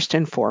at, first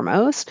and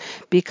foremost,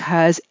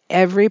 because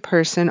every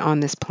person on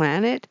this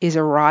planet is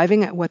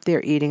arriving at what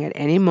they're eating at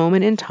any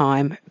moment in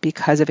time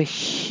because of a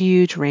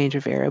huge range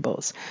of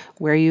variables.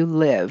 Where you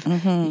live,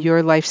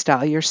 your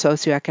lifestyle, your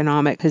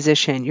socioeconomic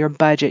position, your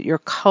budget, your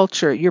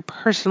culture, your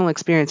personal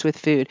experience with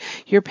food,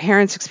 your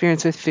parents'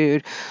 experience with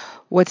food,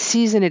 what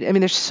season it. I mean,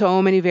 there's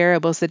so many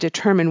variables that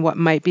determine what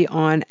might be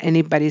on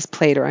anybody's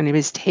plate or on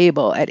anybody's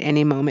table at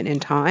any moment in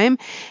time.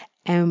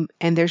 And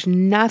there's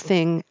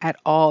nothing at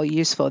all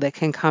useful that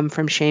can come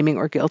from shaming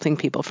or guilting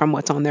people from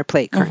what's on their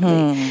plate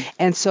currently.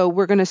 And so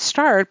we're going to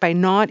start by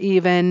not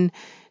even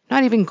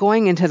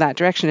going into that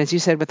direction, as you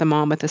said, with the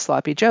mom with the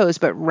sloppy joes,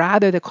 but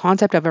rather the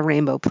concept of a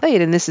Rainbow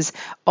Plate. And this is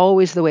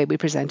always the way we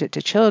present it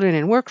to children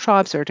in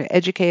workshops or to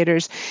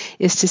educators,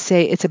 is to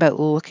say it's about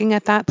looking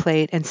at that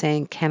plate and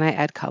saying, can I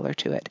add color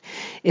to it?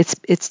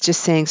 It's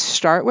just saying,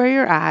 start where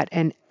you're at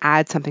and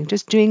add something,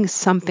 just doing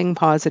something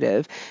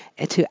positive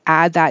to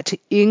add that, to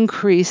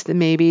increase the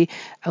maybe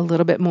a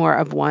little bit more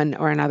of one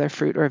or another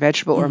fruit or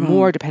vegetable or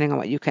more, depending on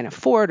what you can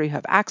afford or you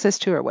have access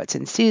to or what's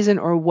in season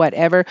or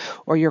whatever,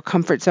 or your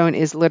comfort zone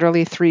is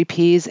literally 3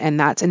 peas and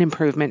that's an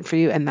improvement for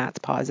you and that's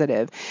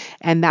positive.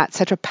 And that's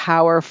such a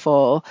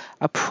powerful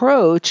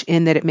approach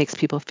in that it makes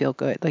people feel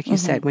good. Like you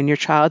said, when your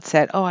child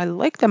said, oh, I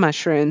like the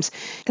mushrooms,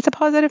 it's a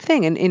positive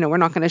thing. And, we're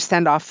not going to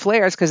send off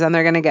flares because then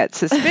they're going to get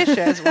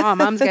suspicious. Wow,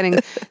 mom's getting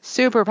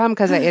super pumped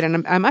because I ate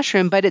a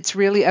mushroom. But it's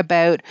really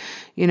about,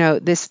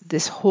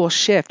 this whole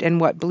shift. And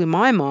what blew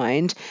my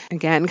mind,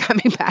 again,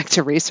 coming back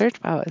to research,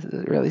 wow, it's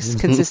a really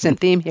consistent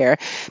theme here.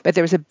 But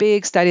there was a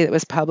big study that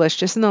was published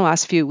just in the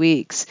last few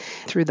weeks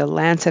through the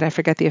Lancet. I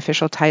forget the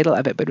official title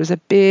of it, but it was a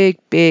big,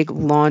 big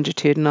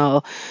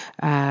longitudinal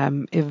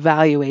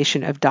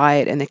evaluation of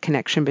diet and the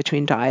connection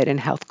between diet and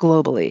health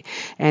globally.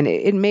 And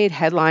it made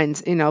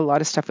headlines. A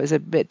lot of stuff was a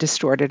bit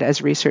distorted,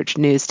 as research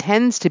news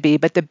tends to be,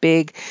 but the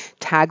big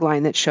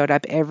tagline that showed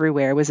up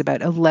everywhere was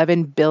about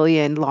 11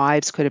 billion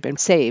lives could have been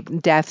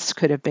saved. Deaths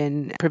could have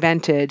been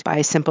prevented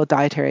by simple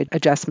dietary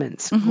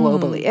adjustments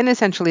globally. And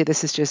essentially,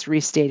 this is just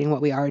restating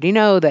what we already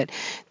know, that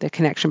the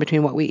connection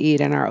between what we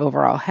eat and our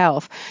overall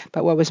health.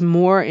 But what was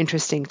more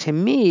interesting to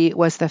me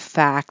was the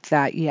fact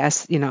that,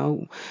 yes,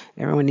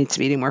 everyone needs to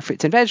be eating more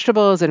fruits and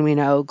vegetables, and we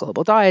know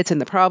global diets and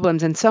the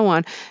problems and so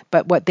on.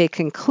 But what they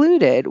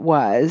concluded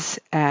was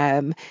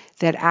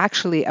that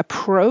actually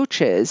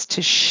approaches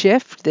to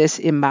shift this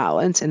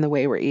imbalance in the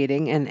way we're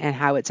eating and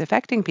how it's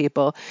affecting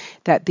people,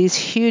 that these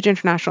huge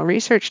international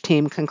research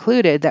team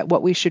concluded that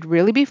what we should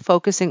really be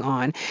focusing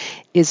on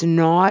is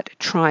not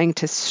trying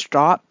to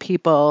stop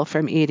people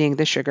from eating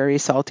the sugary,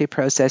 salty,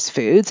 processed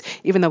foods,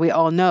 even though we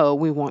all know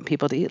we want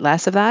people to eat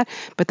less of that.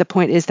 But the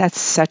point is that's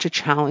such a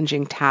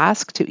challenging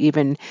task to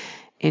even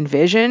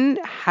envision.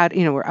 How,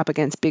 we're up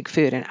against big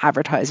food and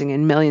advertising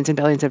and millions and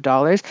billions of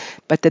dollars,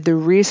 but that the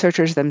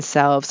researchers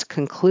themselves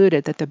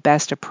concluded that the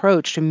best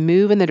approach to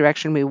move in the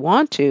direction we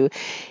want to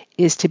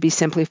is to be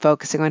simply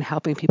focusing on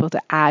helping people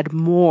to add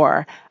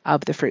more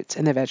of the fruits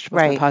and the vegetables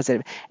that are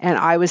positive. And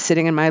I was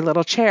sitting in my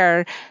little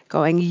chair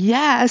going,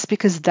 yes,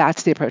 because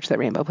that's the approach that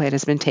Rainbow Plate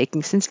has been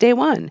taking since day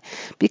one,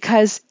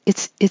 because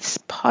it's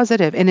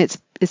positive and it's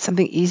it's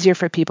something easier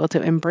for people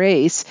to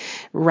embrace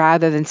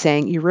rather than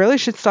saying you really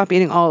should stop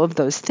eating all of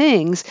those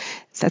things.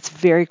 That's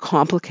very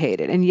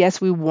complicated. And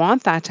yes, we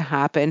want that to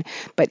happen.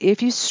 But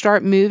if you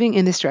start moving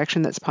in this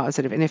direction, that's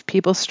positive. And if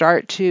people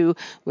start to,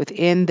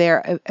 within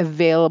their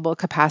available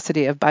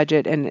capacity of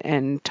budget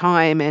and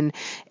time and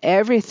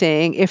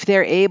everything, if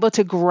they're able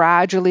to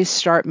gradually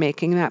start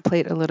making that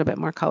plate a little bit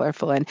more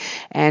colorful,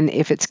 and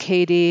if it's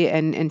Katie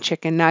and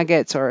chicken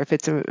nuggets, or if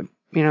it's a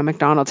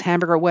McDonald's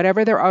hamburger,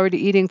 whatever they're already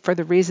eating for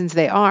the reasons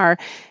they are,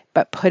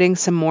 but putting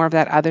some more of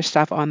that other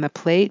stuff on the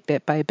plate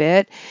bit by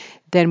bit,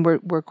 then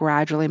we're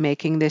gradually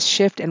making this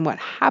shift. And what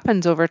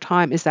happens over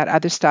time is that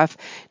other stuff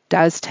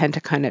does tend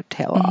to kind of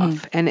tail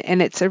off. And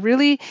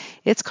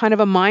it's kind of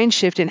a mind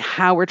shift in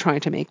how we're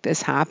trying to make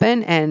this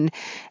happen.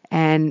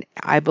 And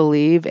I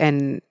believe,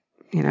 and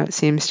it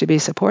seems to be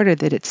supported,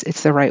 that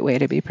it's the right way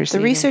to be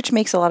proceeding. The research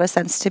makes a lot of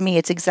sense to me.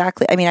 It's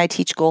exactly, I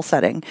teach goal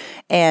setting,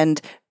 and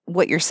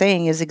what you're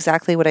saying is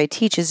exactly what I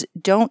teach is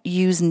don't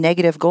use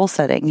negative goal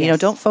setting. Yes.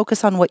 Don't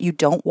focus on what you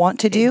don't want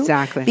to do.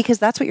 Exactly. Because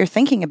that's what you're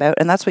thinking about,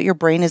 and that's what your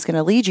brain is going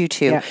to lead you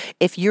to. Yeah.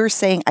 If you're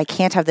saying, I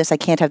can't have this, I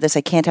can't have this,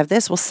 I can't have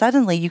this, well,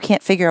 suddenly you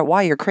can't figure out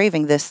why you're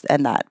craving this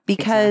and that,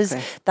 because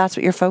that's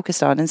what you're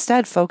focused on.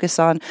 Instead, focus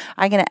on,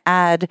 I'm going to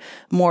add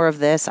more of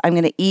this, I'm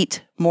going to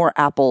eat more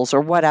apples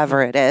or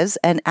whatever it is,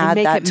 and add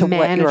that to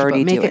what you're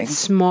already doing. Make it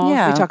small.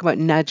 Yeah. We talk about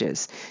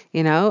nudges.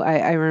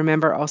 I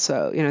remember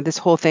also, this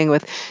whole thing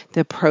with the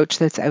approach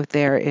that's out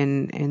there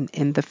in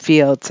the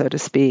field, so to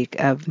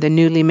speak, of the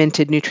newly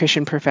minted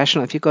nutrition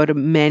professional. If you go to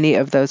many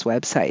of those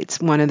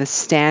websites, one of the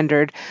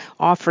standard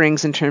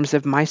offerings in terms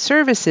of my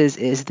services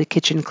is the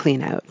kitchen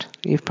clean out.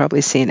 You've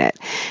probably seen it.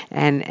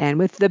 And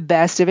with the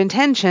best of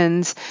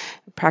intentions,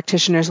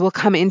 practitioners will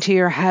come into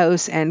your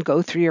house and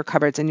go through your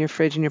cupboards and your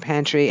fridge and your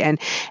pantry and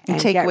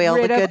take away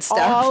all the good stuff.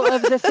 All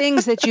of the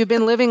things that you've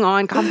been living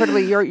on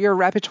comfortably, your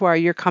repertoire,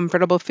 your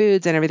comfortable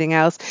foods and everything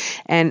else,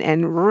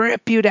 and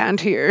rip you down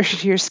to your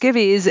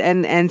skivvies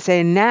and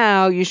say,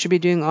 now you should be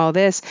doing all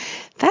this.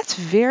 That's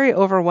very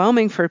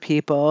overwhelming for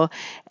people,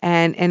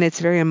 and it's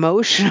very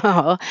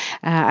emotional.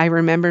 I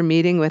remember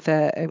meeting with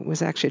it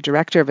was actually a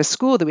director of a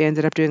school that we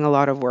ended up doing a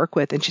lot of work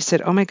with, and she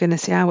said, oh my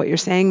goodness, yeah, what you're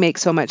saying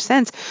makes so much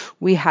sense.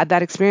 We had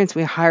that experience.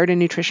 We hired a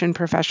nutrition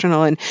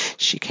professional, and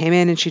she came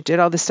in and she did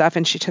all this stuff,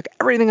 and she took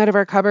everything out of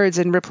our cupboards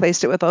and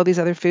replaced it with all these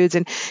other foods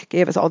and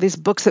gave us all these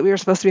books that we were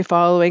supposed to be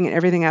following and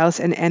everything else.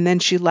 And then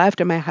she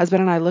left, and my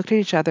husband and I looked at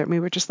each other, and we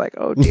were just like,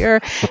 oh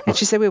dear. And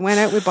she said, we went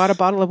out, we bought a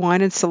bottle of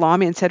wine and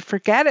salami and said,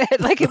 forget it.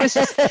 Like it was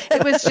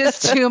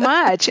just too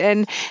much.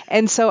 And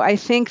so I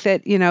think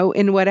that,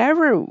 in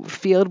whatever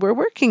field we're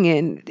working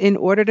in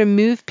order to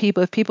move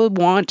people, if people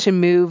want to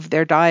move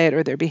their diet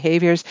or their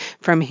behaviors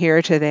from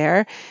here to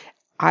there,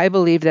 I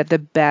believe that the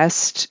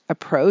best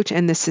approach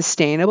and the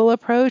sustainable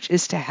approach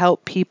is to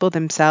help people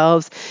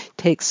themselves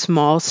take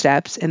small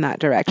steps in that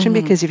direction.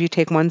 Mm-hmm. Because if you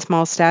take one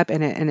small step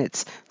and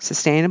it's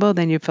sustainable,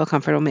 then you feel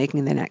comfortable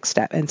making the next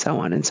step, and so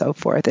on and so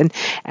forth. And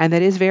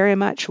that is very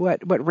much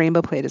what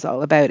Rainbow Plate is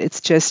all about.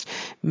 It's just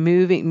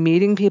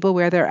meeting people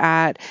where they're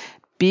at,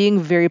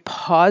 being very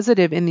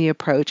positive in the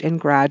approach, and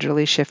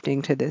gradually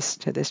shifting to this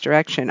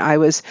direction. I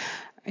was,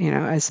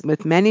 as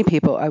with many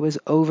people, I was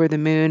over the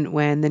moon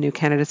when the new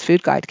Canada's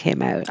Food Guide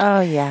came out.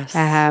 Oh, yes.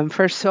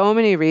 For so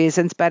many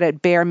reasons, but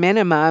at bare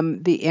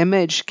minimum, the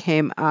image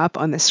came up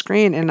on the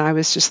screen, and I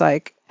was just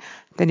like,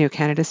 the new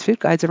Canada's Food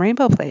Guide's a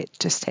Rainbow Plate.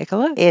 Just take a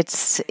look.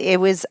 It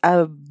was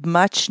a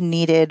much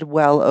needed,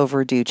 well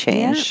overdue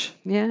change.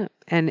 Yeah.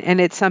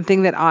 And it's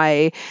something that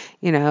I,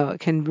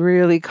 can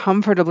really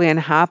comfortably and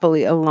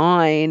happily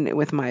align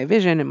with my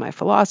vision and my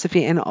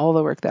philosophy and all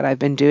the work that I've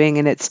been doing.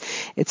 And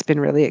it's been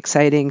really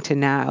exciting to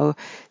now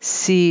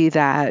see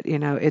that,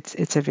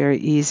 it's a very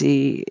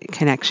easy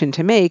connection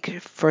to make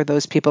for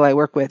those people I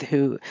work with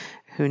who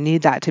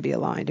need that to be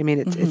aligned. I mean,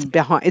 it's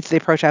the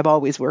approach I've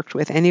always worked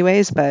with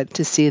anyways, but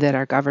to see that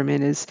our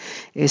government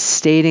is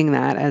stating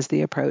that as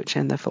the approach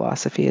and the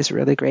philosophy is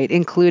really great,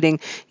 including,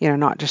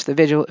 not just the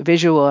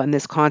visual and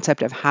this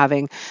concept of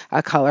having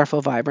a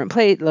colorful, vibrant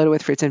plate loaded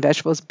with fruits and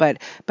vegetables, but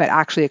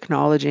actually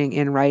acknowledging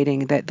in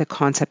writing that the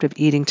concept of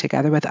eating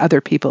together with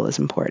other people is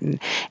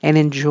important, and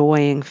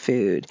enjoying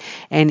food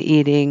and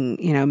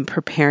eating,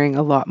 preparing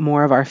a lot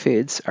more of our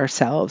foods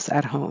ourselves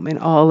at home, and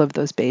all of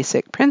those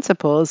basic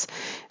principles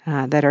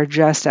that are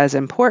just as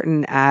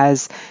important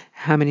as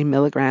how many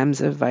milligrams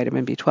of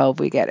vitamin B12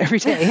 we get every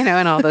day,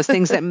 and all those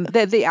things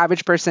that the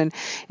average person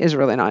is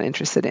really not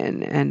interested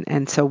in.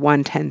 And so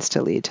one tends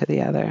to lead to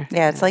the other.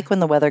 Yeah, it's like when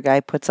the weather guy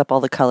puts up all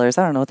the colors.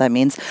 I don't know what that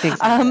means.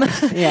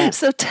 Exactly.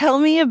 So tell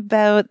me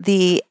about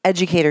the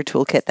educator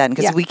toolkit then,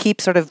 because we keep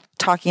sort of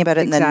talking about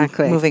it and then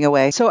moving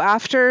away. So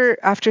after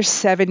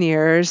 7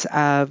 years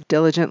of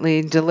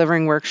diligently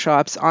delivering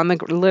workshops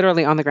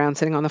literally on the ground,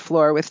 sitting on the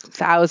floor with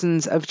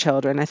thousands of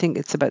children, I think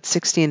it's about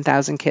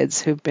 16,000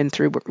 kids who've been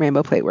through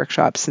Rainbow Plate workshops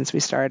since we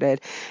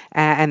started,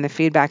 and the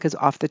feedback is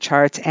off the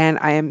charts. And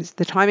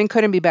the timing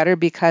couldn't be better,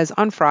 because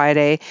on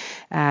Friday,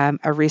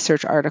 a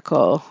research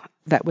article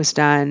that was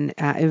done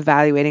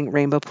evaluating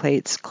Rainbow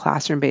Plate's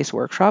classroom-based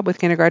workshop with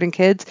kindergarten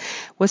kids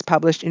was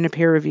published in a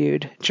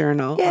peer-reviewed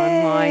journal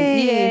online.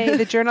 Yay!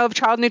 The Journal of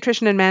Child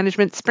Nutrition and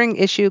Management, spring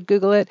issue,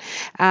 Google it.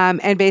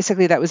 And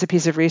basically that was a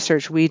piece of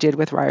research we did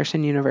with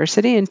Ryerson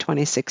University in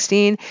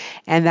 2016.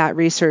 And that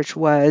research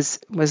was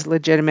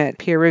legitimate,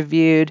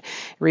 peer-reviewed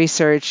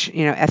research,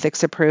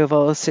 ethics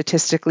approval,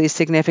 statistically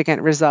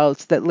significant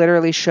results that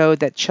literally showed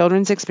that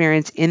children's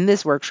experience in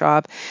this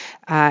workshop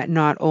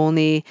not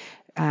only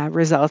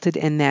resulted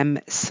in them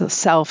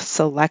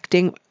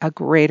self-selecting a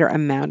greater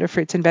amount of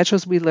fruits and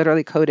vegetables. We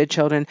literally coded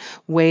children,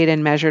 weighed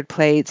and measured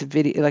plates,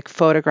 video, like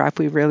photograph.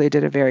 We really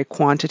did a very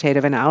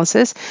quantitative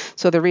analysis.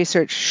 So the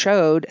research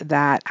showed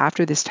that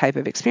after this type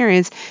of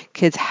experience,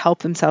 kids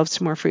help themselves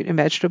to more fruit and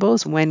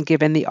vegetables when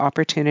given the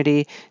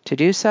opportunity to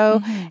do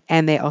so,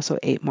 and they also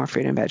ate more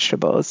fruit and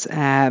vegetables.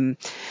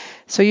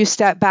 So you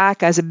step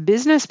back as a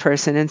business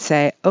person and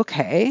say,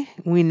 okay,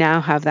 we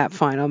now have that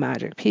final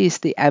magic piece,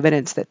 the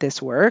evidence that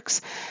this works.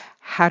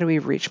 How do we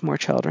reach more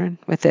children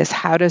with this?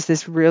 How does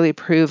this really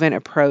proven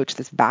approach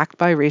that's backed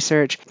by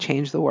research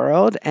change the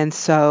world? And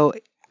so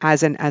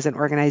as an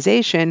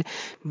organization,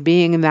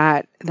 being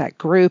that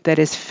group that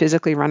is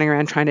physically running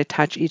around trying to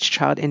touch each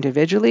child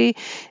individually,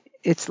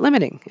 it's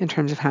limiting in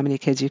terms of how many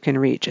kids you can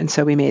reach. And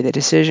so we made the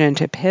decision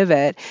to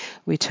pivot.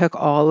 We took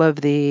all of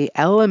the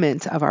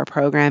elements of our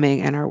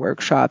programming and our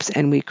workshops,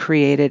 and we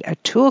created a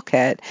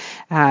toolkit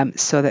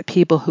so that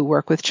people who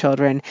work with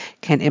children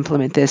can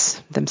implement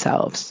this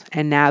themselves.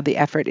 And now the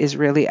effort is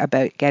really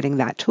about getting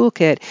that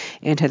toolkit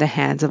into the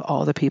hands of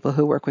all the people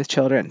who work with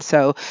children.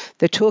 So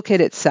the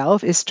toolkit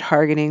itself is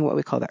targeting what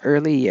we call the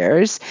early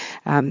years,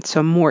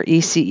 so more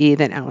ECE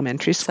than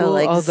elementary school. So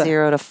like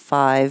 0 to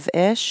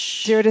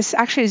 5-ish? 0 to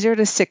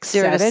 6,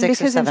 7,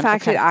 because in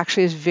fact it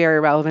actually is very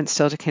relevant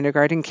still to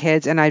kindergarten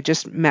kids. And I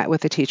just met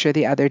with a teacher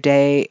the other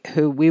day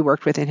who we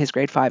worked with in his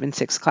grade 5 and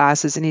 6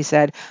 classes, and he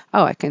said,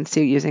 I can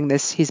see using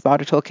this. He's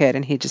bought a toolkit,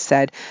 and he just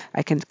said,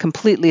 I can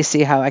completely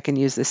see how I can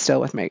use this still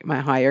with my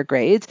higher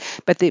grades.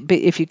 But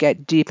if you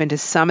get deep into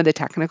some of the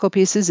technical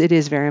pieces, it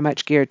is very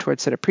much geared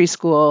towards sort of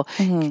preschool,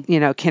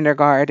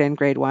 kindergarten,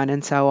 grade 1,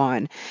 and so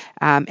on.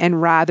 And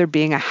rather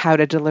being a how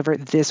to deliver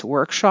this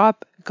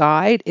workshop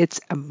guide,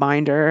 it's a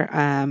binder.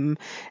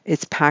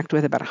 It's packed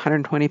with about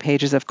 120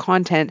 pages of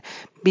content,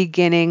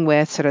 beginning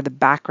with sort of the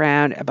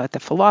background about the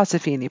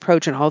philosophy and the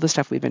approach and all the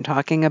stuff we've been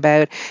talking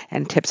about,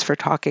 and tips for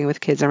talking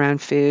with kids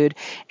around food.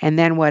 And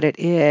then what it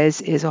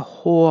is a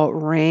whole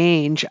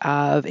range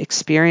of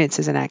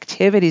experiences and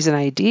activities and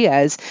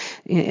ideas.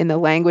 In the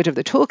language of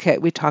the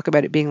toolkit, we talk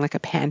about it being like a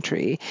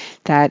pantry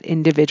that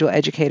individual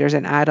educators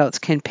and adults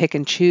can pick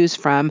and choose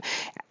from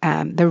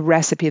the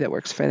recipe that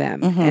works for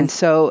them. And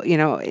so,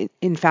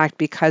 in fact,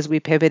 because we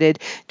pivoted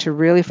to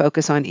really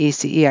focus on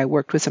ECE, I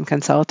worked with some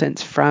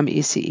consultants from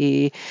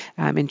ECE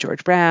in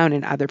George Brown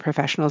and other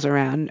professionals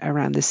around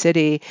the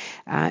city,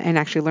 and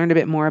actually learned a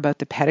bit more about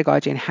the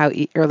pedagogy and how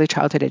early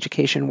childhood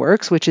education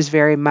works, which is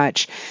very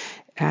much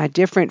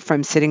different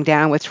from sitting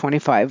down with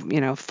 25,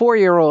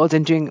 4-year-olds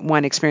and doing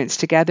one experience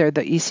together.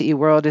 The ECE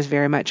world is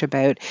very much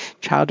about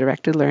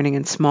child-directed learning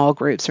in small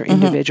groups or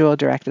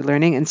individual-directed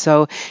learning. And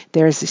so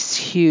there's this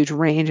huge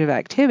range of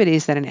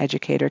activities that an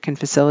educator can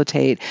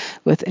facilitate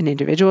with an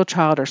individual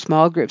child or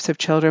small groups of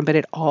children, but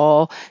it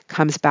all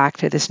comes back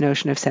to this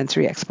notion of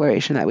sensory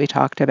exploration that we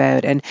talked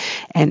about, and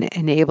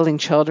enabling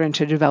children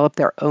to develop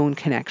their own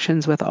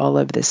connections with all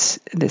of this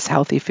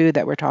healthy food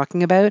that we're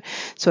talking about.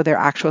 So their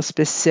actual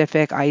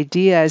specific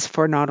ideas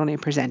for not only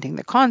presenting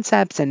the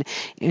concepts and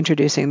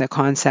introducing the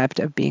concept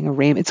of being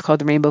it's called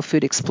the Rainbow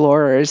Food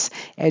Explorers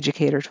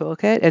Educator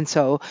Toolkit. And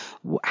so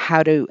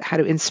how to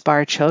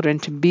inspire children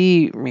to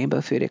be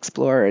rainbow food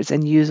explorers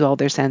and use all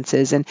their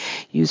senses and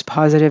use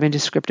positive and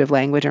descriptive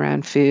language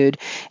around food,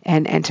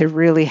 and to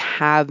really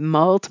have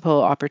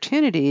multiple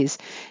opportunities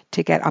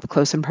to get up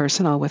close and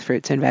personal with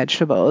fruits and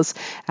vegetables.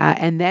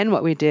 And then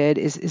what we did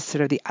is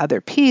sort of the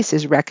other piece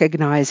is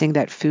recognizing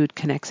that food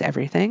connects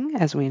everything,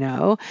 as we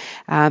know,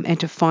 and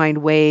to find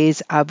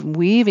ways of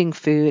weaving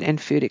food and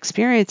food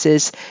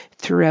experiences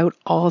throughout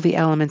all the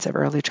elements of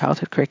early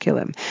childhood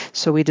curriculum.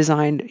 So we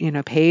designed,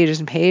 pages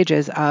and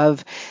pages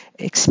of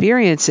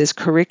experiences,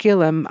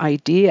 curriculum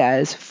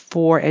ideas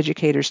for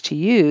educators to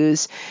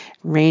use,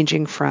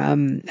 ranging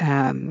from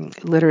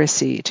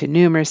literacy to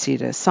numeracy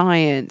to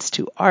science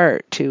to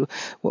art to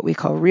what we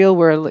call real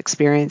world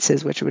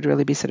experiences, which would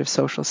really be sort of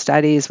social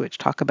studies, which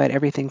talk about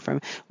everything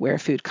from where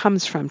food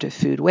comes from to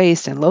food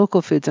waste and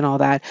local foods and all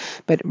that,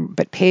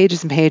 but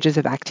pages and pages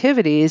of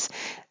activities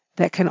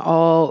that can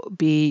all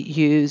be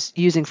used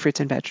using fruits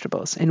and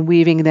vegetables and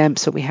weaving them.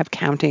 So we have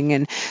counting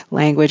and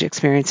language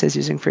experiences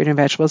using fruit and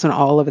vegetables and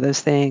all of those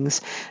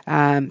things.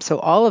 So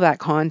all of that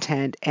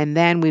content. And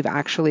then we've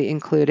actually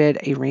included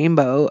a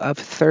rainbow of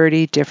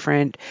 30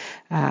 different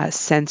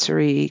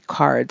sensory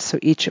cards. So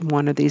each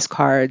one of these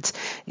cards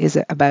is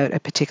about a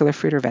particular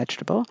fruit or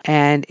vegetable,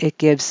 and it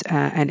gives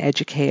an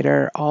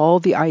educator all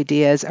the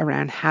ideas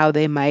around how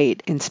they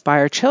might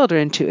inspire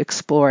children to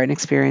explore and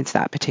experience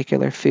that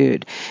particular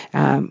food.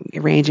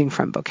 ranging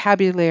from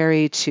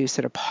vocabulary to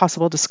sort of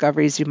possible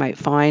discoveries you might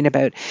find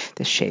about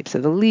the shapes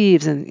of the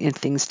leaves and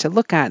things to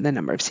look at, and the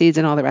number of seeds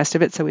and all the rest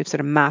of it. So we've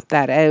sort of mapped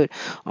that out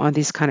on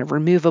these kind of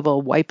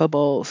removable,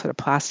 wipeable sort of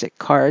plastic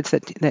cards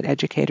that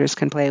educators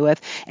can play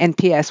with. And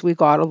P.S., we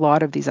got a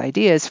lot of these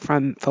ideas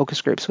from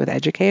focus groups with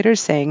educators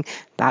saying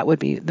that would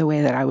be the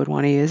way that I would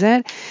want to use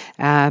it.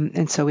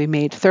 And so we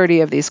made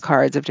 30 of these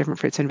cards of different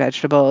fruits and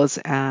vegetables.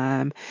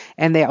 And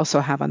they also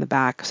have on the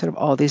back sort of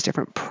all these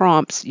different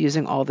prompts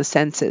using all the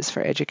senses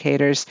for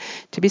educators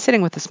to be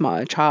sitting with a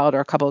small child or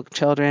a couple of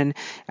children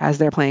as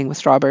they're playing with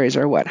strawberries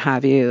or what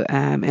have you,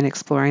 and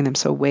exploring them.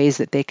 So ways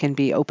that they can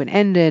be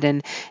open-ended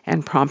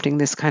and prompting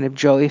this kind of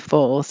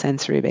joyful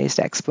sensory-based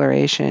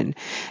exploration.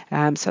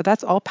 So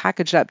that's all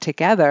packaged up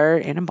together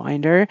in a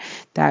binder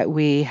that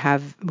we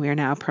are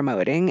now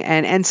promoting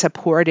and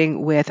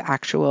supporting with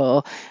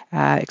actual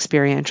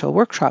experiential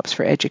workshops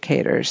for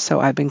educators. So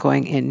I've been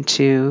going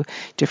into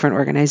different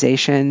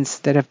organizations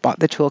that have bought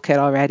the toolkit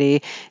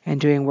already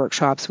and doing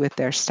workshops with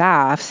their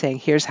staff saying,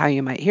 here's how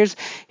you might,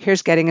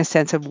 here's getting a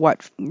sense of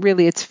what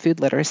really it's food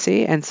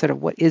literacy and sort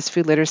of what is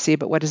food literacy,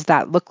 but what does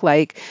that look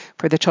like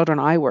for the children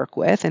I work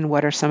with, and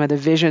what are some of the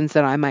visions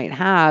that I might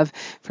have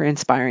for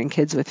inspiring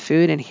kids with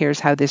food, and here's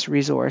how this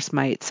resource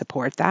might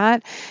support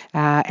that.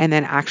 And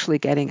then actually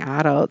getting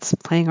adults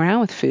playing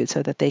around with food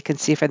so that they can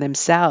see for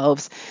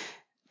themselves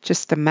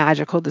just the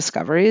magical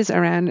discoveries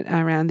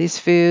around these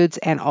foods,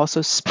 and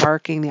also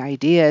sparking the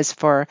ideas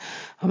for,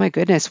 oh my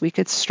goodness, we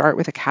could start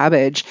with a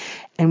cabbage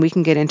and we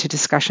can get into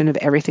discussion of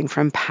everything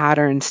from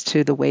patterns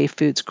to the way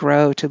foods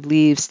grow to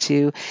leaves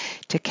to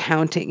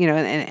counting,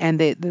 and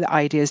the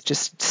ideas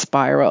just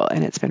spiral,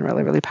 and it's been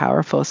really, really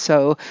powerful.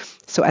 So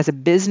as a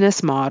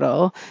business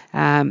model,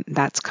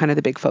 that's kind of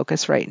the big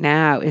focus right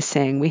now, is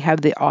saying we have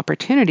the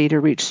opportunity to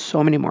reach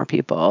so many more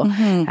people,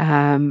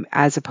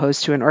 as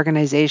opposed to an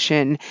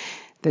organization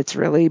that's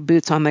really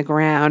boots on the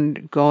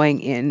ground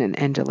going in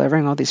and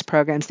delivering all these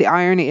programs. The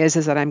irony is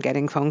that I'm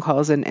getting phone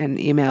calls and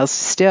emails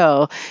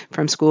still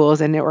from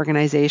schools and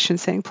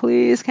organizations saying,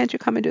 please, can't you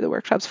come and do the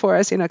workshops for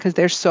us? Because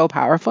they're so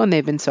powerful and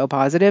they've been so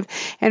positive.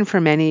 And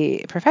for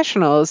many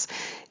professionals,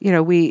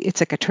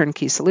 it's like a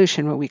turnkey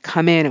solution where we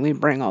come in and we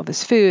bring all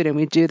this food and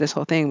we do this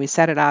whole thing, we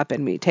set it up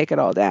and we take it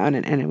all down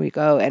and we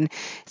go. And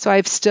so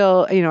I've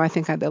still, I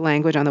think the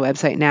language on the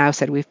website now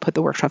said we've put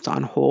the workshops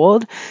on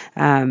hold,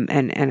 and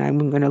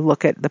I'm going to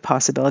look at the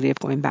possibility of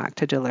going back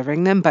to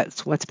delivering them. But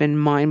what's been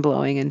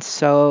mind-blowing and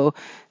so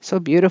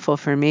beautiful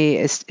for me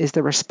is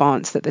the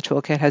response that the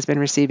toolkit has been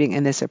receiving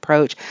in this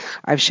approach.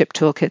 I've shipped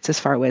toolkits as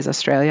far away as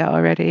Australia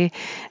already,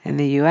 in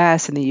the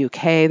US, in the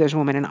UK. There's a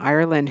woman in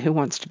Ireland who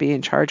wants to be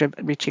in charge of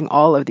reaching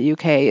all of the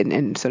UK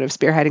and sort of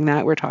spearheading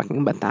that. We're talking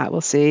about that.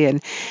 We'll see.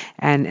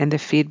 And the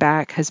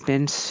feedback has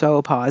been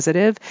so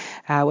positive.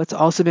 What's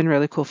also been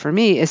really cool for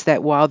me is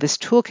that while this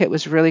toolkit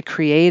was really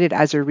created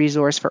as a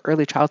resource for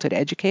early childhood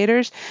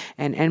educators,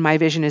 and my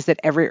vision is that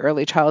every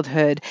early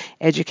childhood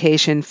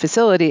education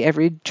facility,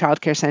 every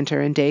childcare center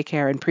and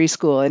daycare and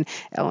preschool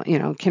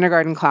and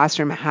kindergarten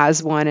classroom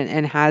has one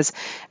and has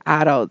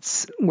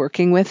adults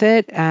working with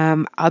it.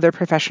 Other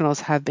professionals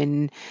have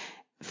been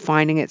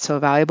finding it so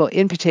valuable.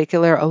 In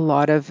particular, a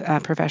lot of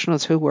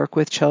professionals who work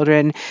with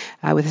children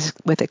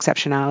with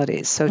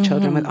exceptionalities, so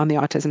children on the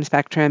autism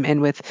spectrum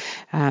and with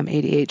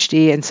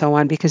ADHD and so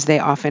on, because they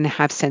often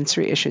have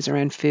sensory issues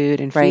around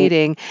food and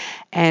feeding.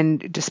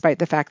 And despite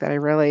the fact that I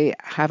really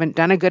haven't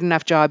done a good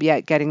enough job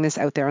yet getting this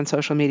out there on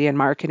social media and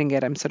marketing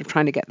it, I'm sort of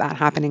trying to get that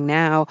happening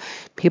now.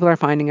 People are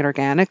finding it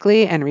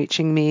organically and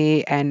reaching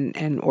me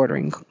and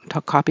ordering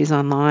copies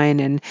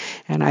online, and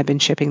I've been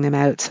shipping them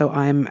out. So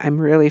I'm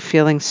really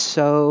feeling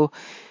so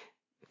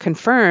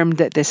confirmed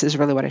that this is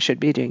really what I should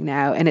be doing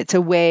now. And it's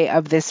a way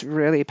of this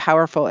really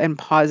powerful and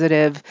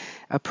positive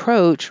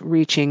approach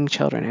reaching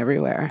children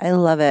everywhere. I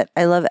love it.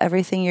 I love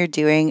everything you're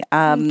doing.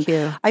 Thank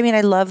you. I mean,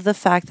 I love the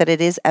fact that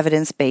it is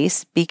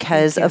evidence-based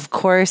because, of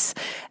course,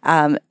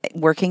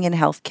 working in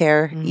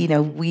healthcare,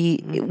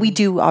 we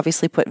do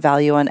obviously put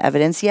value on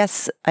evidence.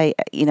 Yes, I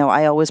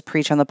always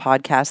preach on the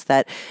podcast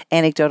that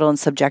anecdotal and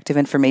subjective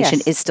information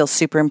is still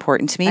super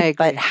important to me,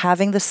 but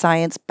having the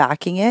science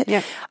backing it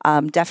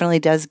definitely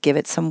does give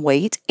it some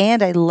weight.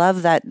 And I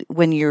love that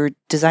when you're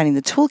designing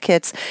the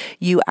toolkits,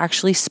 you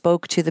actually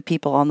spoke to the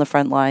people on the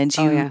front lines.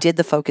 You did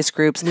the focus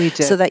groups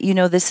so that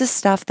this is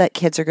stuff that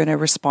kids are going to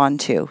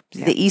respond to.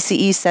 Yeah. The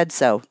ECE said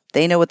so.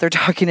 They know what they're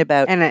talking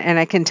about. And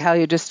I can tell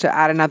you, just to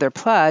add another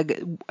plug,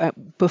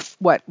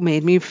 what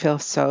made me feel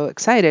so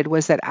excited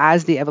was that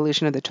as the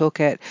evolution of the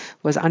toolkit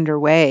was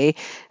underway,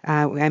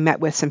 I met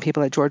with some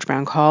people at George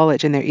Brown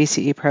College in their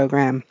ECE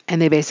program, and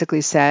they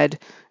basically said,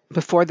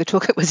 before the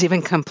toolkit was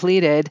even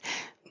completed,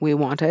 we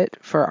want it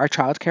for our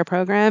childcare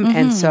program.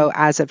 And so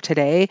as of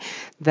today,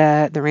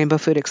 the Rainbow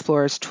Food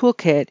Explorers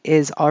Toolkit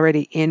is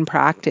already in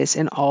practice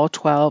in all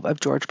 12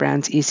 of George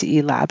Brown's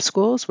ECE lab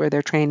schools where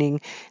they're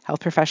training health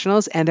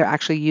professionals, and they're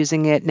actually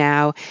using it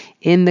now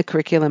in the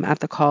curriculum at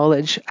the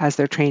college as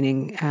they're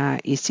training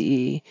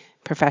ECE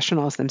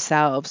professionals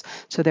themselves.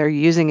 So they're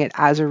using it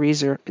as a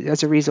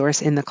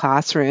resource in the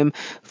classroom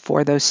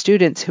for those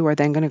students who are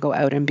then going to go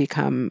out and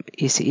become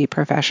ECE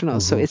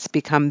professionals. So it's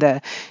become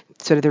the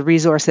sort of the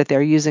resource that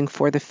they're using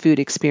for the food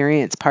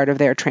experience part of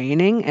their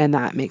training, and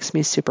that makes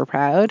me super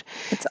proud.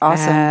 It's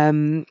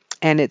awesome.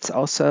 And it's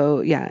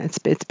also,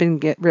 it's been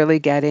really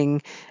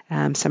getting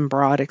some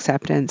broad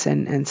acceptance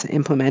and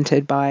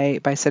implemented by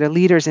sort of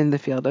leaders in the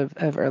field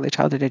of early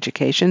childhood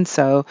education.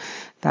 So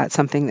that's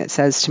something that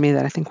says to me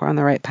that I think we're on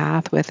the right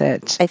path with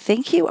it. I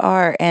think you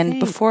are.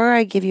 And before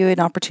I give you an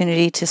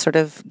opportunity to sort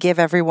of give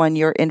everyone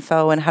your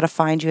info and how to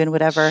find you and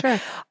whatever, Sure.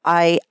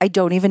 I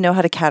don't even know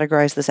how to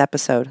categorize this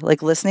episode.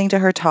 Like listening to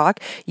her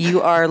talk,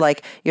 you are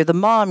like, you're the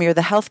mom, you're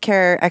the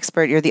healthcare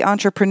expert, you're the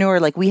entrepreneur.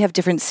 Like we have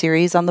different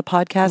series on the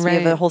podcast. Right.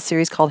 We have a whole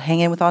series called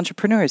Hang In With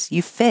Entrepreneurs.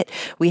 You fit.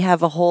 We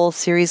have a whole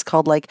series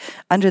called like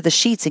Under the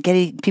Sheets and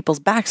getting people's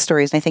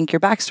backstories. And I think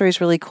your backstory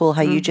is really cool.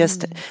 How you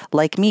just,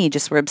 like me,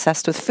 just were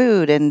obsessed with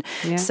food. And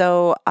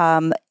so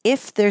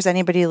if there's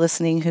anybody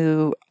listening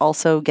who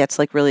also gets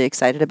like really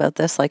excited about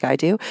this, like I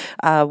do,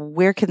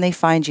 where can they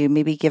find you?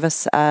 Maybe give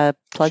us a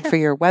plug for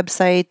your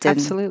website.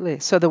 Absolutely.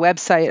 So the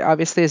website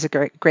obviously is a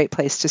great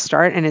place to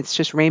start, and it's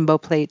just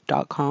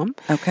rainbowplate.com.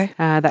 Okay.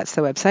 That's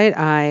the website.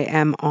 I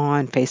am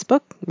on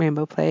Facebook,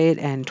 Rainbow Plate,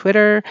 and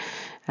Twitter.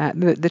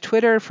 The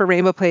Twitter for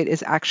Rainbow Plate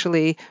is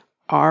actually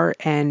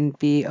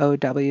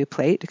RNBOW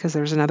Plate, because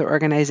there's another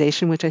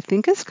organization which I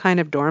think is kind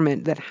of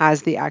dormant that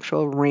has the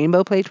actual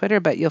Rainbow Plate Twitter,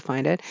 but you'll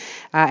find it,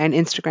 and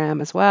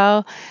Instagram as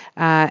well.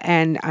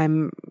 And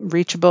I'm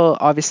reachable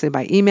obviously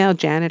by email,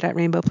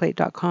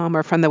 janet@rainbowplate.com,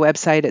 or from the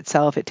website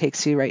itself. It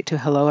takes you right to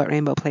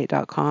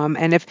hello@rainbowplate.com.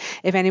 And if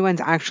anyone's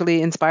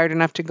actually inspired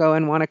enough to go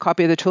and want a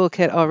copy of the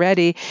toolkit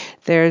already,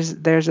 there's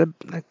a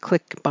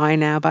click buy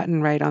now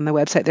button right on the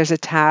website. There's a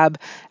tab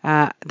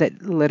that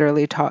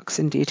literally talks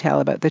in detail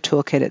about the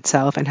toolkit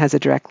itself and has a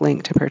direct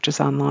link to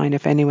purchase online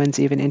if anyone's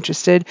even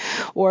interested.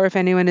 Or if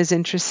anyone is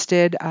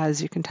interested,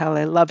 as you can tell,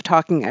 I love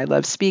talking, I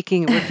love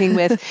speaking,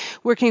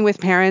 working with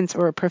parents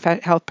or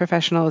health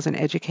professionals and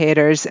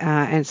educators,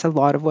 and it's a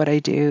lot of what I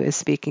do is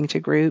speaking to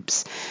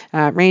groups,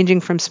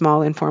 ranging from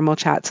small informal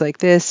chats like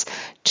this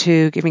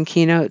to giving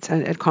keynotes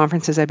at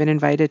conferences. I've been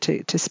invited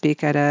to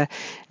speak at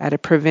a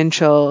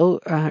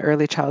provincial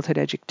early childhood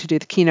to do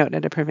the keynote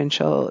at a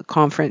provincial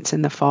conference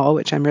in the fall,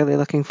 which I'm really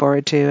looking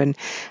forward to, and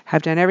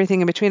have done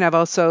everything in between. I've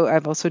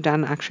also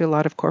done actually a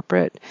lot of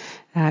corporate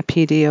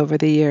PD over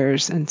the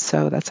years, and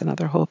so that's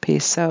another whole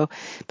piece.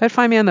 But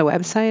find me on the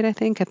website, I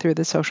think, and through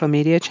the social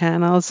media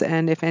channels.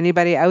 And if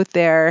anybody out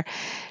there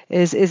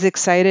is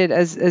excited,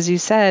 as you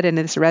said, and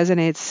this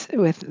resonates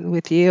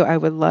with you, I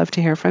would love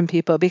to hear from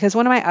people, because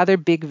one of my other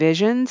big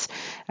visions,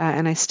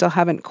 and I still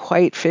haven't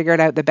quite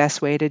figured out the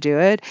best way to do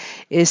it,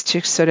 is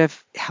to sort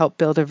of help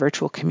build a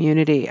virtual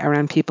community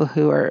around people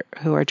who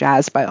are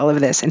jazzed by all of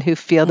this and who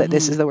feel that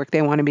this is the work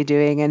they want to be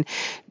doing. And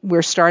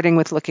we're starting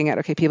with looking at,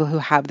 okay, people who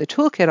have the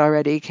toolkit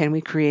already, can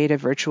we create a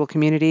virtual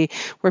community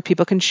where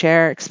people can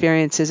share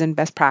experiences and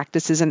best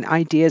practices and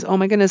ideas? Oh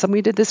my goodness,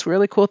 we did this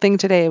really cool thing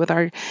today with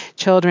our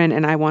children,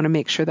 and I want to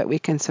make sure that we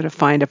can sort of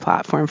find a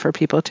platform for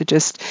people to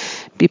just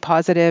be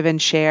positive and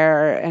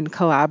share and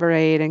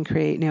collaborate and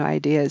create new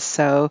ideas.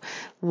 So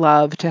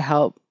love to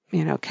help,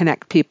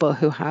 connect people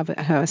who have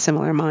a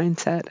similar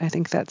mindset. I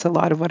think that's a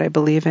lot of what I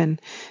believe in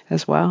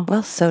as well.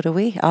 Well, so do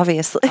we,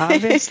 obviously.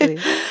 Obviously.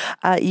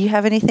 You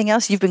have anything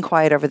else? You've been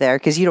quiet over there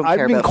because you don't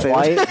care about food.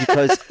 I've been quiet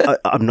because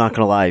I'm not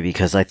going to lie,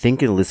 because I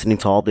think in listening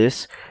to all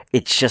this,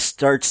 it just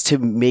starts to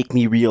make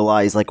me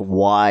realize like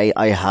why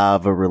I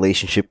have a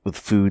relationship with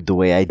food the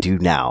way I do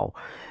now.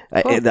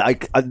 Cool.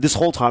 This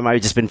whole time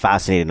I've just been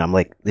fascinated. I'm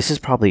like, this is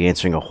probably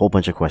answering a whole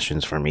bunch of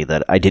questions for me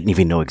that I didn't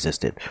even know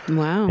existed.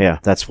 Wow. Yeah,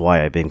 that's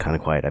why I've been kind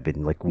of quiet. I've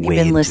been like way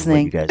into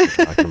what you guys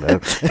are talking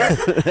about.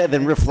 And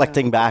then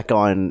reflecting back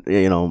on,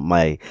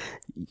 my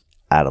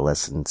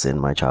adolescence and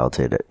my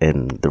childhood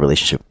and the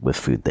relationship with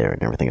food there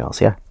and everything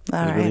else. Yeah.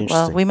 All right. Really,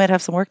 well, we might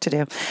have some work to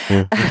do.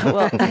 Yeah.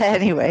 Well,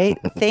 anyway,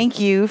 thank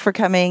you for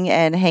coming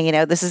and hanging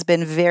out. This has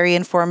been very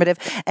informative.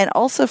 And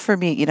also for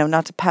me,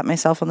 not to pat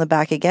myself on the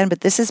back again,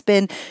 but this has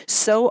been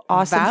so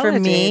awesome for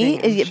me.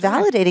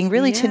 Validating,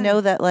 really, to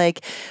know that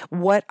like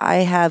what I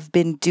have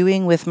been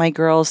doing with my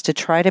girls to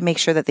try to make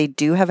sure that they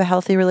do have a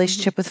healthy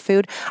relationship with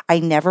food. I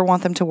never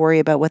want them to worry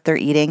about what they're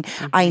eating.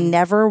 I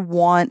never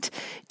want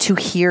to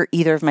hear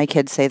either of my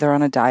kids say they're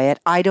on a diet.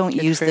 I don't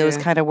use those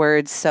kind of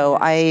words. So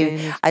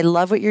I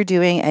love what you're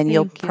doing, and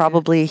you'll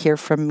probably hear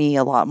from me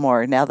a lot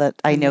more now that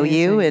I know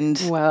you.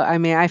 And well, I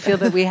mean, I feel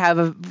that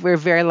we're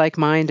very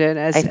like-minded.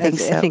 I think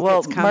so.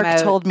 Well, Mark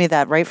told me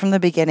that right from the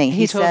beginning.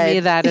 He told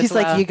me that he's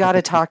like, you got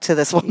to talk to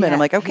this woman. I'm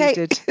like,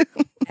 okay.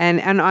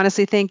 And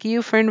honestly, thank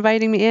you for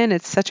inviting me in.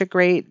 It's such a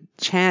great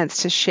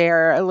chance to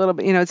share a little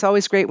bit. It's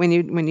always great when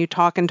you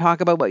talk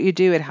about what you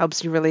do. It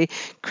helps you really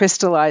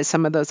crystallize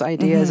some of those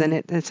ideas, and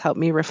it's helped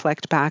me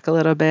reflect back a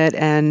little bit,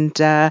 and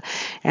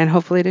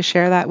hopefully to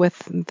share that with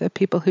the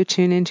people who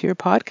tune into your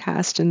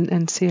podcast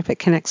and see if it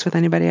connects with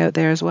anybody out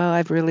there as well.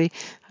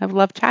 I've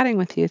loved chatting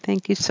with you.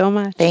 Thank you so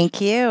much.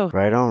 Thank you.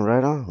 Right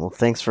on. Well,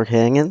 thanks for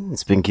hanging.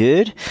 It's been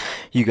good.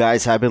 You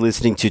guys have been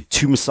listening to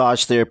Two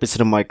Massage Therapists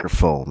and a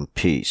Microphone.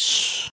 Peace.